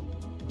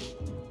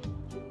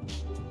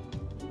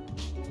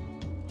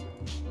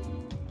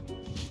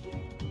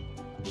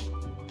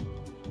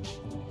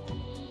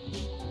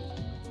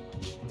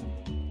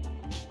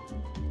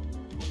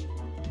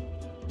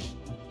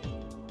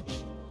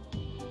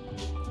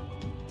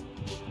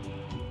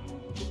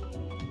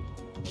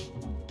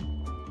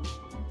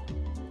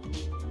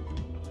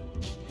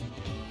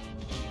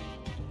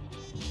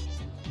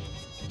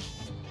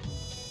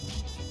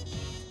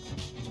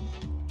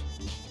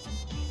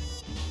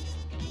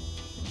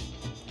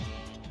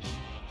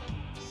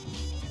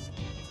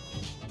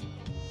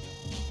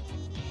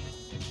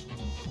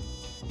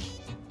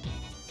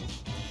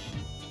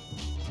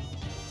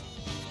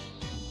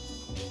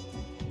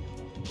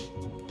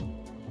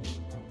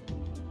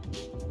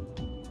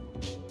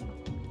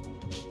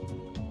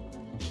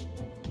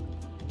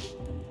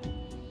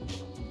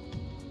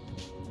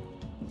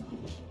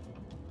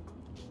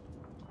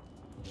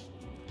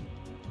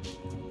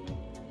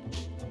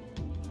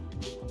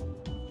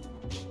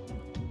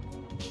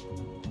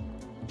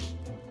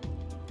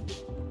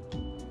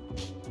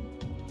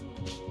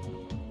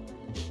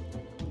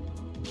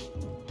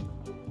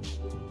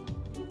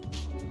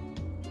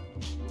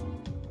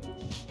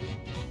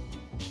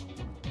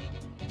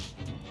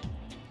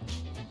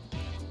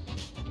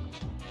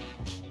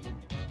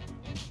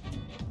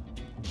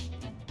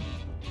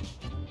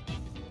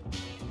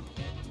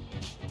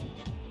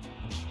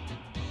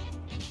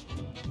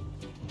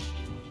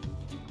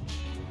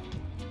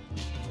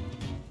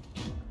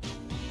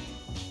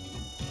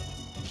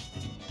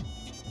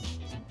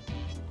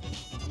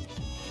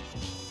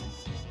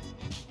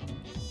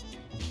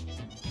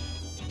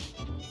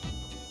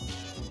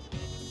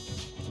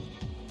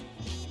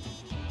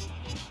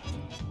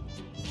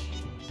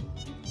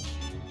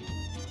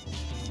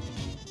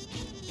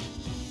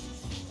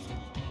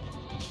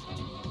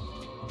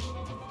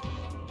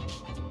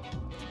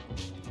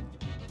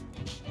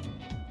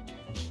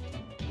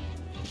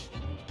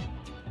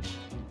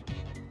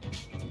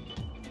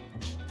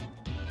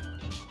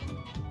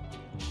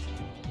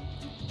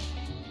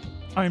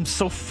 I'm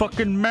so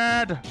fucking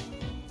mad.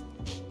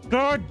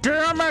 God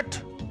damn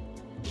it!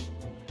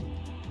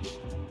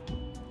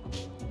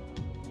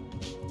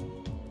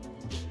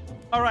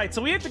 Alright,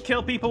 so we have to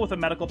kill people with a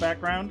medical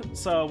background,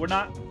 so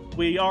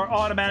we are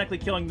automatically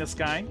killing this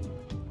guy.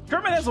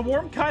 Kermit has a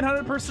warm,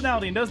 kind-hearted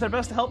personality and does their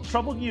best to help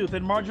troubled youth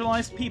and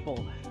marginalized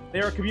people.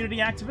 They are a community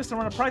activist and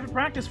run a private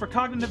practice for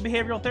cognitive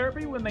behavioral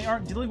therapy when they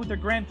aren't dealing with their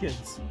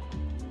grandkids.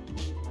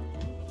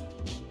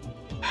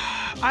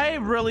 I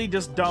really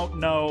just don't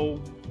know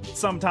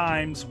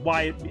sometimes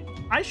why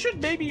I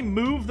should maybe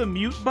move the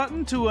mute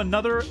button to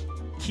another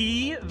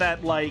key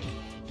that, like,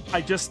 I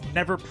just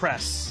never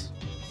press.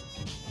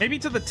 Maybe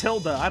to the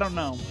tilde, I don't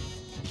know.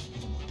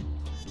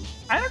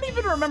 I don't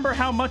even remember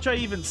how much I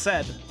even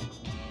said.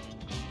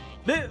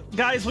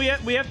 Guys, we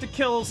have to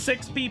kill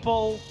 6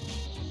 people.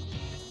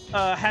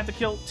 Have to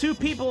kill 2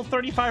 people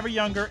 35 or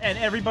younger, and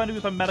everybody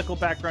with a medical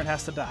background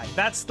has to die.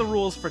 That's the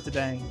rules for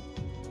today.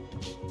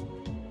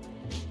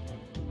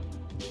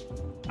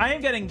 I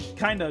am getting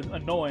kind of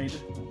annoyed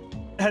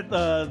at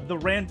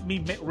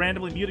me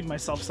randomly muting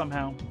myself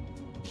somehow.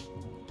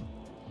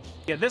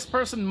 Yeah, this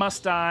person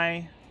must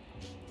die.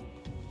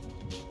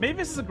 Maybe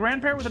this is a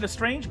grandparent with an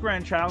estranged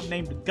grandchild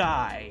named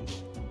Guy,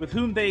 with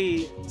whom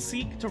they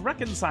seek to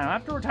reconcile.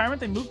 After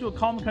retirement, they move to a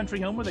calm country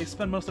home where they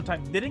spend most of their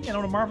time knitting and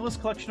own a marvelous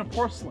collection of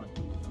porcelain.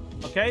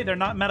 Okay, they're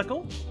not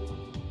medical.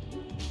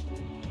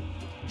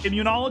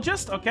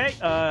 Immunologist,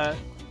 okay,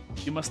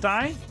 you must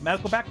die.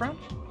 Medical background.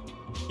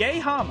 Yay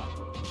Hama.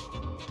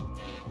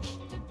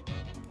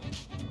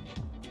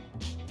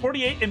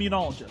 48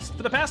 immunologist.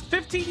 For the past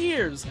 15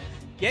 years,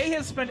 Ye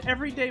has spent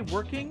every day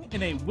working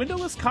in a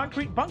windowless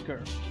concrete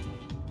bunker,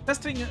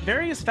 testing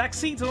various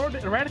vaccines in order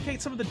to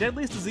eradicate some of the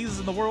deadliest diseases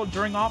in the world.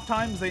 During off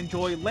times, they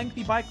enjoy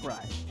lengthy bike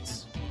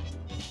rides.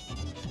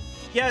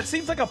 Yeah, it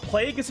seems like a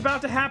plague is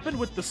about to happen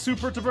with the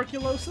super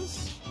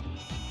tuberculosis.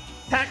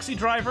 Taxi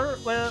driver,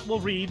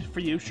 we'll read for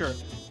you, sure.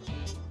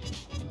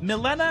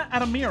 Milena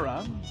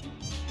Adamira.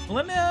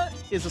 Milena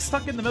is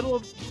stuck in the middle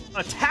of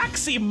a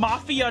taxi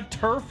mafia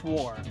turf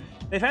war.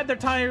 They've had their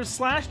tires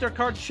slashed, their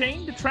car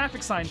chained to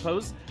traffic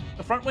signposts,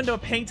 the front window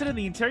painted, and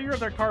the interior of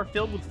their car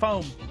filled with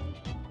foam.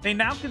 They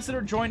now consider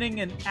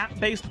joining an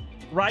app-based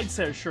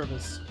ride-share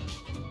service.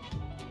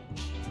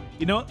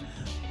 You know,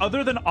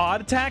 other than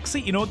Odd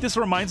Taxi, you know what this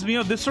reminds me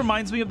of? This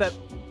reminds me of that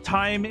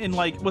time in,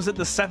 like, was it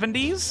the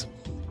 70s?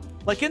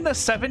 Like, in the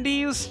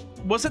 70s,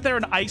 wasn't there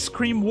an ice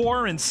cream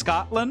war in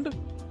Scotland?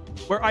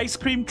 Where ice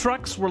cream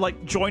trucks were,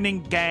 like,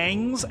 joining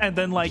gangs and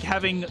then, like,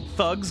 having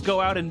thugs go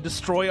out and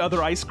destroy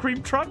other ice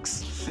cream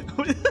trucks?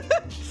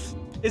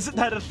 Isn't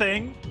that a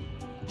thing?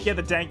 Yeah,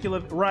 the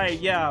Dankula. Right,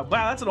 yeah.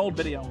 Wow, that's an old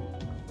video.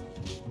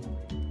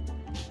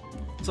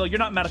 So you're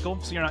not medical,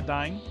 so you're not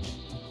dying.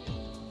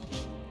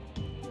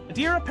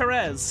 Adira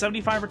Perez,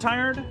 75,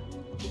 retired.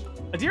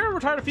 Adira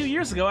retired a few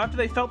years ago after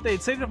they felt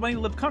they'd saved enough money to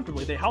live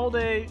comfortably. Their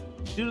holiday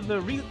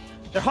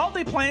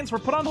plans were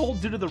put on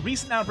hold due to the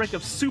recent outbreak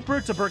of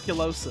super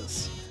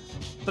tuberculosis.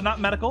 So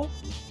not medical.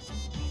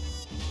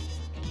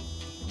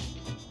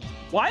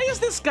 Why is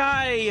this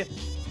guy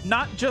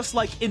not just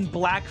like in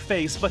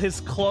blackface, but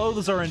his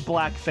clothes are in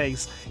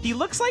blackface? He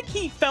looks like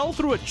he fell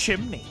through a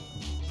chimney.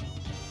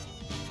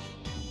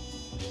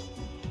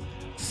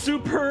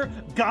 Super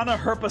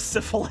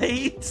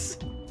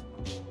gonorrhoepasyphilate.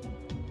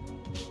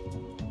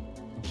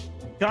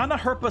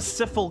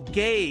 Gonorrhoepasyphil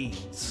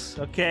gays,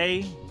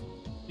 okay?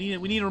 We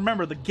need to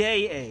remember the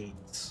gay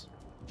AIDS.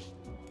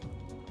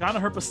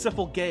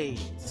 Gonorrhoepasyphil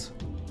gays.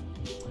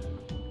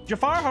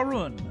 Jafar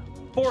Harun,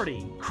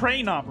 40,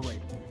 crane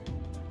operator.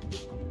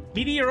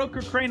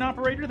 Mediocre crane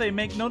operator, they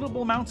make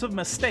notable amounts of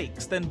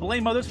mistakes, then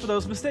blame others for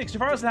those mistakes.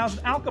 Jafar has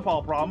an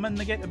alcohol problem, and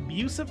they get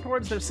abusive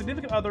towards their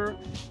significant other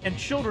and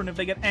children if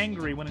they get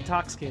angry when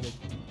intoxicated.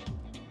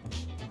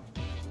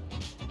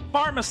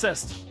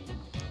 Pharmacist.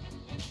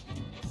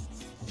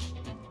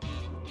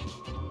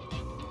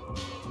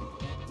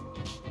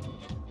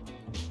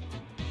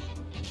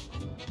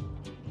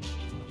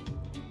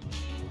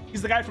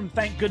 He's the guy from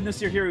Thank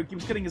Goodness You're Here who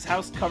keeps getting his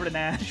house covered in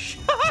ash.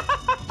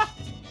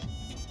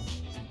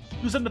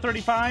 Who's under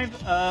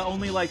 35?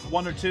 Only like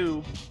 1 or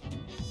 2.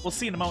 We'll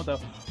see in a moment, though.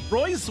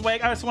 Roy's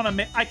swag. I just want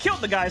to. I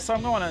killed the guy, so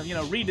I'm going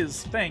to, read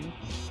his thing.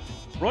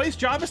 Roy's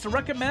job is to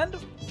recommend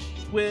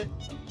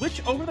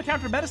which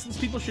over-the-counter medicines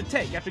people should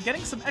take. After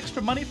getting some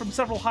extra money from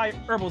several high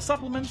herbal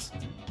supplements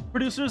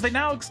producers, they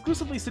now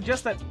exclusively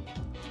suggest that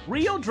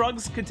real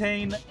drugs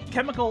contain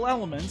chemical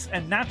elements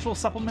and natural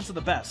supplements are the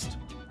best.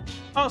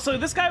 Oh, so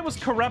this guy was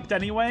corrupt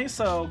anyway,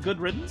 so good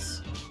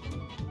riddance.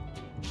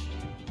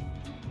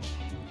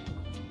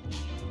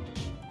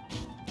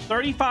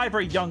 35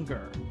 or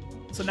younger.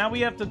 So now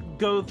we have to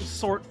go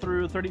sort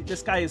through 30.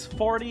 This guy is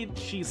 40,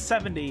 she's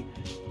 70.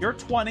 You're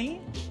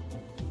 20.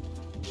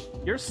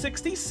 You're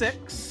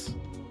 66.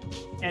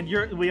 And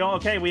we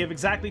have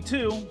exactly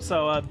 2.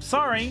 So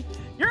sorry.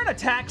 You're in a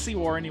taxi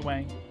war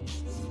anyway.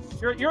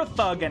 You're a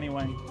thug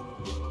anyway.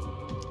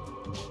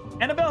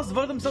 Annabelles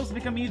devote themselves to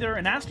become either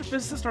an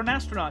astrophysicist or an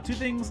astronaut. 2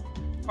 things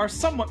are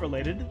somewhat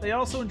related. They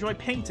also enjoy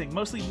painting,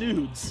 mostly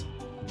nudes.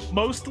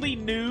 Mostly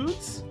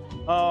nudes?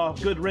 Oh,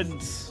 good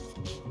riddance.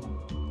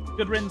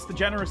 Good riddance,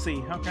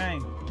 degeneracy. Okay.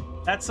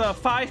 That's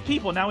 5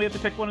 people. Now we have to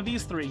pick one of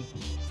these 3.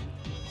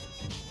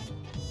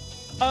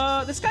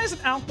 This guy's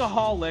an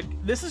alcoholic.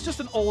 This is just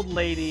an old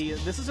lady.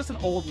 This is just an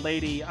old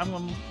lady. I'm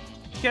gonna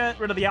get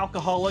rid of the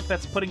alcoholic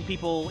that's putting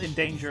people in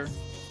danger.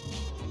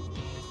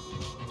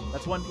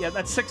 That's 1. Yeah,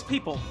 that's 6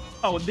 people.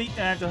 Oh, and I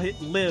have to hit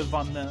live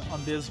on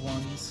these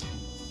ones.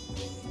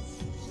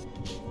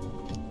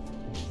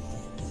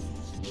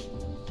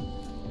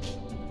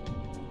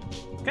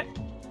 Okay.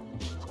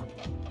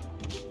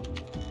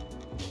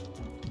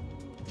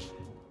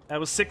 That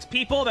was 6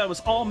 people. That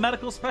was all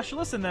medical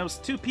specialists, and that was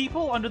 2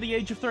 people under the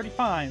age of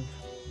 35.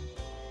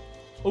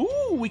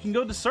 Ooh, we can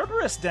go to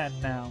Cerberus Den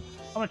now.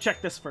 I'm gonna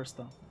check this first,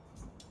 though.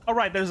 Oh,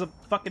 right, there's a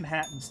fucking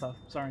hat and stuff.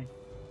 Sorry.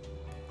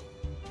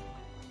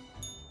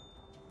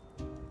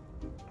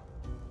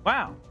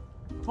 Wow.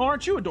 Well,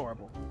 aren't you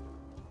adorable?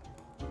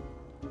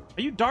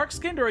 Are you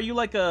dark-skinned, or are you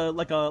like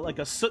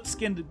a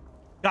soot-skinned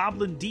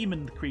goblin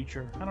demon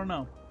creature? I don't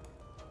know.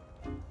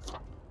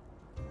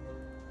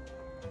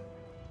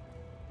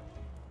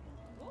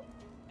 Oh,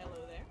 hello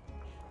there.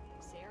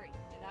 I'm Sari,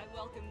 and I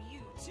welcome you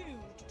to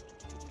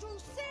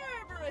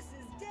Cerberus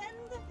Den,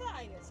 the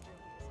finest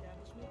drinking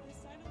establishment this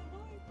side of the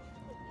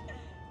line.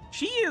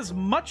 She is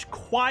much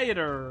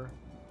quieter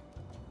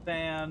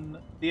than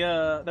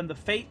the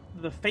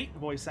Fate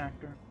voice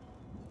actor.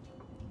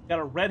 Got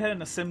a redhead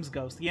and a Sims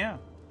ghost. Yeah.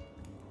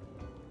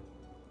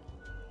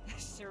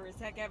 Sure as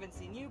heck haven't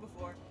seen you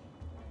before.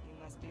 You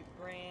must be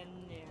brand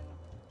new.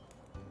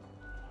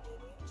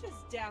 Maybe you're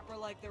just dapper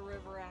like the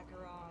River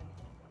Acheron.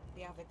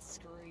 The outfit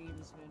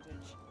screams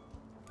vintage.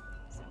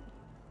 So,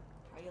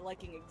 how are you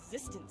liking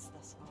existence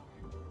thus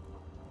far?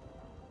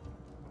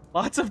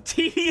 Lots of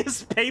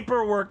tedious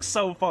paperwork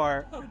so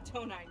far. Oh,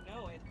 don't I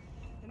know it.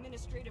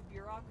 Administrative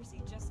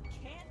bureaucracy just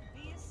can't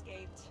be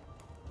escaped.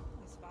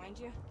 Always find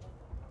you,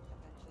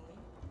 eventually.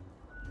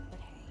 But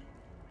hey,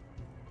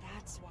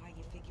 that's why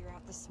you figure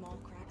out the small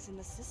cracks in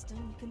the system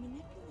you can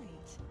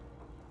manipulate.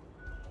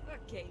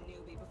 Okay,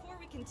 newbie, before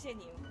we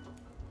continue,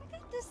 I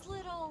got this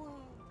little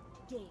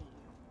game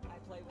I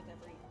play with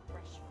every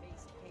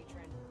fresh-faced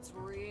patron. It's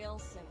real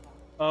simple.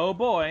 Oh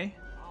boy.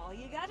 All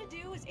you gotta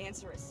do is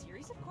answer a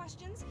series of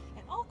questions,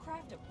 and I'll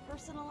craft a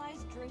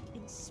personalized drink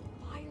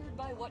inspired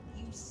by what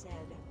you said.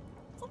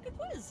 It's like a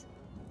quiz.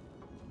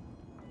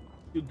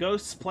 Do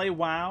ghosts play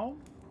WoW?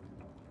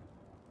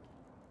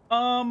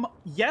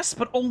 Yes,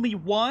 but only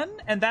one,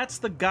 and that's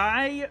the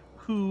guy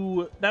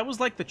that was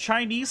like the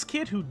Chinese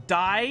kid who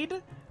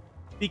died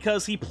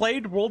because he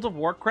played World of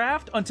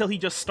Warcraft until he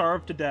just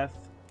starved to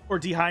death. or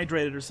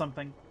dehydrated or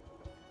something.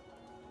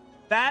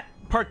 That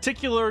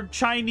particular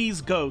Chinese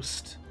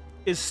ghost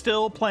is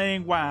still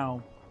playing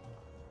WoW.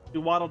 Do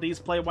Waddle Dees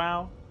play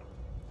WoW?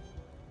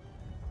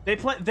 They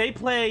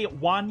play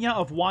Wanya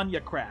of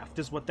WanyaCraft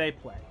is what they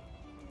play.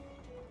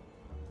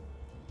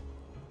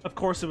 Of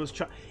course it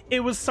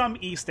was some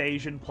East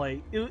Asian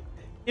play.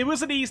 It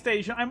was an East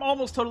Asian. I'm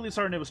almost totally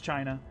certain it was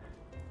China.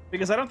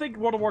 Because I don't think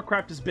World of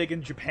Warcraft is big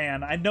in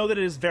Japan. I know that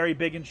it is very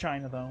big in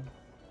China, though.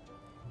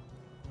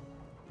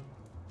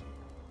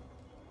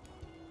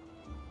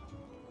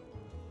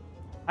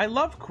 I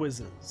love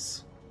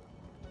quizzes.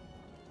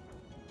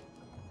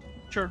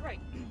 Sure. Right,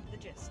 the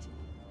gist.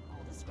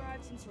 I'll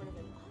describe some sort of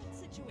an odd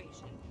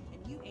situation,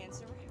 and you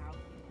answer how you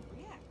would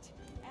react.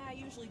 And I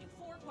usually do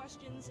 4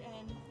 questions,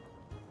 and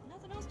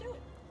nothing else to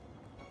it.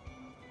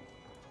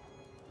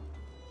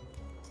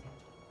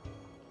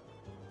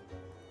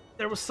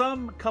 There was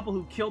some couple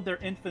who killed their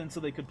infant so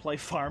they could play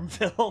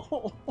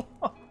Farmville.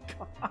 Oh,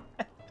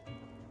 God.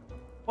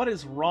 What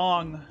is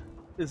wrong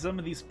with some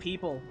of these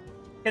people?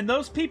 Can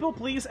those people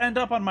please end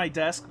up on my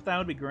desk? That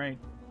would be great.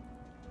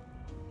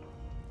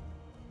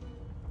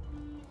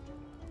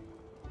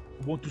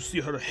 I want to see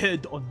her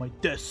head on my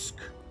desk.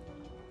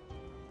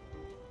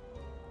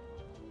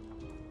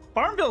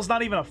 Farmville's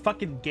not even a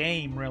fucking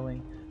game,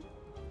 really.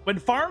 When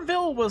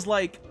Farmville was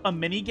like a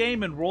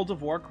minigame in World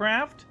of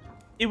Warcraft,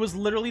 it was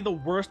literally the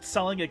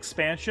worst-selling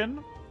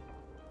expansion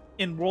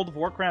in World of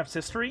Warcraft's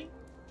history.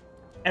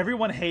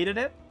 Everyone hated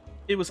it.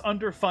 It was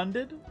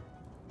underfunded.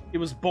 It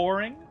was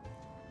boring.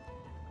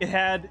 It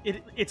had...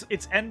 Its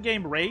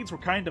endgame raids were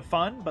kind of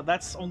fun, but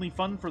that's only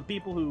fun for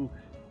people who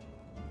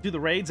do the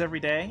raids every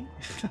day.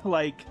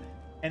 Like,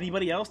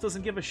 anybody else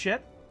doesn't give a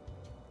shit.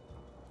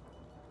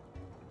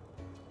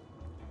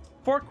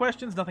 4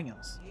 questions, nothing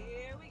else.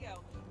 Here we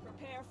go.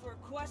 Prepare for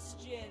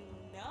question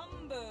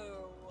number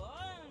 1.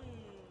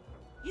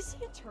 You see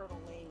a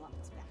turtle laying on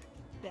its back,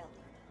 belly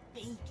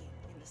baking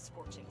in the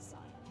scorching sun.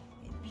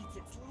 It beats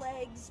its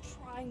legs,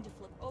 trying to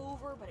flip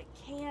over, but it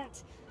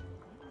can't.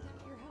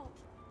 Without your help,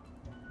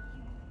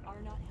 you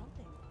are not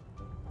helping.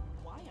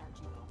 Why aren't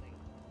you helping?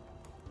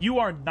 You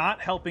are not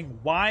helping.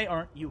 Why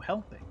aren't you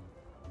helping?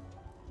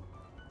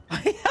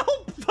 I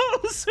help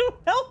those who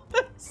help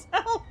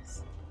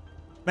themselves.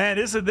 Man,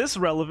 isn't this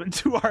relevant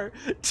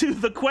to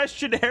the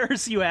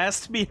questionnaires you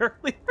asked me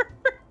earlier?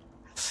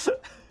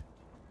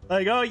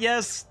 Like, oh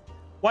yes,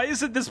 why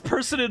isn't this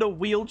person in a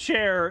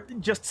wheelchair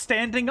just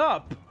standing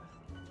up?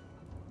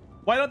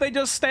 Why don't they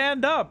just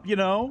stand up, you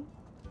know?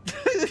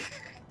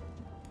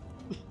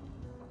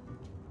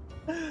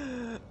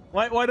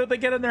 Why don't they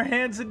get on their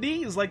hands and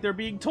knees like they're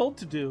being told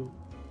to do?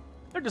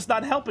 They're just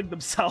not helping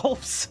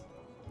themselves.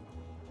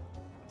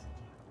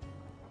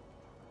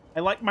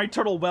 I like my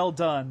turtle well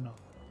done.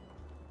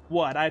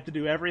 What, I have to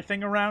do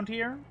everything around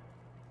here?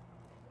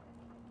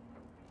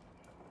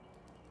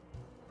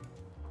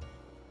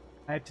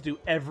 I have to do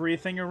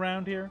everything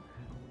around here?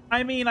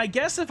 I mean, I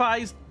guess if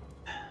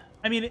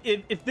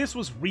if this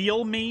was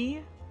real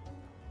me,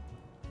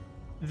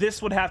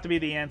 this would have to be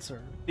the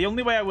answer. The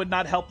only way I would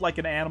not help like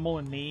an animal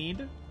in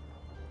need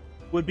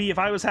would be if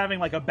I was having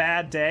like a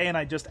bad day and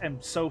I just am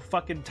so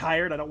fucking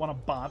tired I don't want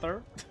to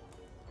bother.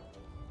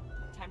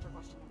 Time for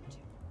question number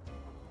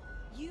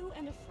 2. You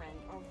and a friend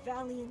are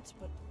valiant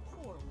but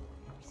poor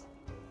warriors.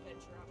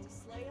 Venture out to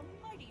slay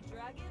a mighty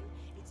dragon.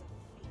 It's a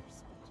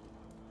fierce battle.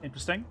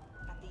 Interesting.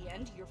 At the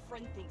end, your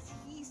friend thinks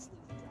he slew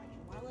the dragon,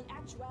 while in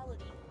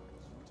actuality,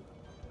 you did.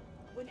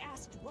 When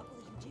asked, what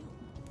will you do?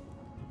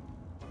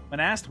 When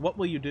asked, what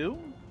will you do?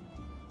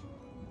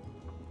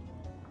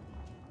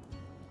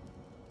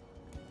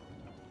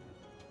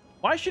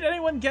 Why should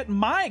anyone get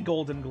my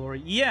golden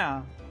glory?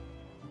 Yeah.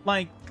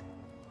 Like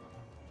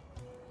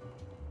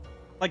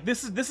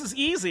this is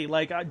easy.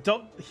 Like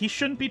he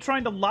shouldn't be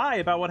trying to lie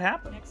about what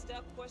happened. Next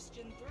up,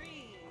 question 3.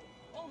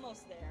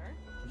 Almost there.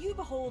 You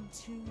behold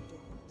 2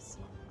 doors.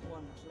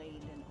 One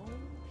plain and old,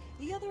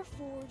 the other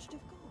forged of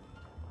gold.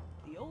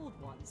 The old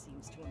one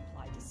seems to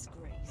imply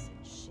disgrace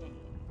and shame.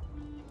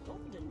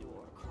 Golden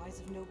door cries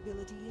of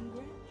nobility and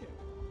grandeur.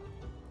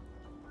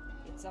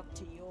 It's up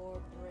to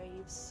your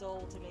brave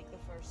soul to make the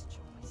first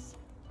choice.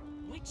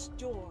 Which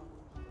door?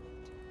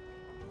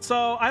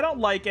 So I don't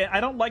like it. I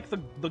don't like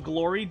the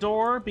glory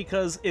door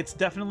because it's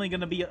definitely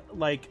going to be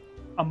like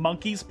a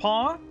monkey's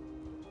paw.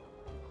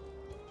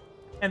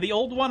 And the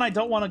old one I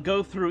don't want to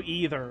go through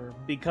either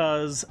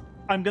because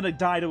I'm going to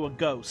die to a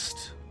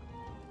ghost.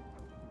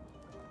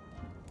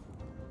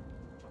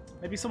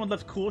 Maybe someone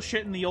left cool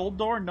shit in the old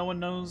door and no one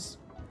knows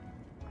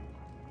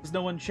because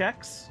no one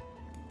checks.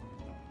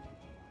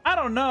 I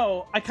don't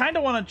know. I kind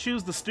of want to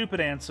choose the stupid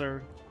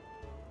answer.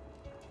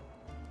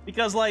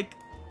 Because, like,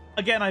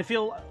 again, I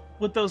feel...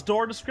 With those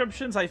door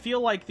descriptions, I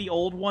feel like the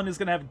old one is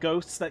going to have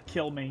ghosts that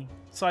kill me.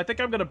 So I think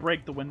I'm going to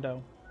break the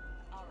window.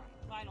 Alright,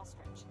 final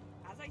stretch.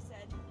 As I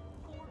said,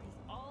 4 is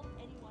all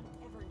anyone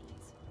ever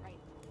needs, right?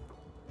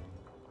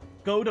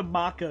 Go to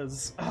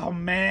Maka's. Oh,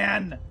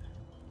 man.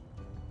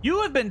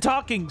 You have been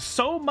talking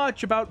so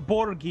much about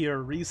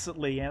Borgir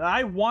recently, and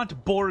I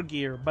want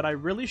Borgir, but I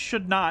really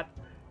should not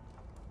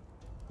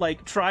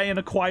like, try and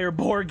acquire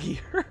boar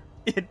gear.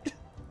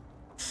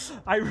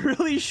 I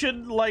really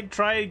shouldn't, like,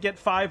 try and get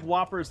 5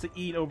 Whoppers to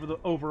eat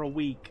over a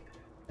week.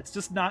 It's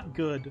just not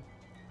good.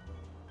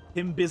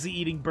 Him busy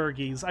eating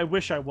burgies. I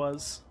wish I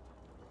was.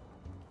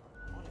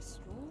 On a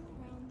stroll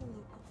around the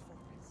local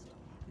forest,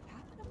 you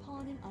happen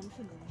upon an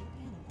unfamiliar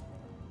animal.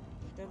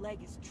 Their leg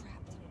is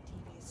trapped in a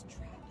devious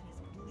trap and is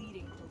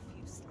bleeding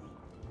profusely.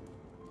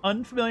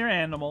 Unfamiliar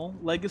animal.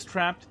 Leg is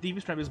trapped.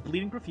 Devious trap is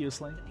bleeding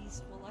profusely. The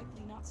beast will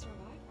likely not survive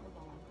for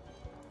long.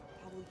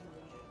 How will you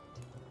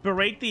react?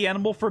 Berate the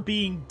animal for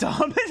being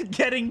dumb and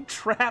getting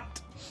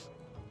trapped.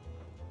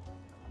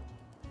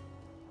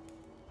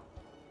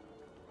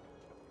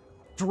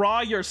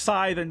 Draw your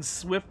scythe and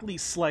swiftly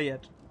slay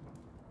it.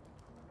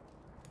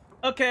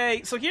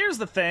 Okay, so here's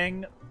the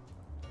thing.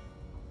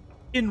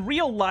 In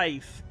real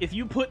life, if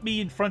you put me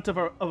in front of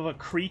a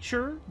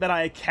creature that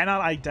I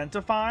cannot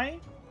identify,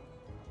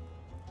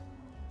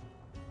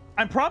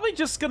 I'm probably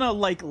just gonna,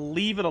 like,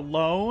 leave it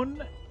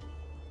alone.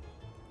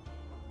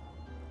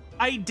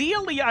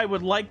 Ideally, I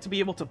would like to be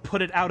able to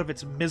put it out of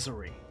its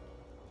misery.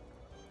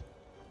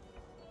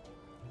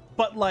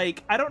 But,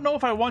 like, I don't know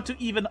if I want to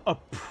even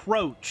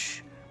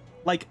approach,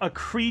 like, a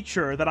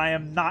creature that I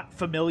am not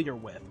familiar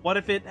with. What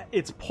if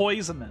it's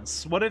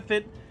poisonous? What if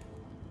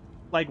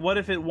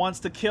it wants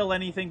to kill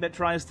anything that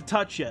tries to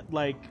touch it?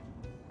 Like,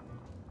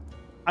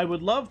 I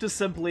would love to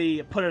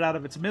simply put it out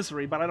of its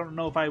misery, but I don't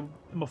know if I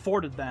am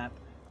afforded that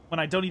when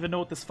I don't even know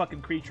what this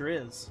fucking creature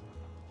is.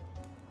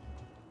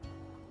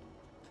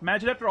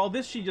 Imagine after all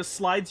this, she just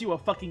slides you a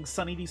fucking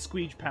Sunny D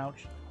squeeze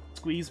pouch.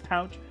 Squeeze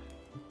pouch?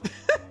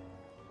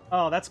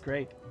 Oh, that's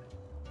great.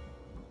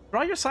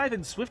 Draw your scythe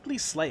and swiftly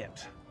slay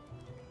it.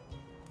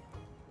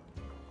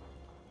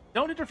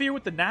 Don't interfere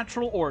with the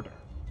natural order.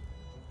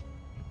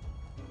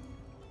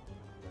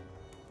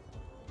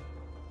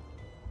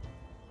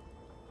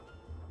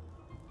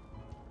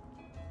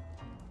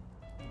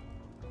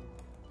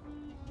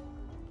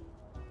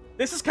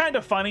 This is kind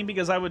of funny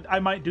because I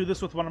might do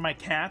this with one of my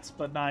cats,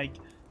 but like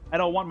I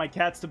don't want my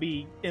cats to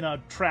be in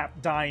a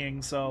trap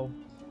dying, so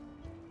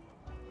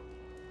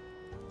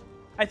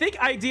I think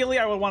ideally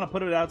I would want to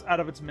put it out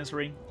of its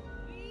misery.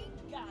 We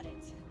got it.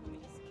 Let me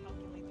just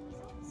calculate the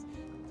results.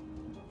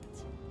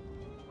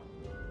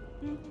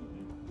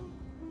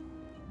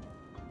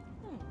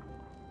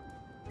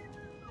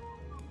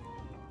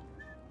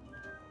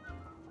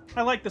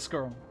 I like this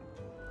girl.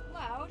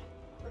 Loud,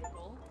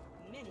 critical,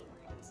 many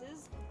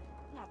grievances.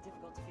 Not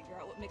difficult to figure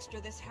out what mixture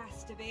this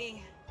has to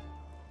be.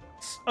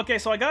 Okay,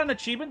 so I got an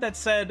achievement that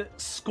said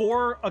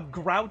score a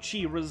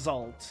grouchy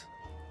result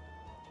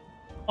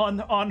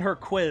on her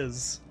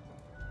quiz.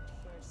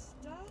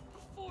 First up,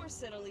 4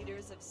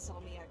 centiliters of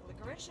salmiac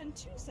licorice and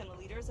 2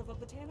 centiliters of a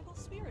botanical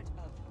spirit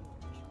of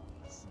your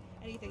choice.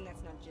 Anything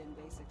that's not gin,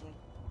 basically.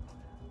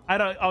 I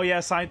don't. Oh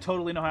yes, I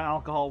totally know how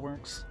alcohol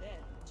works. Then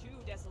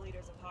 2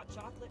 deciliters of hot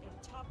chocolate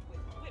and topped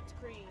with whipped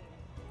cream.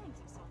 And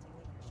some salty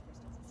licorice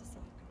crystals as a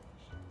side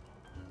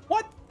garnish.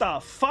 What the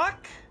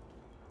fuck?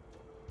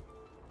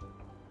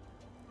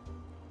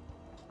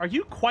 Are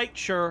you quite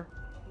sure?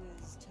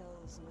 Quiz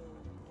tells no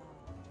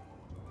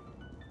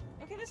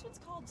lie. Okay, this one's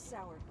called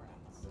sauerkraut.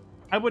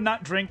 I would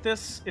not drink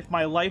this if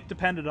my life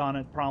depended on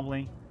it,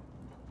 probably.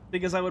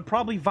 Because I would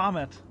probably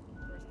vomit.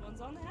 First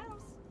one's on the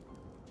house.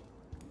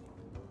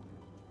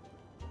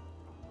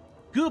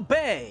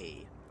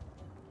 Goubet!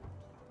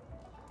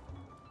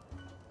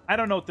 I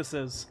don't know what this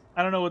is.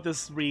 I don't know what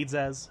this reads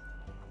as.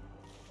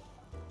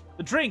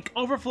 The drink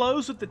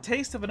overflows with the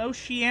taste of an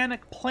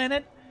oceanic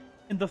planet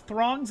in the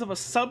throngs of a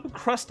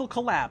subcrustal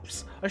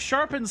collapse, a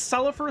sharp and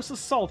sulfurous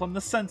assault on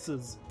the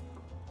senses.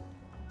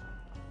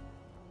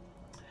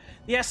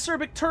 The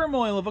acerbic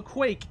turmoil of a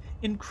quake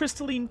in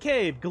crystalline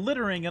cave,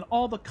 glittering in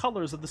all the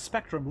colors of the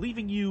spectrum,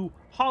 leaving you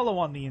hollow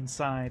on the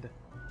inside.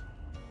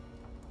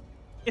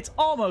 It's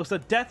almost a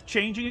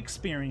death-changing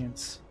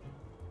experience.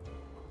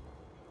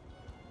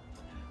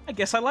 I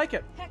guess I like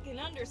it. Heckin'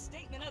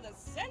 understatement of the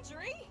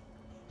century.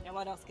 Now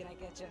what else can I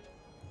get you?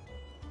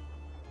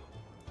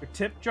 Your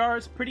tip jar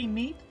is pretty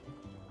neat.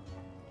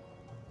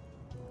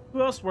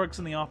 Who else works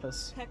in the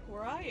office? Heck,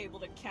 were I able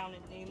to count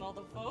and name all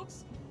the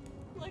folks?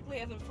 Likely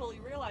haven't fully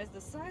realized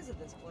the size of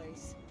this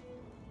place.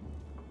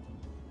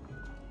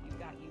 You've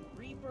got you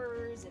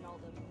reapers and all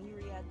the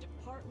myriad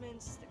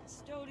departments, the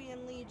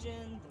custodian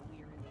legion, the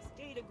weariness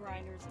data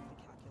grinders of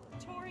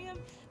the calculatorium,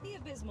 the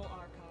abysmal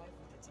archive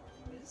with its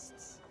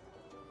archivists.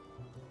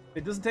 If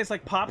it doesn't taste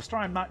like Popstar,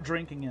 I'm not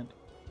drinking it.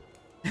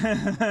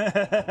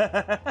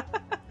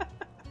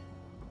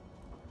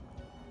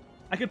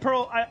 I'm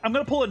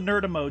gonna pull a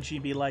nerd emoji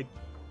and be like,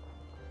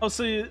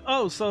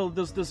 so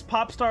does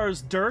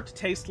Popstar's dirt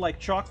taste like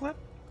chocolate?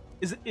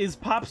 Is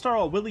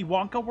Popstar a Willy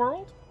Wonka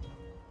world?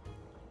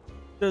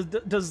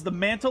 Does the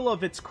mantle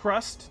of its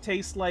crust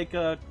taste like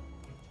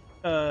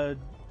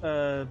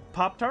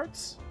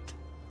Pop-Tarts?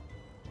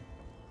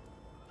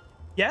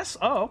 Yes?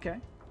 Oh, okay.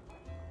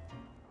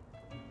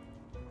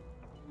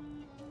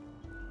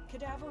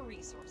 Cadaver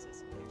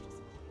resources. They're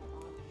just plain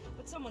on.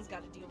 but someone's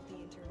got to deal with the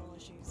internal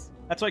issues.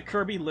 That's why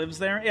Kirby lives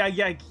there? Yeah,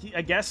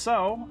 I guess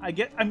so.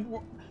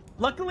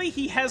 Luckily,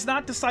 he has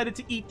not decided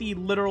to eat the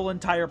literal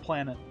entire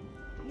planet.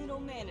 Middle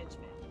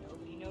management.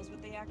 Nobody knows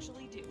what they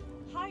actually do.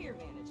 Higher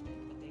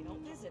management, but they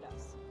don't visit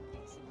us.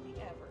 Basically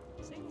ever.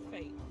 Same with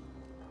Fate.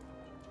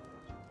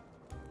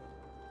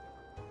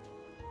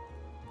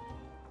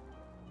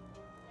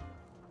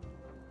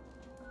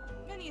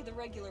 Many of the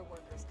regular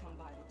workers come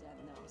by the den,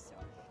 though, so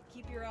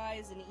keep your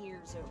eyes and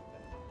ears open.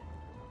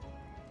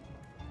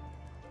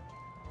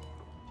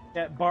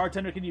 Yeah,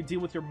 bartender, can you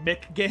deal with your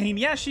Mick game?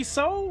 Yeah, she's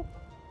so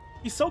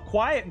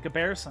quiet in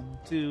comparison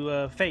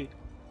to Fate.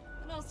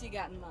 What else you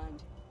got in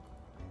mind?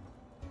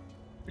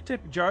 Your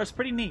tip jar is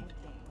pretty neat.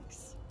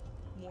 Thanks.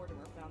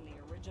 Mortimer found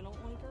the original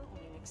oinker on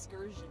an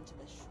excursion to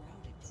the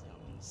Shrouded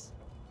Zones.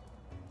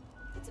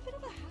 It's a bit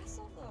of a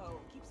hassle, though.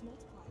 It keeps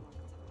multiplying all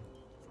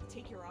the time.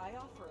 Take your eye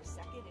off for a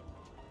second and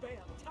bam,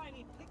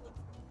 tiny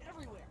piglets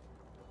everywhere.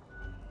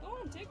 Go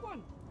on, take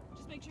one.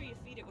 Just make sure you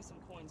feed it with some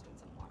coins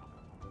once in a while.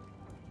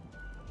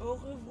 Au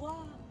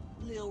revoir,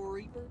 Lil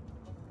Reaper.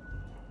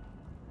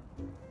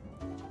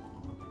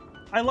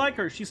 I like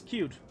her. She's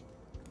cute.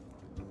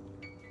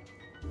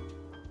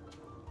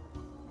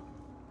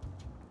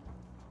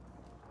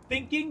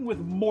 Thinking with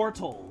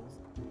mortals.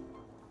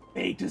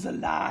 Fate is a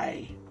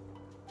lie.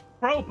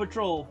 Pro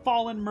Patrol,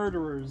 fallen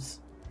murderers.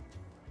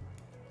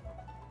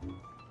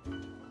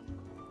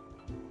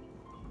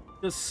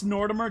 Does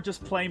Snortimer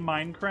just play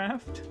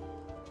Minecraft?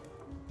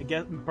 I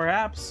guess,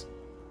 perhaps.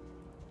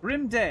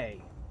 Grim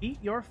Day, eat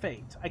your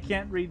fate. I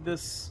can't read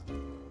this.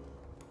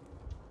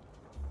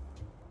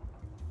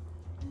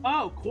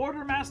 Oh,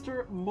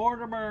 Quartermaster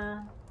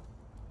Mortimer.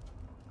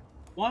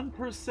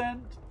 1%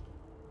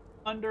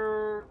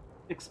 under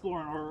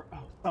exploring or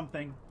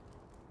something.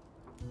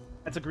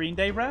 That's a Green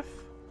Day ref?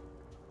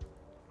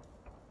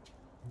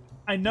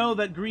 I know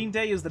that Green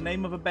Day is the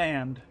name of a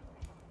band.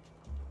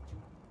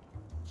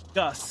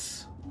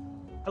 Gus.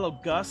 Hello,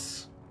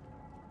 Gus.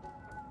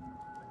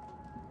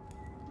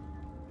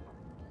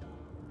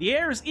 The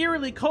air is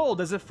eerily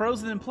cold, as if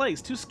frozen in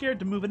place, too scared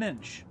to move an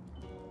inch.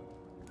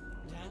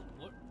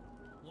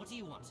 What do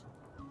you want?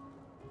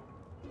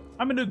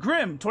 I'm a new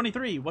Grim,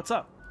 23. What's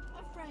up?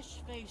 A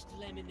fresh-faced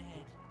lemon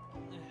head.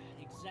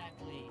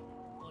 Exactly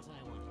what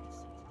I wanted to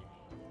see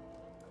today.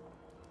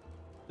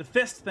 The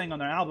fist thing on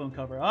their album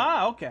cover.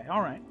 Ah, okay,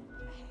 alright.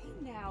 Hey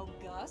now,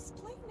 Gus.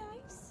 Play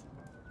nice.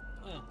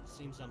 Well,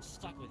 seems I'm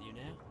stuck with you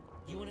now.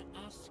 You want to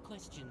ask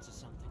questions or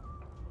something?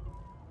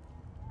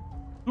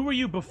 Who were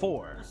you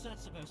before? What's that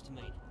supposed to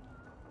mean?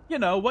 You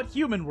know, what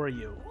human were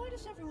you? Why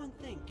does everyone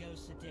think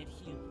ghosts are dead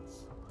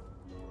humans?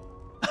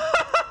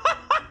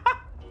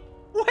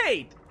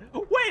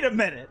 Wait a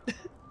minute.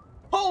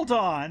 Hold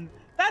on.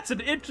 That's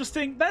an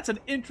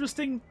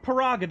interesting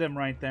prerogative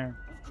right there.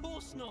 Of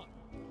course not.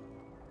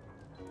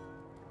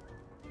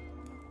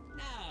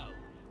 No.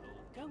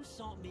 Ghosts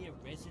aren't mere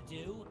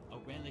residue, a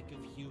relic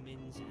of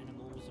humans,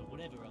 animals, or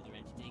whatever other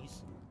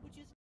entities. Which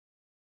is...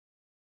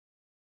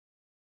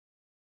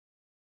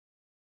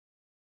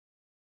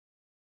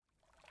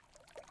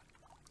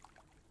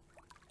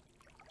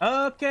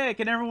 Okay,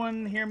 can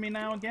everyone hear me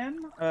now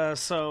again?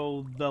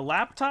 So the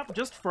laptop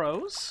just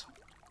froze,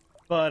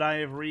 but I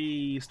have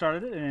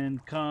restarted it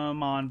and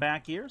come on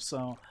back here,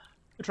 so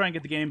we'll try and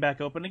get the game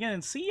back open again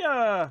and see,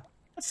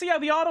 let's see how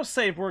the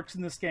autosave works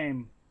in this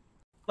game.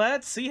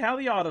 Let's see how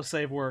the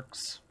autosave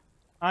works.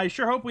 I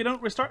sure hope we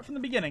don't restart from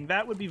the beginning.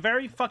 That would be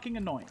very fucking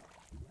annoying.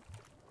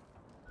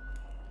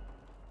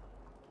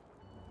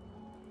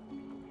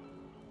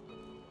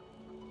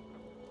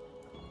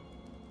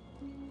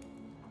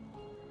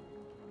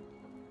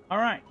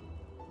 Alright.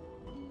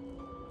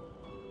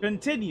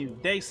 Continue,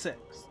 day 6.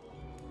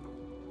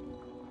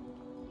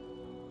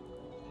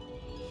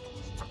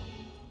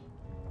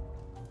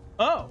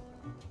 Oh!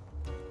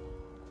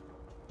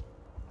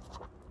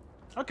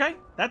 Okay,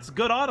 that's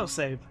good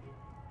autosave.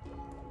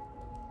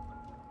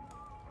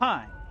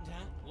 Hi.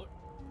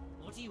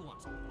 What do you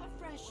want? A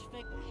fresh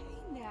fig.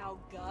 Hey now,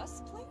 Gus.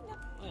 Play nice.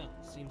 Well,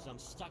 seems I'm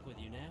stuck with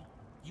you now.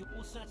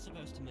 What's that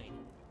supposed to mean?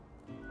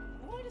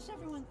 Why does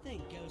everyone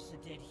think ghosts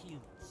are dead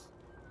humans?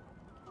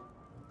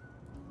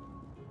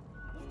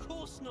 Of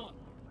course not.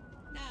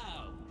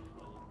 No.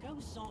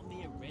 Ghosts aren't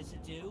mere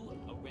residue,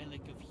 a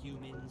relic of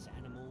humans,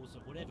 animals,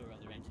 or whatever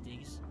other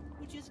entities.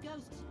 We're just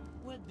ghosts.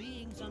 We're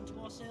beings unto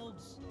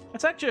ourselves.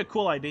 That's actually a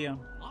cool idea.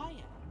 I am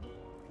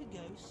the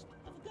ghost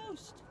of a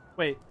ghost.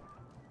 Wait.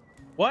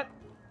 What?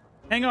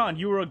 Hang on,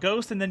 you were a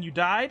ghost and then you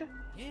died?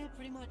 Yeah,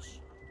 pretty much.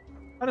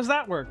 How does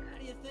that work? How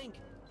do you think?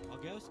 I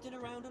ghosted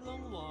around a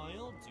long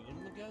while,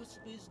 doing the ghost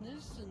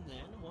business, and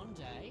then one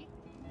day,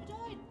 I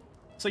died.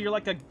 So you're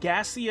like a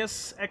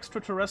gaseous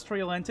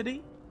extraterrestrial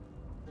entity?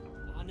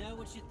 I know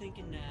what you're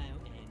thinking now,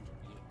 and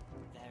yeah,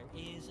 there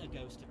is a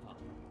ghost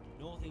apartment.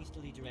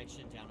 Northeasterly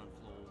direction down on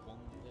floor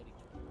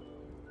 133.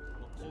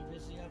 Not too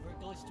busy over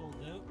at Geisthorn,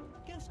 though.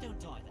 Ghosts don't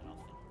die that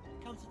often.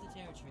 Comes with the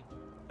territory.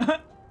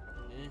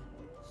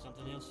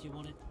 Something else you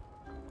wanted?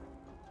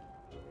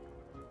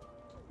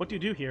 What do you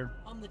do here?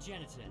 I'm the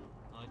janitor.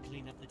 I'd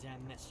clean up the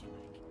damn mess you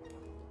make.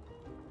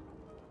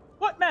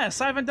 What mess?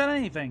 I haven't done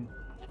anything.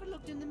 Ever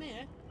looked in the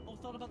mirror or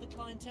thought about the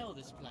clientele of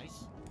this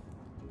place?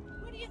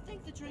 Where do you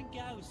think the drink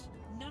goes?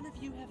 None of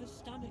you have a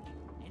stomach.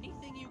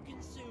 Anything you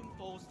consume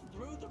falls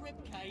through the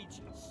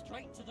ribcage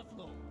straight to the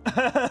floor.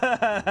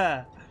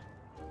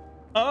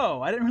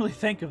 Oh, I didn't really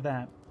think of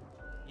that.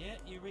 Yeah,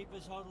 you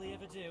Reapers hardly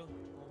ever do.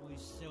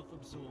 Always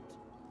self-absorbed.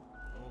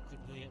 Or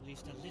could be at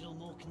least a little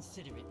more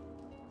considerate.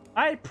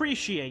 I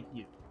appreciate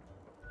you.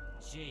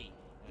 Gee,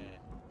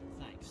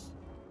 thanks.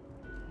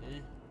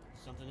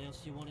 Something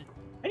else you wanted?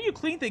 How do you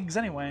clean things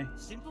anyway?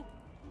 Simple.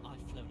 I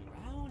float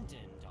around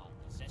and I'll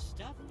possess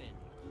stuff and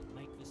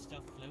make the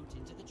stuff float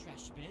into the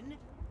trash bin.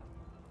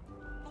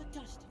 Like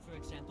dust, for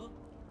example.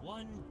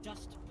 One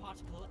dust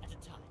particle at a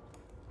time.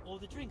 Or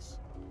the drinks.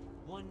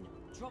 One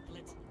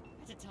droplet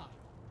at a time.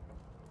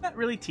 Not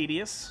really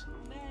tedious.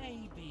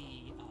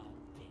 Maybe a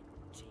bit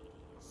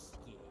tedious,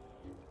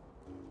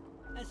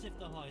 yeah. As if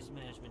the highest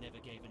management ever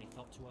gave any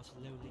thought to us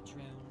lowly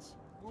drones.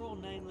 We're all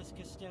nameless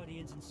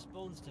custodians and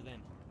spawns to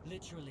them,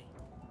 literally.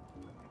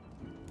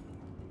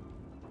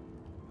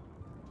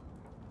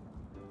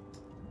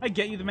 I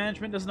get you, the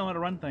management doesn't know how to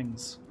run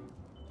things.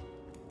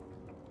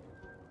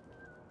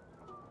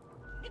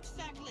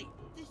 Exactly!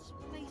 This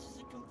place is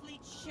a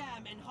complete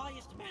sham and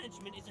highest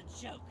management is a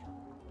joke.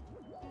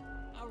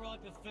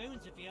 Alright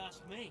buffoons, if you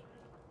ask me.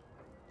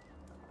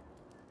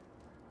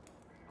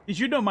 Did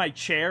you know my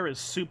chair is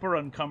super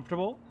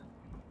uncomfortable?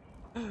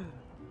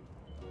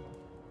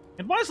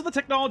 And why is the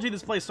technology in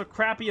this place so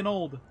crappy and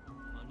old?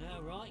 I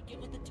know, right?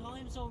 Get with the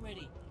times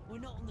already. We're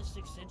not in the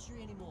 6th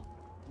century anymore.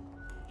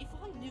 If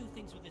I knew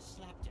things were this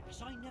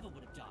slapdash, I never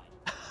would have died.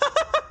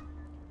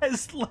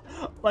 It's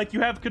like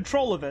you have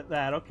control of it,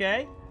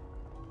 okay?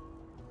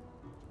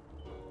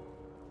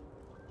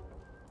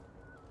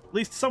 At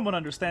least someone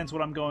understands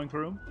what I'm going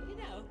through. You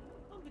know,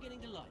 I'm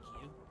beginning to like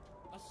you.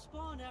 A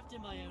spawn after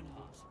my own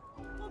heart.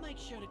 I'll make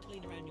sure to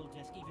clean around your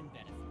desk even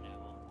better from now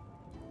on.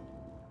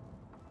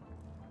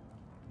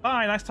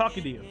 Bye, nice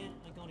talking to you. Yeah,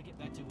 I'm going to get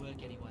back to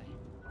work anyway.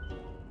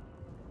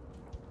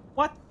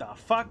 What the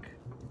fuck?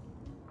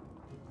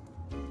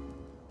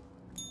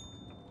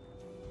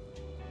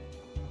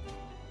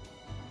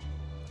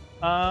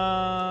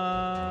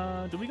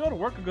 Do we go to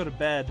work or go to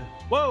bed?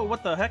 Whoa,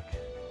 what the heck?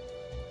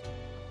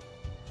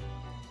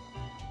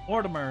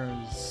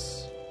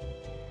 Mortimer's.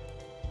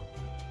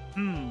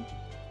 Knock,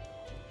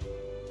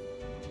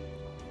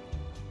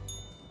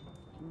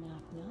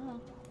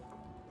 knock.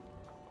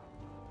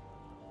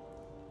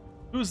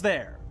 Who's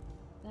there?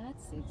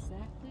 That's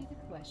exactly the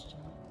question,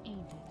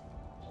 ain't it?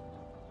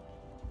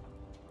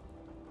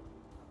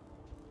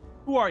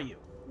 Who are you?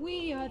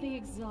 We are the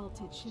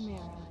exalted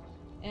Chimera,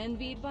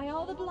 envied by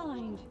all the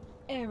blind,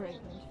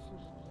 arrogant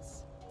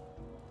fools.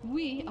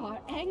 We are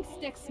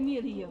Angst Ex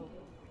Nihilo.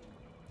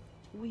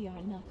 We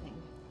are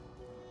nothing.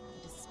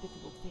 A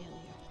despicable failure.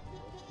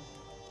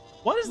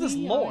 What is this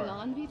we lore? are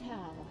L'An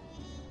Vital,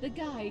 the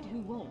guide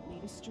who won't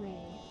lead astray.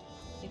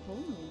 If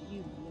only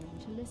you learn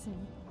to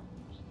listen.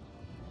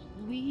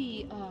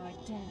 We are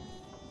death.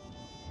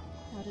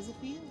 How does it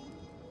feel?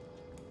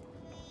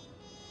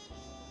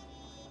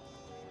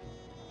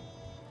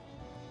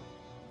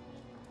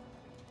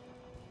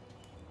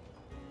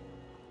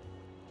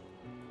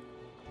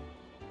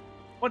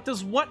 What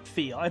does what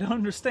feel? I don't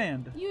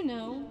understand. You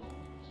know,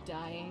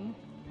 dying.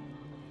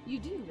 You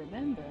do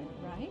remember,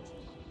 right?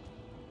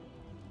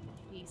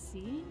 Be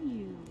seeing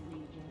you,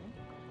 Reader.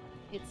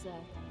 It's a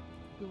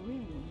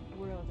grim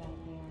world out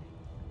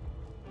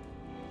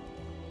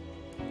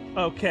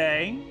there.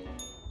 Okay.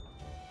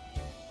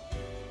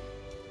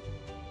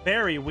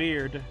 Very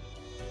weird.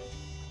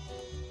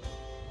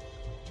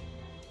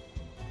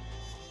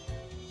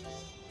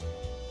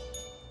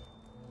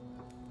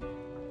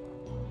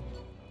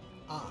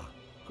 Ah,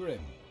 grim.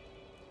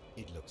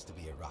 It looks to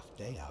be a rough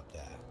day out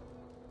there.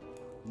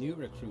 New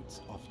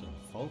recruits often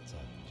falter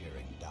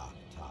during dark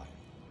time.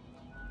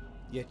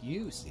 Yet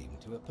you seem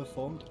to have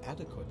performed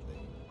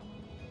adequately.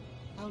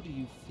 How do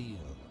you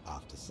feel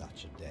after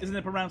such a day? Isn't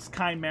it pronounced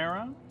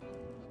chimera?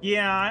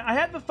 Yeah, I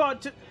had the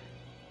thought to...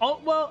 Oh,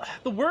 well,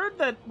 the word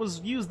that was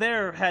used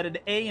there had an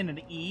A and an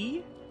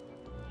E.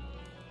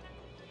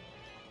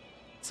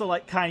 So,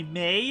 like,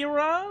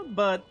 chimera,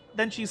 but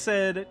then she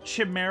said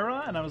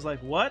chimera, and I was like,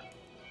 what?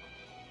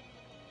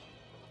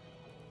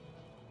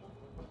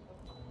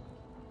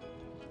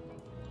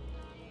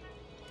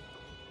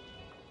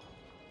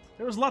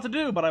 There was a lot to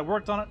do, but I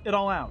worked on it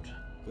all out.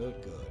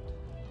 Good, good.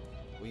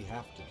 We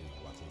have to do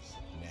what is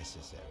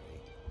necessary,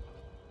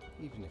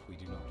 even if we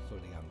do not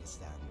fully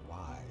understand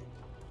why.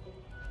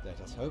 Let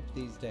us hope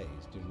these days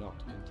do not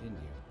continue.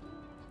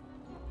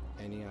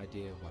 Any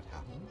idea what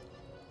happened?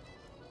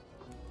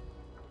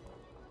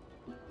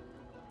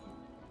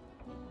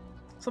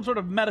 Some sort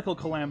of medical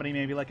calamity,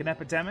 maybe, like an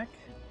epidemic?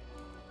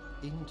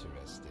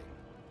 Interesting.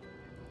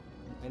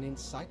 An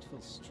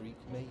insightful streak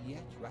may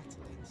yet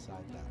rattle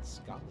inside that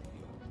skull of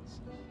yours.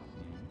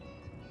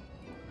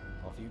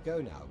 Off you go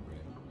now, Grim.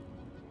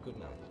 Good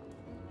night.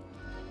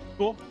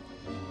 Cool.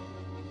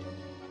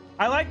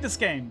 I like this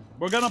game.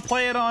 We're gonna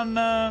play it on.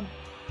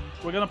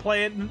 We're gonna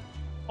play it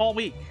all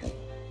week.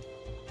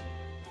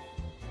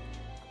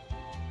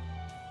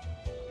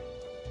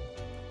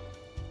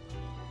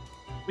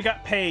 We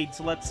got paid,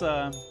 so let's.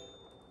 I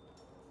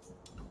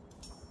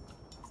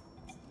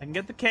can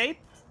get the cape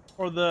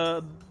or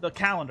the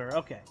calendar.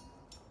 Okay.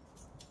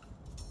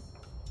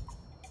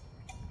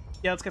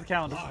 Yeah, let's get the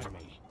calendar.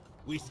 Blimey,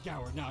 we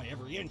scoured nigh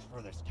every inch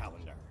for this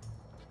calendar.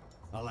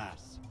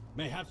 Alas,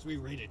 mayhaps we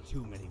raided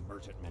too many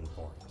merchantmen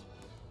for it.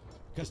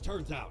 Cause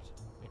turns out,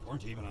 it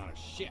weren't even on a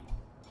ship.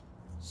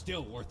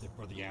 Still worth it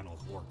for the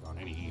annals work on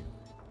any year.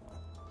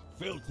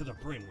 Filled to the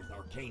brim with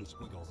arcane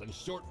squiggles and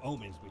short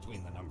omens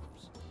between the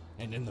numbers.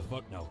 And in the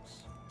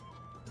footnotes.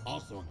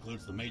 Also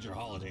includes the major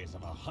holidays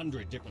of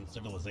 100 different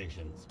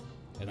civilizations.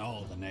 And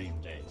all the name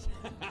days.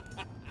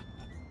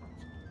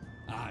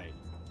 I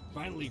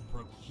finally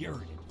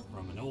procured it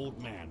from an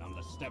old man on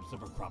the steps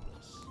of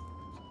Acropolis.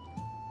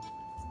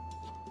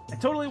 I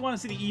totally want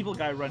to see the evil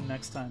guy run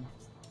next time.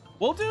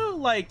 We'll do,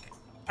 like...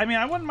 I mean,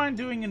 I wouldn't mind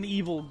doing an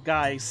evil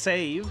guy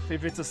save,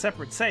 if it's a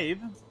separate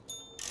save.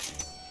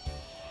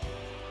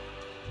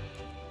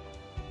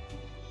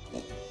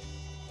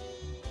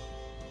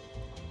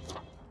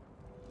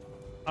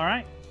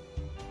 Alright.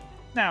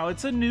 Now,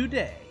 it's a new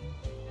day.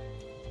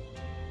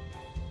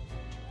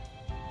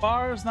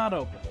 Bar's not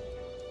open.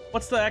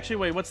 What's the... Actually,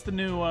 wait, what's the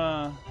new,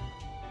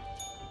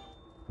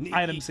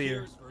 items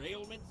here? Cures for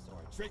ailments or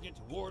a trinket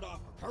to ward off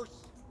a curse?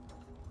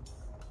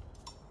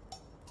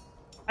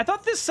 I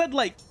thought this said,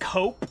 like,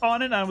 cope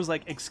on it, and I was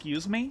like,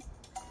 excuse me?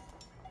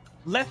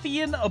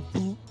 Lethian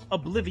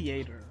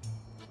Obliviator.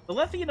 The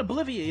Lethian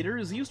Obliviator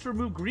is used to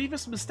remove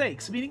grievous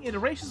mistakes, meaning it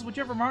erases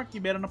whichever mark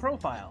you made on a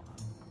profile.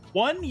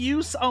 One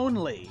use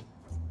only.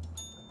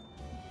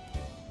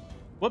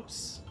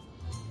 Whoops.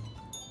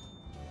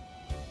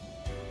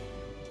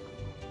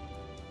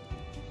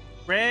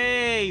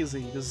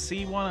 Crazy. Does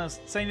he want to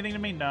say anything to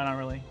me? No, not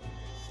really.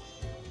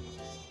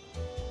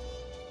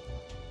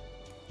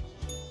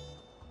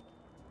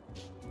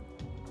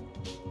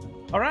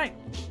 Alright.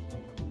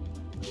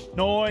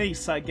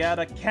 Nice, I got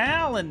a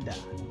calendar.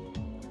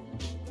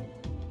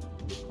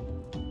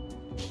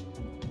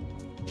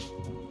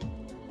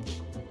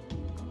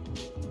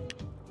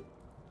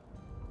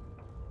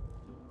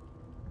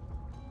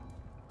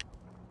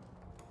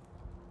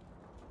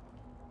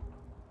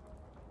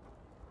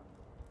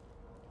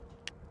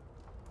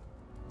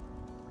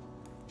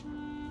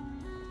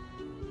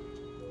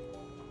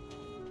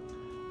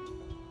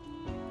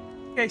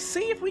 Okay,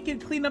 see if we can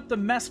clean up the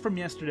mess from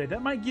yesterday.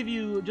 That might give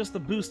you just the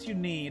boost you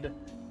need.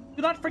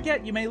 Do not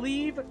forget, you may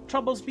leave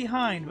troubles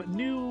behind, but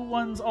new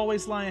ones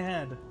always lie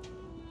ahead.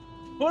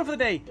 Quote for the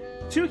day,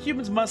 2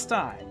 humans must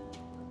die.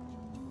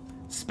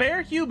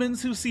 Spare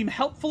humans who seem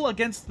helpful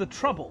against the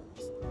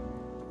troubles.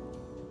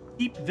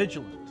 Keep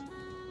vigilant.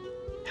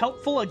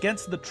 Helpful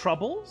against the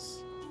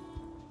troubles?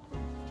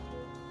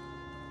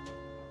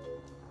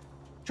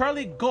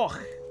 Charlie Goch.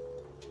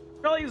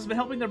 Charlie has been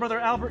helping their brother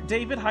Albert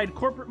David hide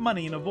corporate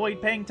money and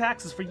avoid paying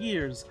taxes for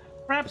years,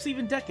 perhaps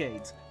even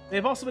decades. They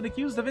have also been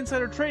accused of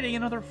insider trading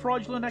and other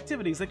fraudulent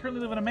activities. They currently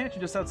live in a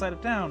mansion just outside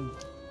of town.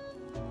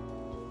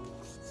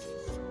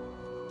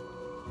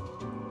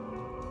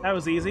 That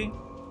was easy.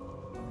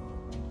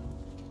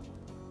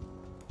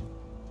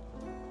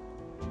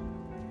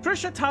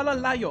 Trisha Tala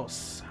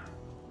Lajos.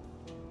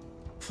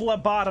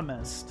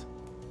 Phlebotomist.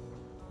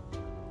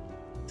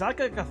 Is that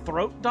like a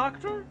throat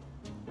doctor?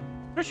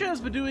 Trisha has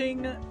been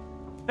doing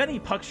Benny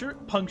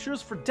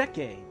punctures for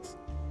decades,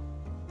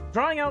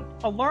 drawing out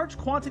a large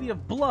quantity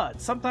of blood,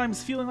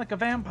 sometimes feeling like a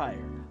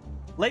vampire.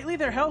 Lately,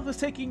 their health is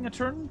taking a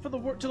turn to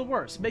the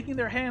worse, making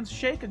their hands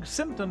shake, a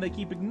symptom they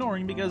keep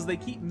ignoring because they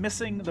keep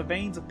missing the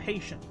veins of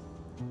patience.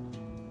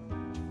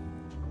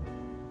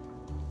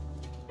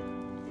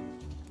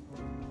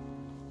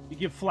 You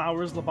give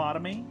flowers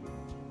lobotomy?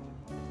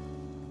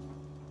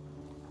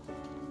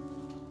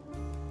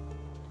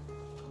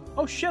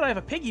 Oh shit, I have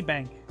a piggy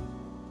bank.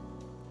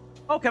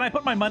 Oh, can I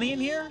put my money in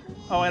here?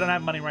 Oh, I don't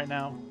have money right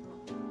now.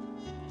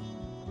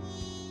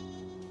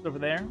 It's over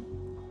there.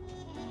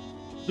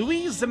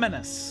 Luis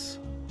Jimenez.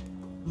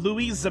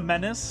 Luis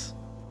Jimenez.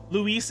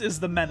 Luis is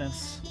the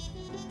menace.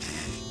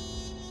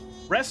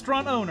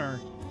 Restaurant owner.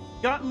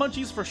 Got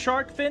munchies for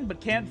shark fin, but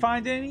can't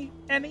find any?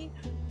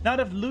 Not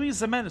if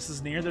Luis Jimenez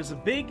is near. There's a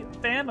big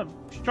fan of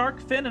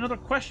shark fin and other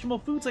questionable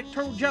foods like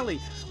turtle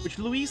jelly, which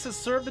Luis has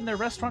served in their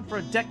restaurant for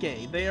a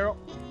decade. They are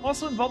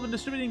also involved in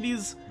distributing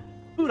these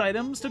food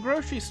items to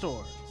grocery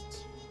stores.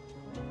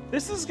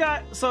 This has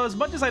got... So as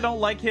much as I don't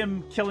like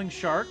him killing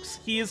sharks,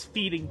 he is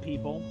feeding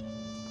people.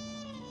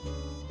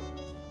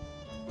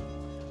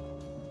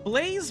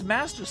 Blaise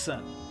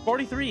Masterson,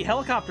 43,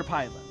 helicopter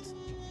pilot.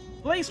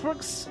 Blaise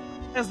works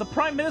as the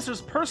Prime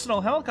Minister's personal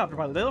helicopter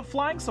pilot. They love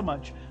flying so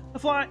much. They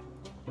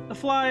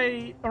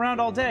fly around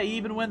all day,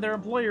 even when their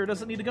employer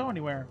doesn't need to go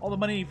anywhere. All the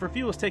money for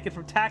fuel is taken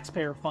from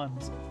taxpayer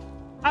funds.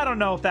 I don't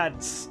know if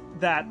that's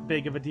that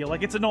big of a deal.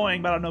 Like, it's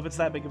annoying, but I don't know if it's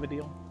that big of a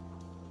deal.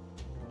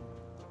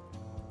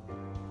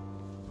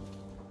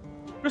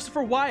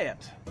 Christopher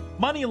Wyatt,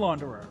 money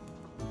launderer.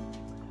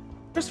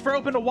 Christopher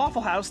opened a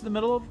Waffle House in the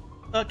middle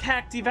of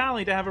Cacti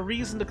Valley to have a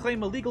reason to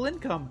claim illegal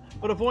income,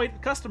 but avoid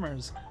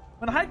customers.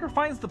 When a hiker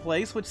finds the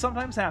place, which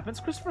sometimes happens,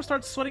 Christopher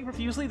starts sweating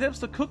profusely, attempts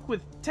to cook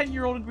with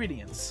 10-year-old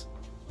ingredients.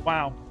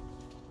 Wow.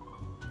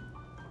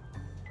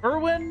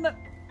 Erwin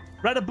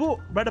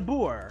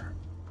Redabour,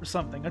 or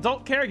something.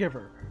 Adult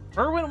caregiver.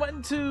 Erwin went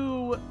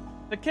into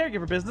the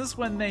caregiver business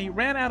when they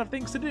ran out of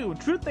things to do. In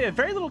truth, they have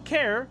very little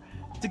care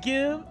to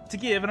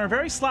give and are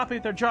very sloppy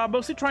at their job,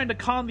 mostly trying to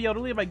con the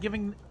elderly by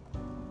giving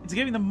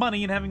them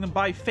money and having them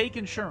buy fake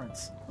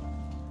insurance.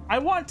 I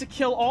want to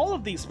kill all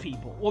of these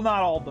people. Well,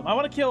 not all of them. I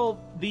want to kill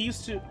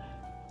these two.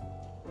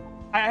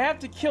 I have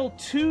to kill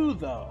 2,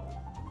 though.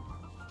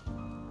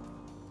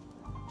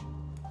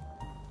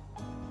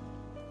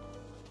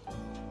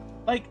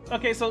 Like,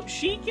 okay, so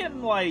she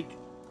can, like,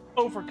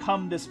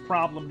 overcome this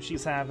problem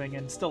she's having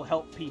and still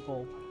help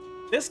people.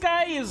 This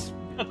guy is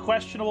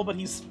questionable, but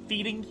he's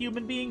feeding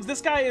human beings.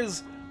 This guy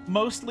is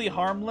mostly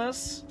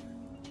harmless.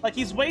 Like,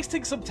 he's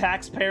wasting some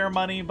taxpayer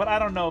money, but I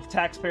don't know if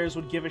taxpayers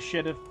would give a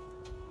shit if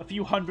a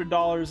few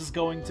 $100s is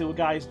going to a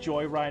guy's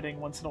joyriding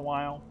once in a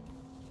while.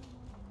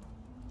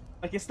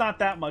 Like, it's not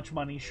that much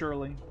money,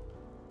 surely.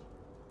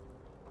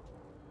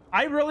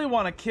 I really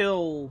want to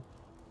kill...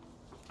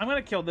 I'm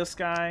gonna kill this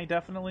guy,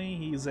 definitely.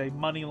 He's a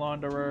money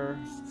launderer.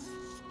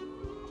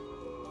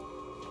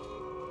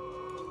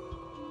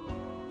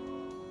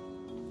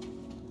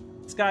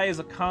 This guy is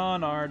a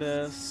con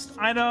artist.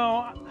 I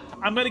know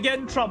I'm gonna get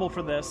in trouble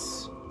for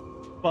this,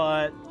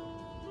 but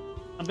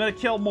I'm gonna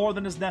kill more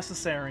than is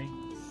necessary.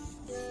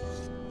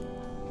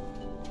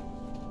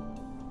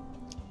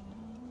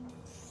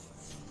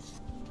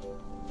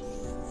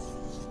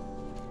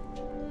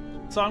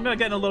 So I'm gonna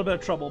get in a little bit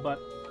of trouble, but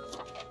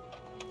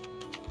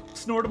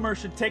Snortimer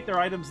should take their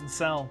items and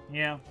sell.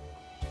 Yeah.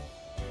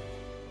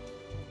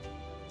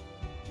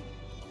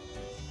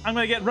 I'm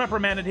gonna get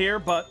reprimanded here,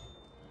 but...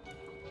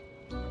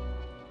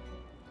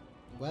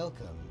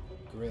 Welcome,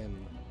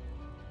 Grim.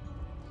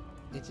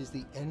 It is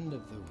the end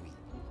of the week.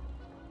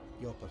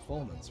 Your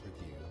performance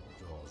review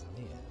draws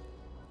near.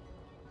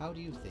 How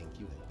do you think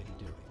you have been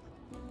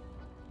doing?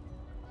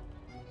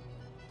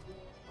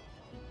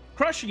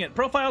 Crushing it.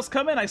 Profiles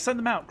come in, I send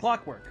them out.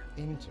 Clockwork.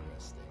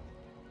 Interesting.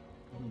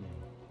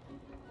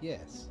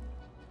 Yes,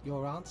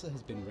 your answer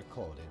has been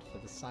recorded for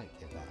the psych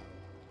eval.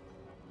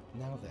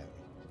 Now then,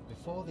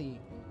 before the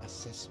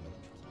assessment,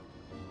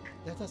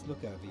 let us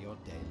look over your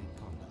daily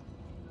conduct.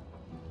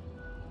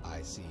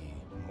 I see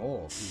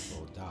more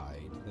people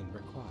died than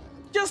required.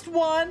 Just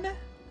one!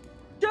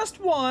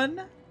 Just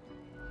one!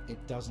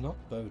 It does not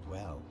bode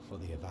well for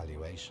the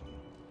evaluation,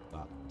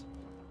 but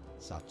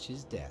such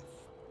is death.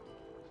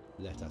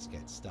 Let us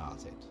get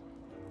started.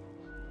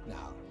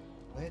 Now,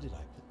 where did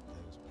I put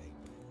those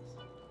papers?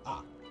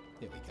 Ah,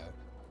 here we go.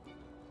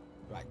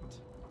 Right.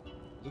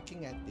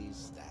 Looking at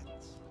these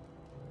stats,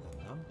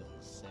 the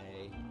numbers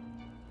say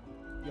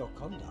your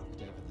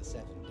conduct over the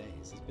 7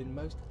 days has been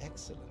most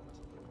excellent.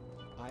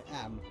 I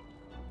am,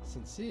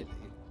 sincerely,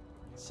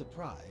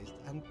 surprised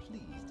and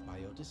pleased by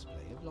your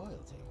display of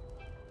loyalty.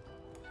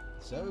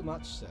 So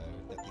much so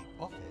that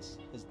the office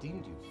has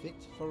deemed you fit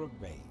for a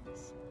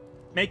raise.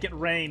 Make it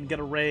rain, get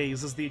a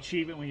raise is the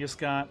achievement we just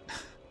got.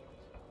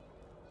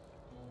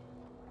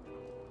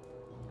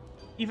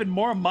 Even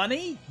more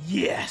money?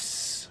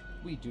 Yes!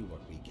 We do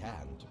what we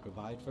can to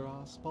provide for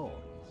our spawns.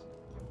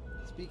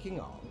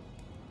 Speaking of,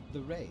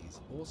 the raise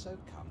also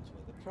comes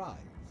with a prize.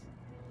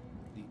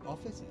 The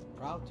office is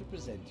proud to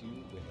present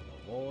you with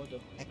an award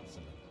of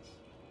excellence.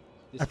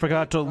 I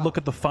forgot to look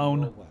at the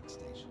phone.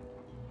 Workstation.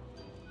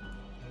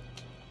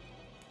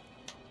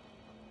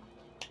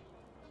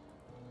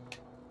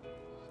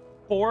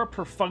 4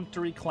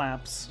 perfunctory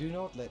claps. Do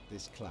not let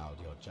this cloud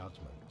your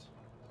judgment.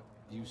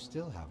 You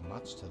still have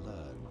much to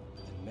learn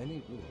and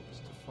many rules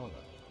to follow.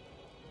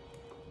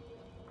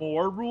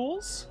 4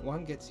 rules?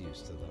 One gets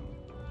used to them,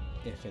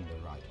 if in the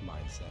right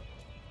mindset.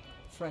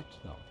 Fret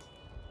not.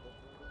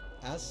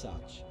 As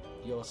such,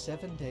 your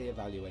 7-day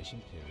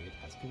evaluation period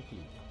has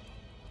concluded.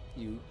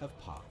 You have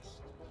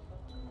passed.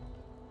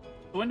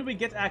 When do we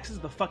get access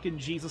to the fucking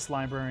Jesus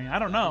library? I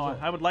don't know.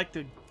 I would like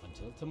to...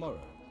 Until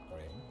tomorrow,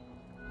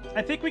 Grim.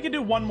 I think we can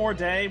do one more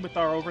day with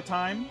our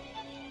overtime.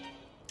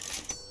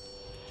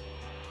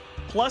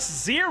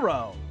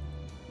 +0.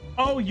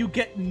 Oh, you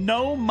get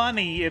no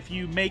money if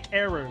you make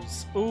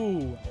errors.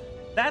 Ooh,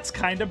 that's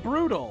kind of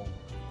brutal.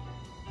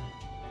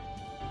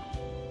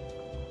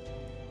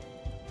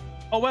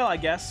 Oh well, I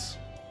guess.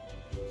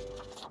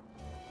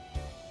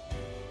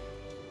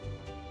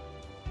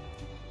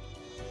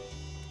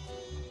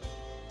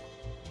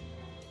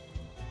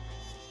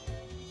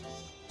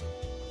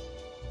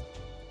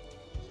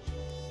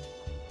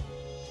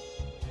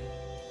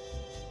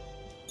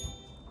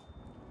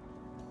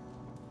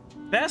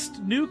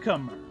 Best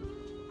newcomer.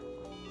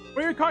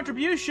 For your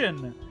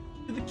contribution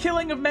to the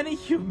killing of many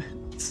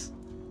humans.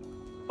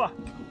 Fuck.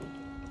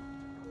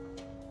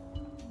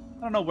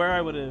 I don't know where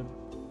I would have...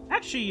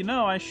 Actually, you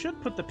know, I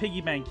should put the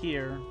piggy bank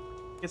here.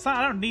 It's not...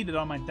 I don't need it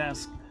on my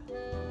desk.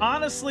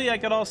 Honestly, I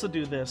could also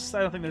do this.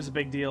 I don't think there's a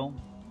big deal.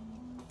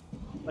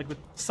 Like with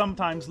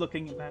sometimes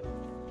looking at that.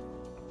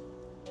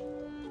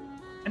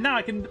 And now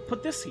I can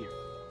put this here.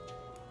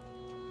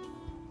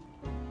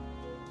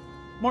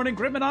 Morning,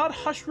 grim and odd,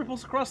 hush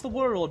ripples across the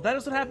world. That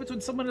is what happens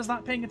when someone is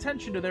not paying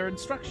attention to their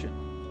instruction.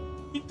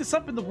 Keep this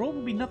up and the world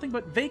will be nothing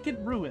but vacant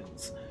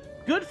ruins.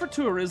 Good for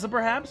tourism,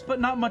 perhaps,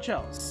 but not much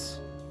else.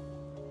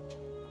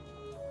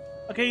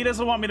 Okay, he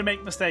doesn't want me to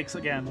make mistakes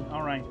again.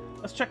 Alright,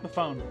 let's check the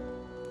phone.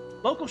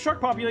 Local shark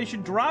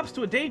population drops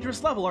to a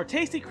dangerous level. Our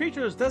tasty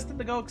creature is destined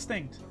to go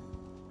extinct.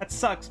 That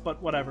sucks,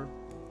 but whatever.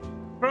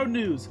 Pro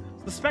news.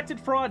 Suspected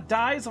fraud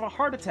dies of a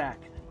heart attack.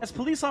 As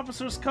police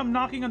officers come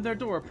knocking on their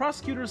door,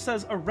 prosecutor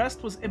says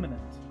arrest was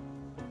imminent.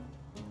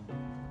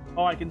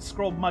 Oh, I can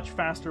scroll much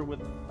faster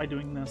by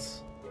doing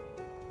this.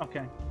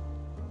 Okay.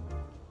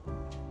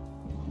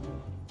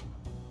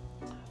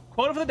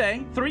 Quote of the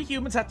day, 3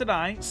 humans have to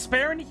die.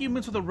 Spare any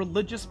humans with a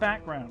religious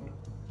background.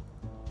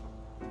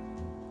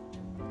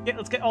 Yeah,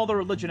 let's get all the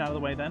religion out of the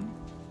way then.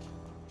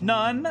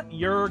 None,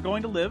 you're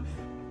going to live.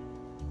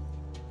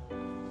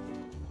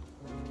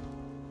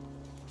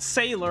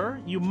 Sailor,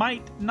 you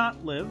might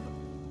not live.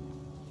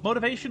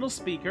 Motivational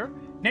speaker.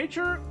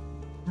 Nature,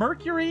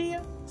 Mercury,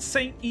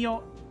 Saint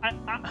Io...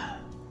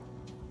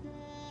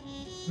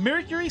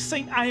 Mercury,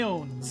 Saint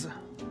Ions.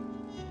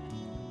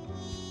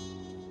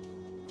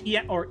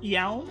 Yeah, or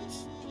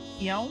Eons?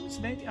 Eons,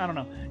 maybe? I don't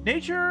know.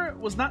 Nature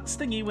was not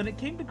stingy when it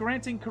came to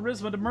granting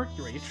charisma to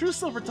Mercury. A true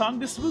silver tongue,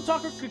 this smooth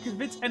talker could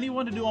convince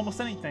anyone to do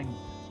almost anything.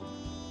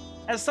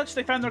 As such,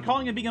 they found their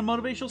calling in being a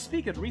motivational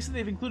speaker.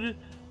 Recently, they've included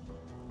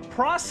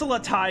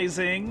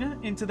proselytizing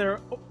into their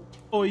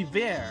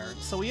oiver.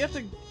 So we have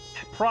to...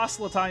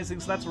 Proselytizing,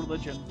 so that's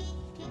religion.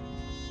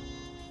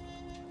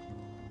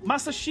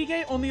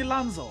 Masashige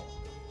Onilanzo.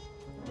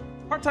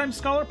 Part-time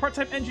scholar,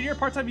 part-time engineer,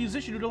 part-time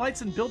musician who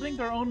delights in building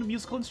their own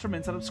musical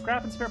instruments out of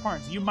scrap and spare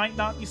parts. You might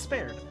not be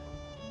spared.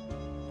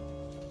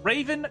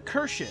 Raven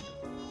Kershid.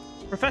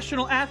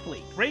 Professional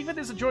athlete. Raven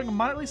is enjoying a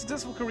moderately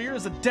successful career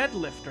as a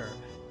deadlifter.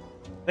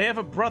 They have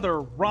a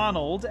brother,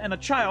 Ronald, and a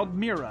child,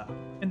 Mira.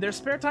 In their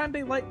spare time,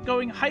 they like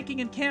going hiking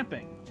and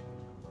camping.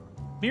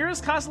 Mira is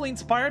constantly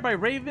inspired by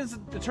Raven's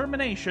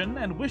determination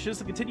and wishes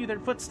to continue their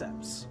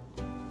footsteps.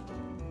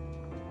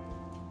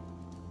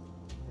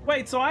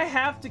 Wait, so I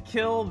have to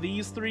kill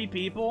these 3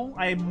 people?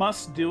 I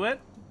must do it?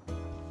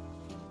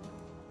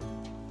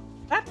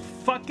 That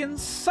fucking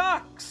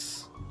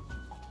sucks!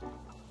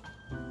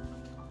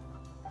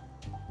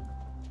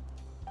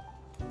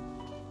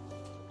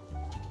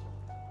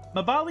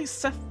 Mabali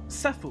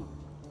Sefu,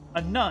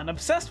 a nun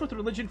obsessed with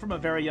religion from a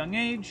very young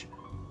age.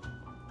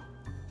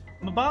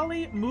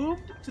 Mabali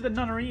moved to the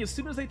nunnery as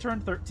soon as they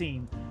turned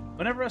 13.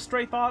 Whenever a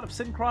stray thought of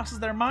sin crosses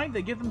their mind,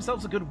 they give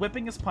themselves a good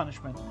whipping as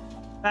punishment.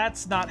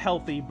 That's not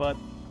healthy, but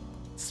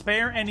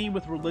spare any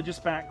with religious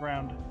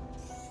background.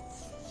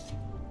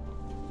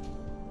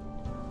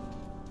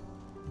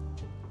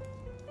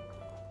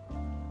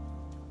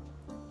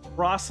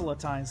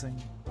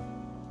 Proselytizing.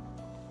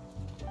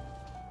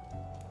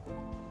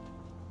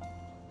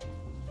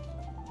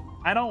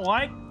 I don't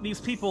like these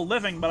people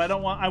living, but I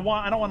don't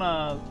want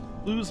to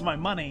lose my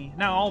money.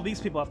 Now all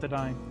these people have to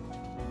die.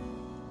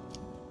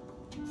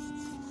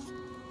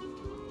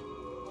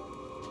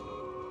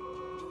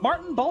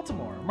 Martin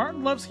Baltimore.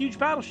 Martin loves huge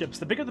battleships.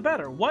 The bigger the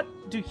better.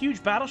 What do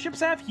huge battleships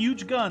have?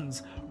 Huge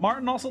guns.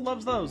 Martin also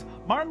loves those.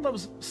 Martin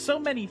loves so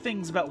many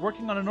things about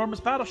working on an enormous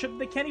battleship,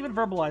 they can't even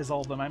verbalize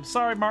all of them. I'm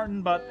sorry,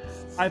 Martin, but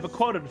I have a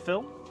quota to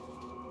fill.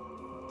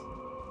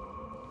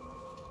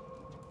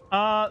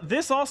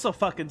 This also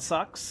fucking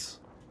sucks.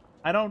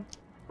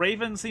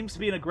 Raven seems to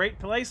be in a great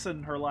place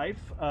in her life,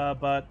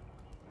 but...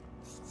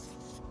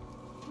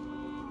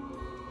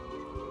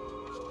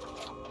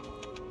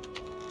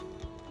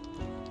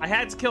 I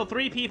had to kill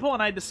 3 people,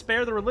 and I had to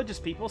spare the religious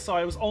people, so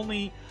I was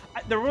only...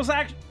 There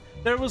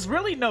was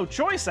really no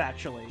choice,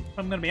 actually, if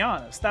I'm gonna be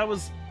honest. That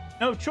was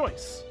no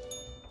choice.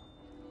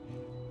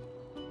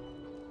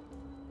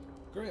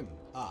 Grim.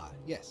 Ah,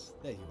 yes,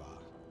 there you are.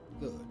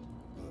 Good,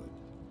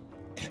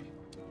 good.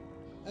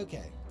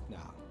 Okay,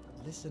 now,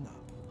 listen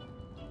up.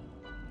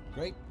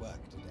 Great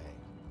work today.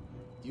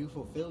 You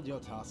fulfilled your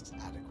tasks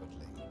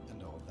adequately,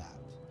 and all that.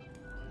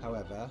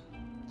 However,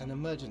 an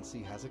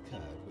emergency has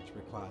occurred which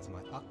requires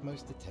my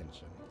utmost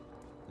attention,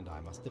 and I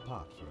must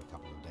depart for a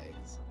couple of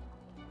days.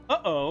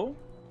 Uh-oh.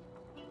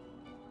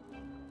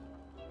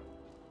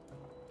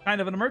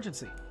 Kind of an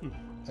emergency.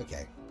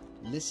 Okay,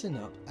 listen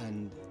up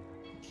and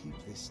keep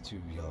this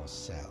to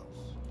yourself.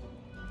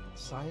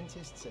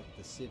 Scientists at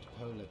the Sid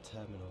Polar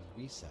Terminal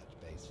Research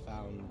Base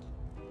found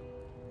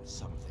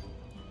something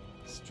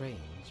strange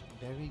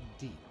buried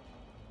deep,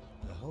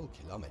 a whole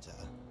kilometer.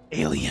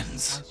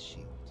 Aliens. Ice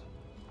sheet.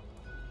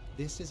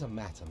 This is a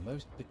matter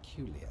most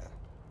peculiar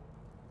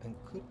and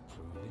could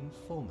prove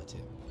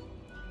informative.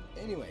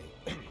 Anyway,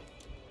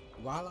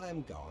 while I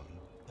am gone,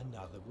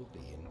 another will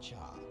be in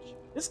charge.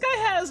 This guy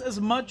has as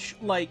much,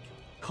 like,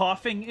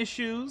 coughing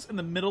issues in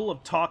the middle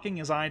of talking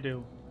as I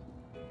do.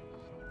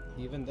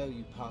 Even though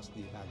you passed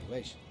the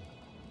evaluation,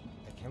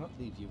 I cannot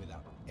leave you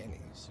without any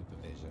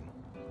supervision.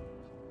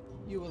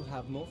 You will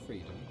have more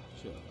freedom,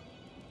 sure,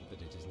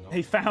 but it is not...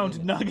 They found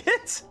limited.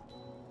 nuggets?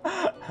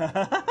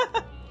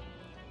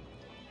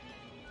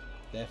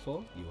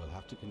 Therefore, you will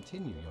have to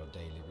continue your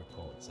daily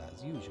reports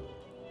as usual.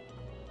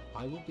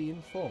 I will be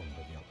informed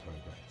of your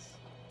progress.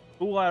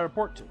 Who will I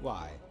report to?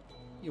 Why,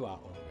 you are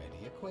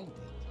already acquainted.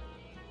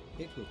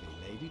 It will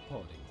be Lady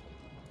Portington,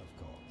 of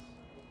course.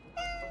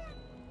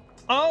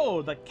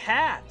 Oh, the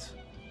cat!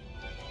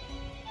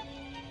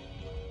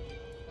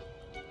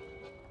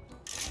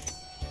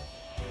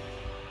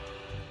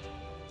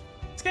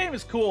 This game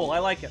is cool. I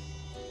like it.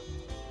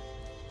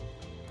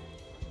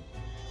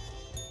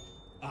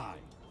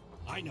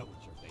 I know what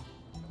you're thinking.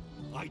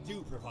 I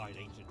do provide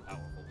ancient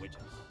powerful witches.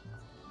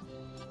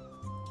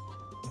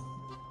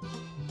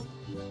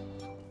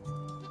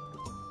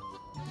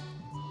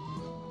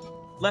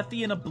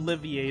 Lethian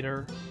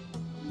Obliviator.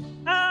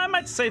 I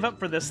might save up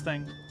for this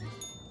thing.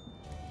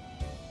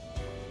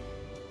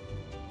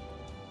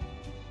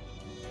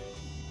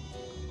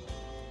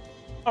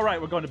 Alright,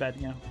 we're going to bed,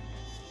 yeah.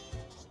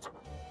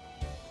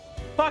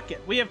 Fuck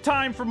it, we have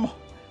time for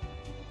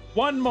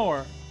one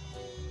more.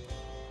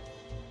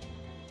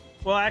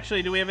 Well,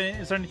 actually, do we have any,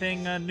 is there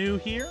anything new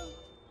here?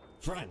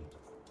 Friend,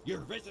 your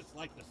visit's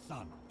like the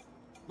sun.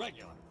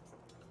 Regular.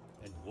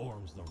 And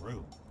warms the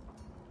room.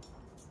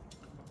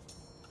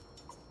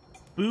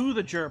 Boo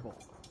the Gerbil.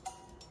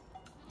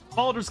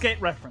 Baldur's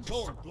Gate reference.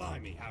 Lord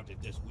blimey, how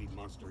did this wee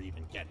monster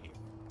even get here?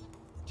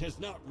 'Tis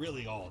not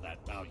really all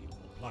that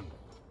valuable plunder.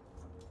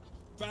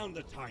 Found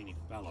the tiny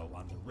fellow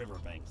on the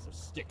riverbanks of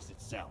Styx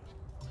itself.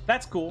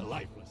 That's A cool.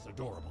 lifeless,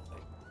 adorable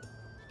thing.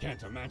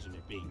 Can't imagine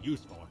it being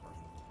useful or anything.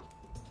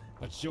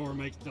 But sure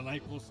makes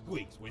delightful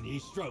squeaks when ye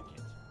stroke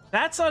it.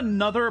 That's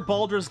another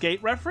Baldur's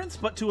Gate reference,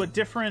 but to a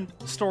different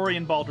story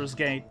in Baldur's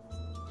Gate.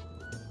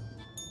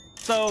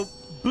 So,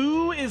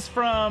 Boo is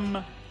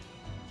from...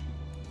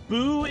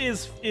 Boo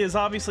is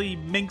obviously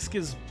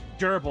Minsk's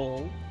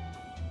gerbil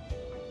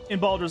in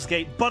Baldur's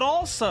Gate, but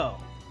also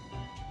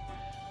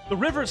the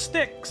River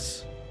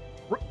Styx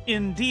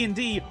in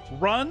D&D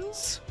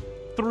runs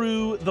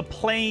through the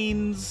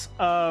plains.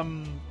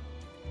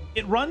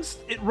 It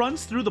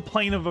runs through the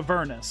plane of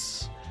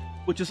Avernus,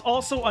 which is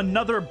also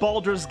another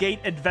Baldur's Gate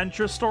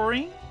adventure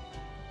story.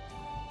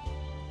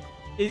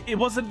 It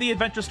wasn't the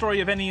adventure story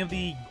of any of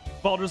the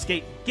Baldur's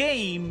Gate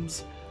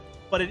games,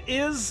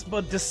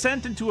 but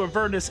Descent into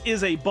Avernus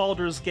is a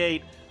Baldur's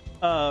Gate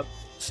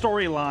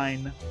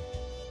storyline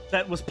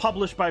that was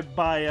published by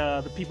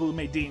the people who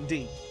made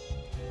D&D.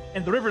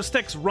 And the River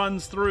Styx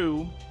runs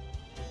through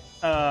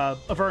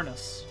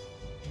Avernus.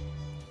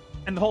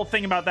 And the whole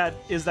thing about that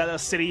is that a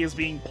city is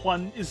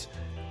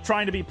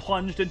trying to be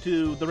plunged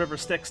into the River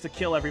Styx to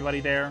kill everybody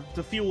there,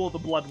 to fuel the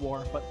blood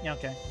war. But yeah,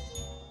 okay.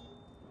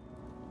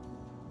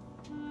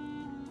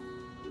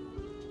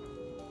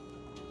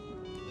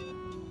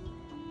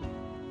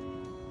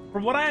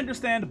 From what I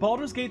understand,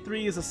 Baldur's Gate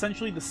 3 is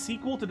essentially the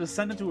sequel to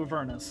Descent into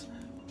Avernus.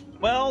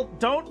 Well,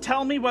 don't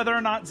tell me whether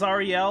or not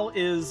Zariel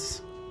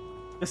is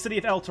the city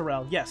of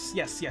Elturel. Yes,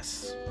 yes,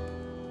 yes.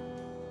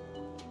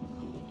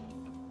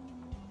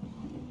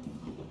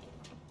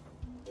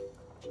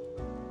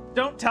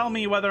 Don't tell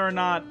me whether or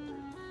not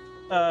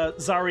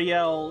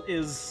Zariel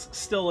is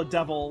still a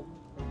devil.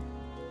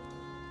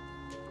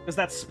 Because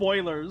that's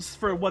spoilers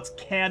for what's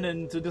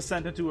canon to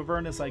Descent into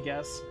Avernus, I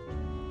guess.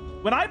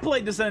 When I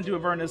played Descent into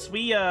Avernus,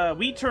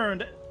 we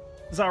turned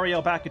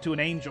Zariel back into an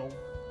angel.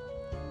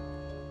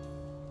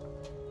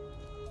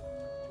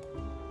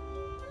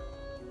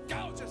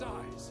 Gouge his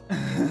eyes!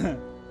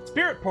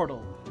 Spirit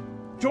Portal.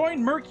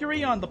 Join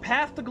Mercury on the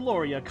path to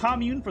glory, a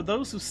commune for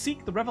those who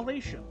seek the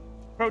revelation.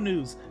 Pro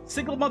news.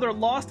 Single mother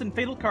lost in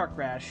fatal car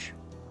crash.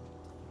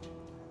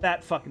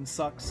 That fucking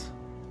sucks.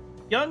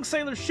 Young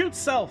sailor shoots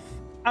self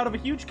out of a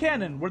huge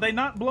cannon. Were they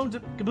not blown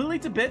completely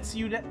to bits,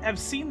 you'd have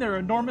seen their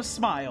enormous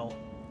smile.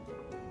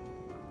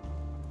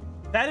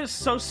 That is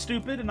so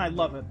stupid, and I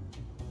love it.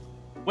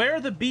 Where are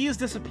the bees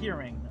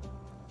disappearing?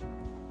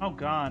 Oh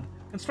god.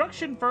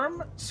 Construction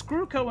firm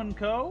Screwco &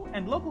 Co.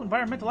 and local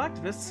environmental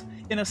activists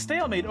in a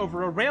stalemate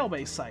over a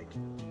railway site.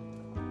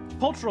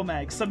 Cultural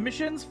Mag.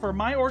 Submissions for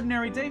My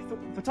Ordinary Day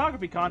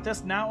photography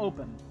contest now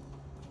open.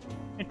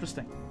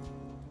 Interesting.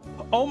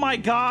 Oh my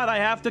god, I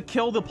have to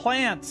kill the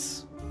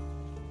plants!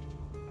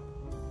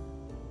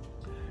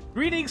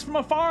 Greetings from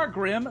afar,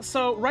 Grim.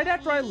 So, right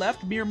after I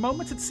left, mere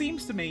moments it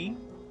seems to me,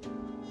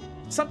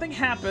 something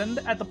happened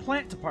at the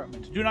plant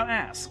department. Do not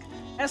ask.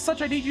 As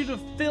such, I need you to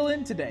fill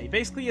in today.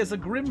 Basically, as a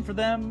Grim for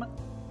them,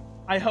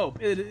 I hope.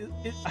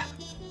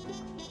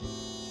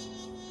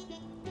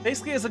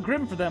 Basically, as a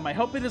Grim for them, I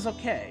hope it is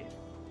okay.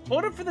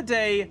 Order for the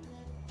day,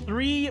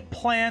 3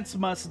 plants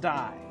must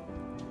die.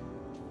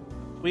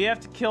 We have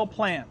to kill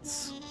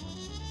plants.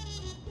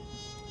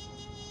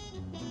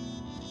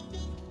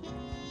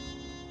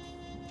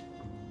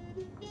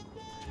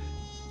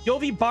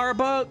 Yovi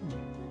Barba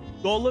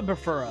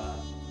Golibifera.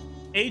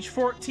 Age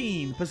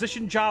 14,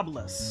 position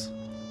jobless.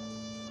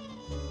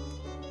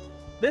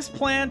 This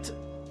plant,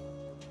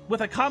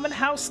 with a common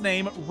house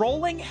name,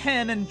 Rolling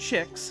Hen and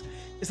Chicks,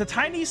 is a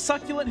tiny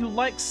succulent who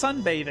likes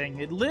sunbathing.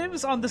 It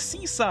lives on the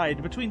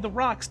seaside between the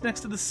rocks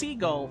next to the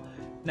seagull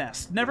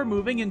nest, never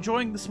moving,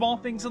 enjoying the small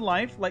things in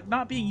life, like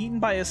not being eaten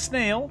by a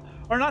snail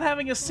or not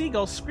having a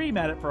seagull scream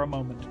at it for a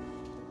moment.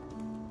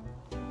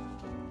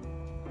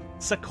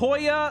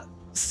 Sequoia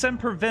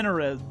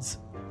sempervirens,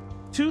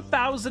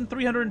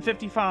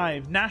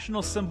 2,355,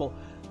 national symbol.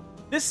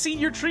 This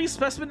senior tree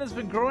specimen has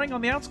been growing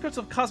on the outskirts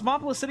of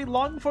Cosmopolis City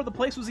long before the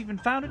place was even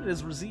founded. It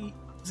has received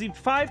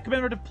 5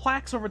 commemorative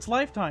plaques over its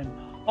lifetime,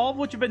 all of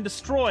which have been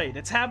destroyed.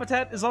 Its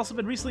habitat has also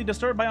been recently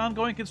disturbed by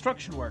ongoing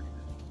construction work.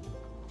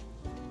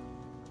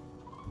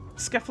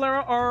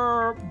 Scaphlera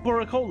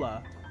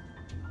arboricola.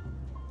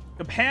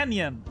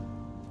 Companion.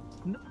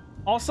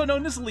 Also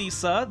known as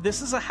Lisa,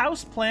 this is a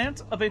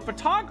houseplant of a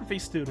photography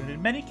student.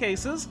 In many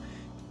cases,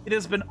 it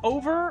has been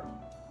over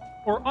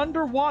or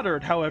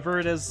underwatered. However,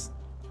 it has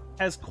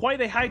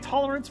quite a high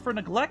tolerance for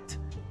neglect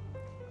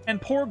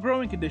and poor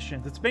growing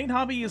conditions. Its main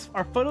hobby is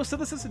our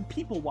photosynthesis and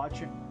people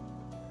watching.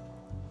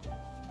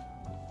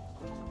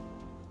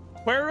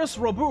 Quercus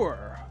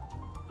robur.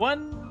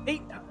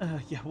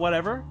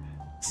 Whatever.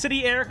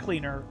 City air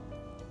cleaner.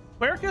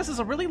 Quercus is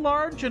a really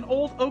large and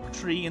old oak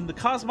tree in the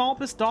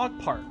Cosmopolis Dog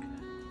Park.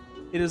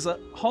 It is a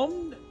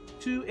home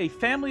to a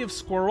family of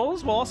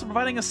squirrels while also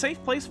providing a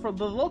safe place for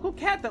the local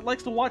cat that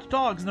likes to watch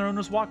dogs and their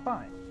owners walk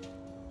by.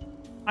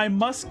 I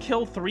must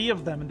kill 3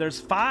 of them, and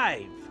there's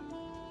 5.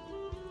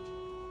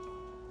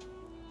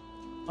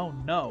 Oh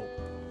no.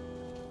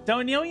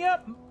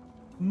 Donioia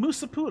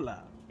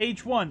musipula,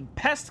 age 1,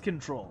 pest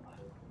control.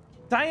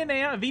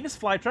 Dionea, a Venus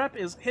flytrap,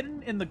 is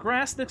hidden in the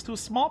grass next to a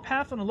small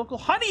path on a local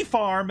honey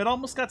farm. It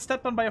almost got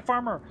stepped on by a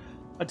farmer.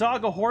 A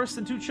dog, a horse,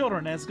 and 2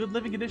 children. It has good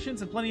living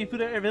conditions and plenty of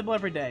food available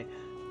every day.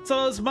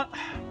 So as much...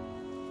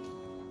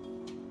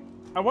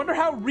 I wonder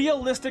how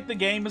realistic the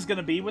game is going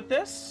to be with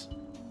this.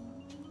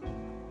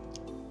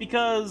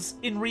 Because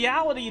in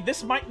reality,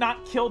 this might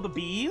not kill the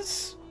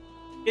bees.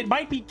 It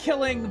might be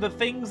killing the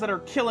things that are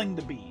killing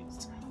the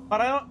bees.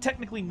 But I don't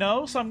technically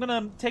know, so I'm going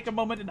to take a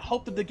moment and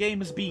hope that the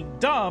game is being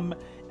dumb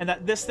and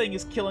that this thing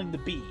is killing the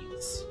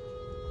bees.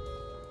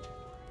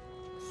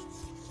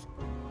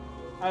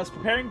 I was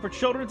preparing for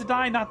children to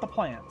die, not the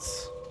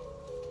plants.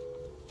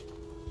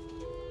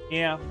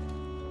 Yeah.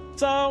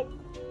 So,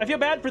 I feel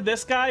bad for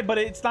this guy, but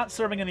it's not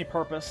serving any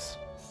purpose.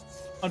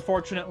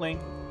 Unfortunately.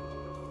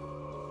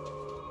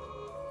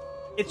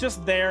 It's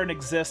just there and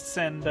exists,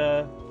 and,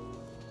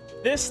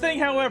 this thing,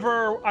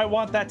 however, I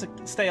want that to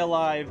stay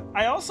alive.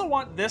 I also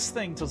want this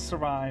thing to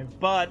survive,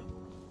 but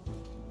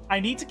I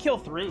need to kill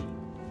 3.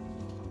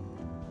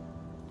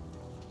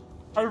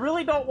 I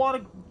really don't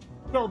want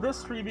to kill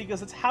this tree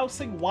because it's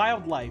housing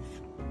wildlife.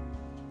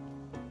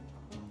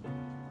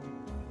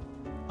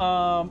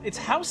 It's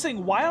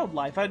housing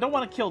wildlife. I don't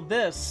want to kill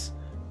this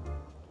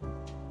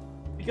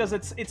because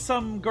it's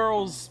some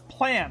girl's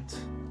plant.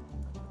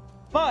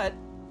 But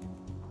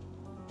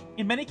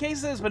in many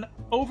cases, it has been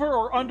over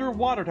or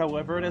underwatered,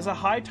 however. It has a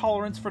high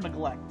tolerance for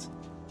neglect.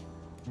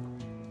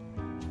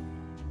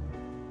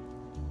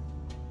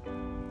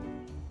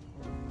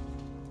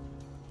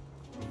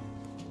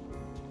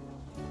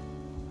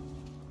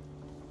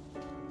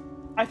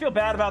 I feel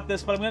bad about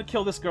this, but I'm going to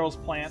kill this girl's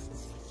plant.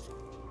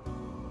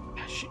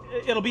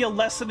 It'll be a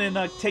lesson in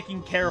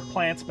taking care of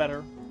plants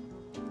better.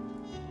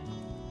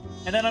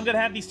 And then I'm going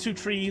to have these 2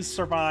 trees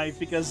survive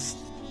because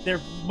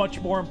they're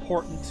much more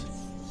important.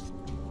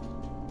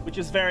 Which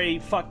is very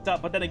fucked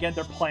up, but then again,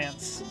 they're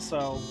plants,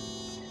 so...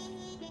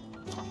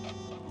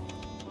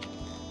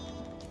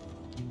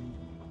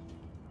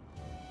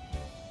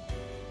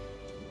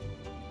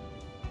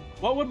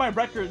 What would my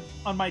record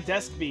on my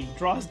desk be?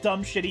 Draws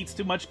dumb shit, eats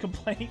too much,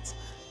 complaints?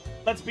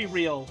 Let's be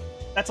real.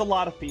 That's a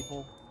lot of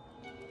people.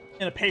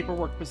 In a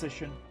paperwork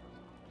position.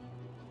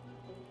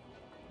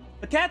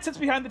 The cat sits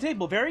behind the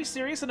table, very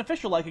serious and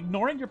official-like,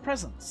 ignoring your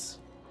presence.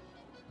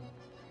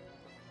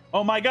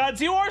 Oh my gods,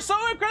 you are so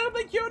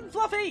incredibly cute and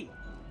fluffy!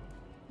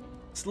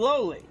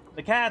 Slowly,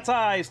 the cat's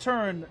eyes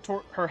turn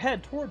her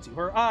head towards you,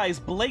 her eyes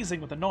blazing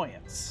with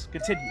annoyance.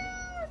 Continue.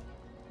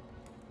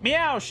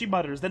 Meow, she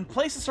mutters, then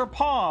places her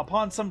paw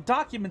upon some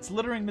documents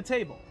littering the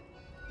table.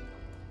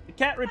 The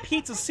cat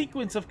repeats a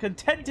sequence of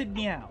contented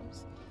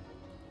meows.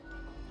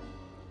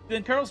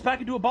 Then curls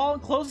back into a ball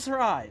and closes her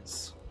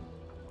eyes.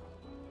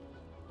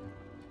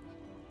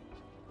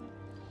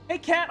 Hey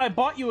cat, I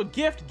bought you a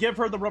gift. Give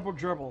her the rubber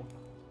gerbil.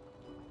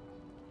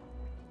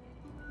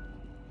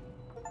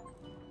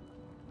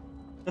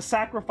 The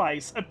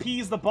sacrifice.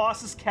 Appease the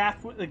boss's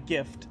cat with a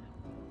gift.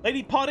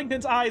 Lady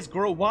Poddington's eyes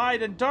grow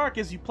wide and dark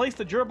as you place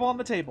the gerbil on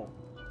the table.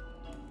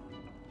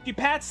 She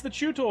pats the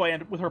chew toy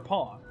with her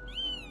paw.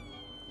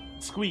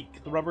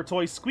 Squeak. The rubber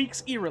toy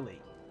squeaks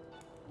eerily.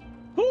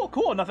 Cool,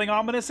 cool. Nothing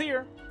ominous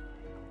here.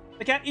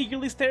 The cat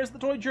eagerly stares at the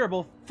toy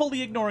gerbil,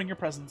 fully ignoring your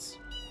presence.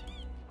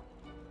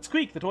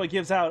 Squeak. The toy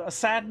gives out a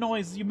sad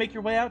noise as you make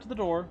your way out to the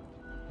door.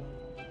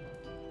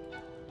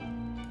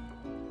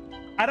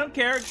 I don't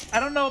care. I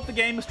don't know if the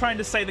game is trying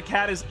to say the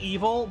cat is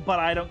evil, but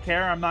I don't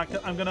care. I'm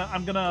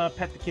gonna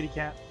pet the kitty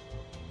cat.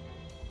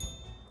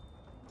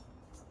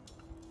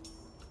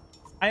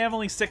 I have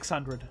only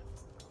 600.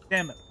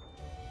 Damn it.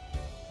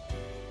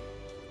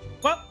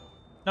 Well,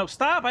 no,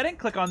 stop. I didn't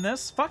click on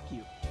this. Fuck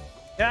you.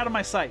 Get out of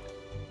my sight.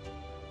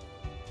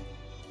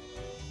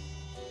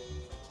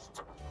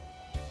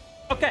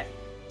 Okay.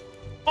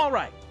 All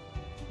right.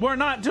 We're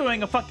not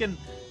doing a fucking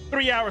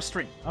 3-hour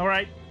stream, all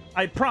right?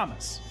 I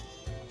promise.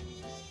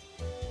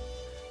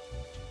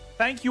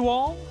 Thank you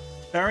all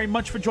very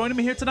much for joining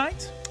me here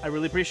tonight. I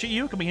really appreciate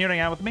you coming here and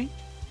hanging out with me.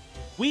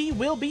 We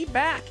will be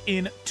back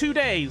in 2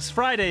 days,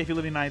 Friday if you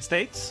live in the United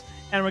States,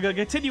 and we're going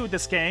to continue with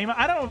this game.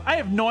 I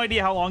have no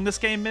idea how long this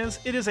game is.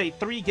 It is a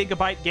 3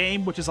 gigabyte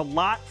game, which is a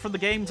lot for the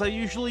games I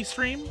usually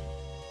stream.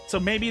 So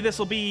maybe this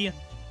will be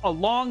a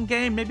long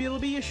game, maybe it'll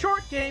be a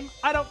short game.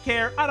 I don't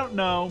care. I don't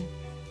know.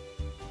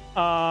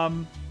 But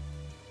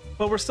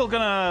we're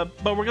gonna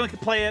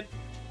play it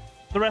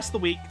the rest of the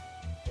week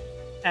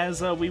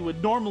as we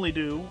would normally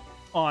do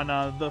on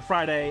the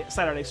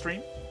Saturday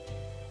stream.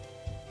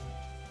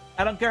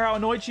 I don't care how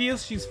annoyed she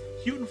is. She's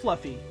cute and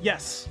fluffy.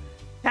 Yes.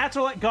 Cats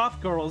are like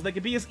goth girls. They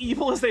can be as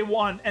evil as they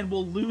want and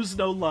will lose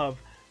no love.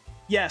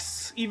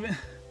 Yes. Even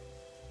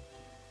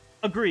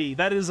agree.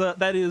 That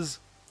is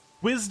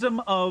wisdom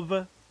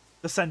of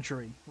the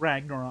century,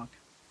 Ragnarok.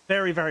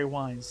 Very, very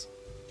wise.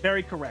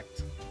 Very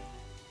correct.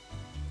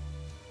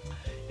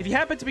 If you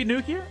happen to be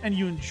new here and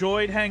you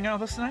enjoyed hanging out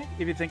with us tonight,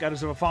 if you think I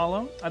deserve a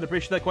follow, I'd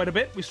appreciate that quite a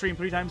bit. We stream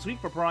 3 times a week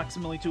for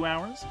approximately 2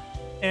 hours.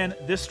 And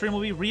this stream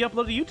will be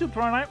re-uploaded to YouTube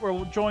tomorrow night, where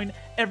we'll join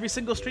every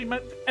single stream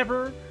I've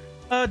ever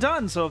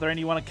done. So if there are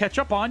any you want to catch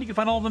up on, you can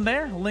find all of them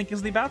there. The link is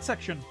in the About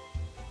section.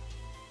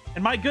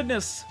 And my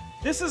goodness,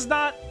 this is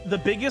not the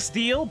biggest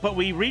deal, but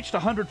we reached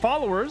 100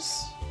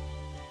 followers.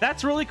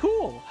 That's really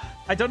cool.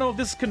 I don't know if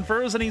this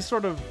confers any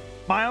sort of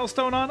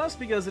milestone on us,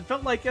 because it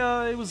felt like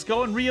it was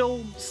going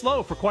real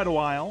slow for quite a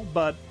while,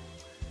 but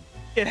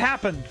it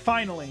happened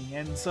finally,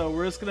 and so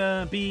we're just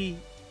gonna be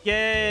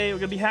yay, we're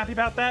gonna be happy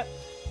about that,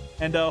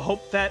 and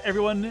hope that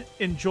everyone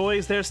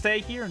enjoys their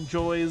stay here,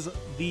 enjoys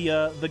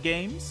the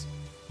games,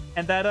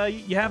 and that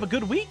you have a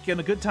good week and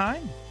a good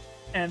time,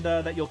 and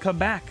that you'll come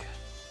back,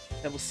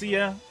 and we'll see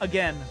you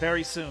again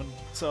very soon.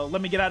 So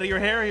let me get out of your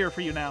hair here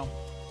for you now.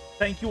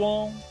 Thank you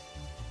all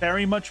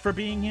very much for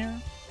being here.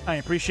 I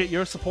appreciate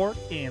your support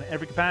in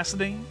every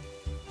capacity.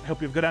 I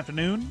hope you have a good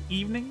afternoon,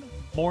 evening,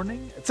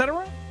 morning,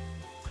 etc.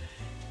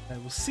 I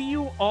will see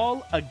you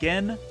all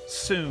again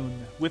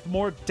soon with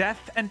more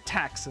death and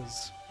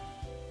taxes.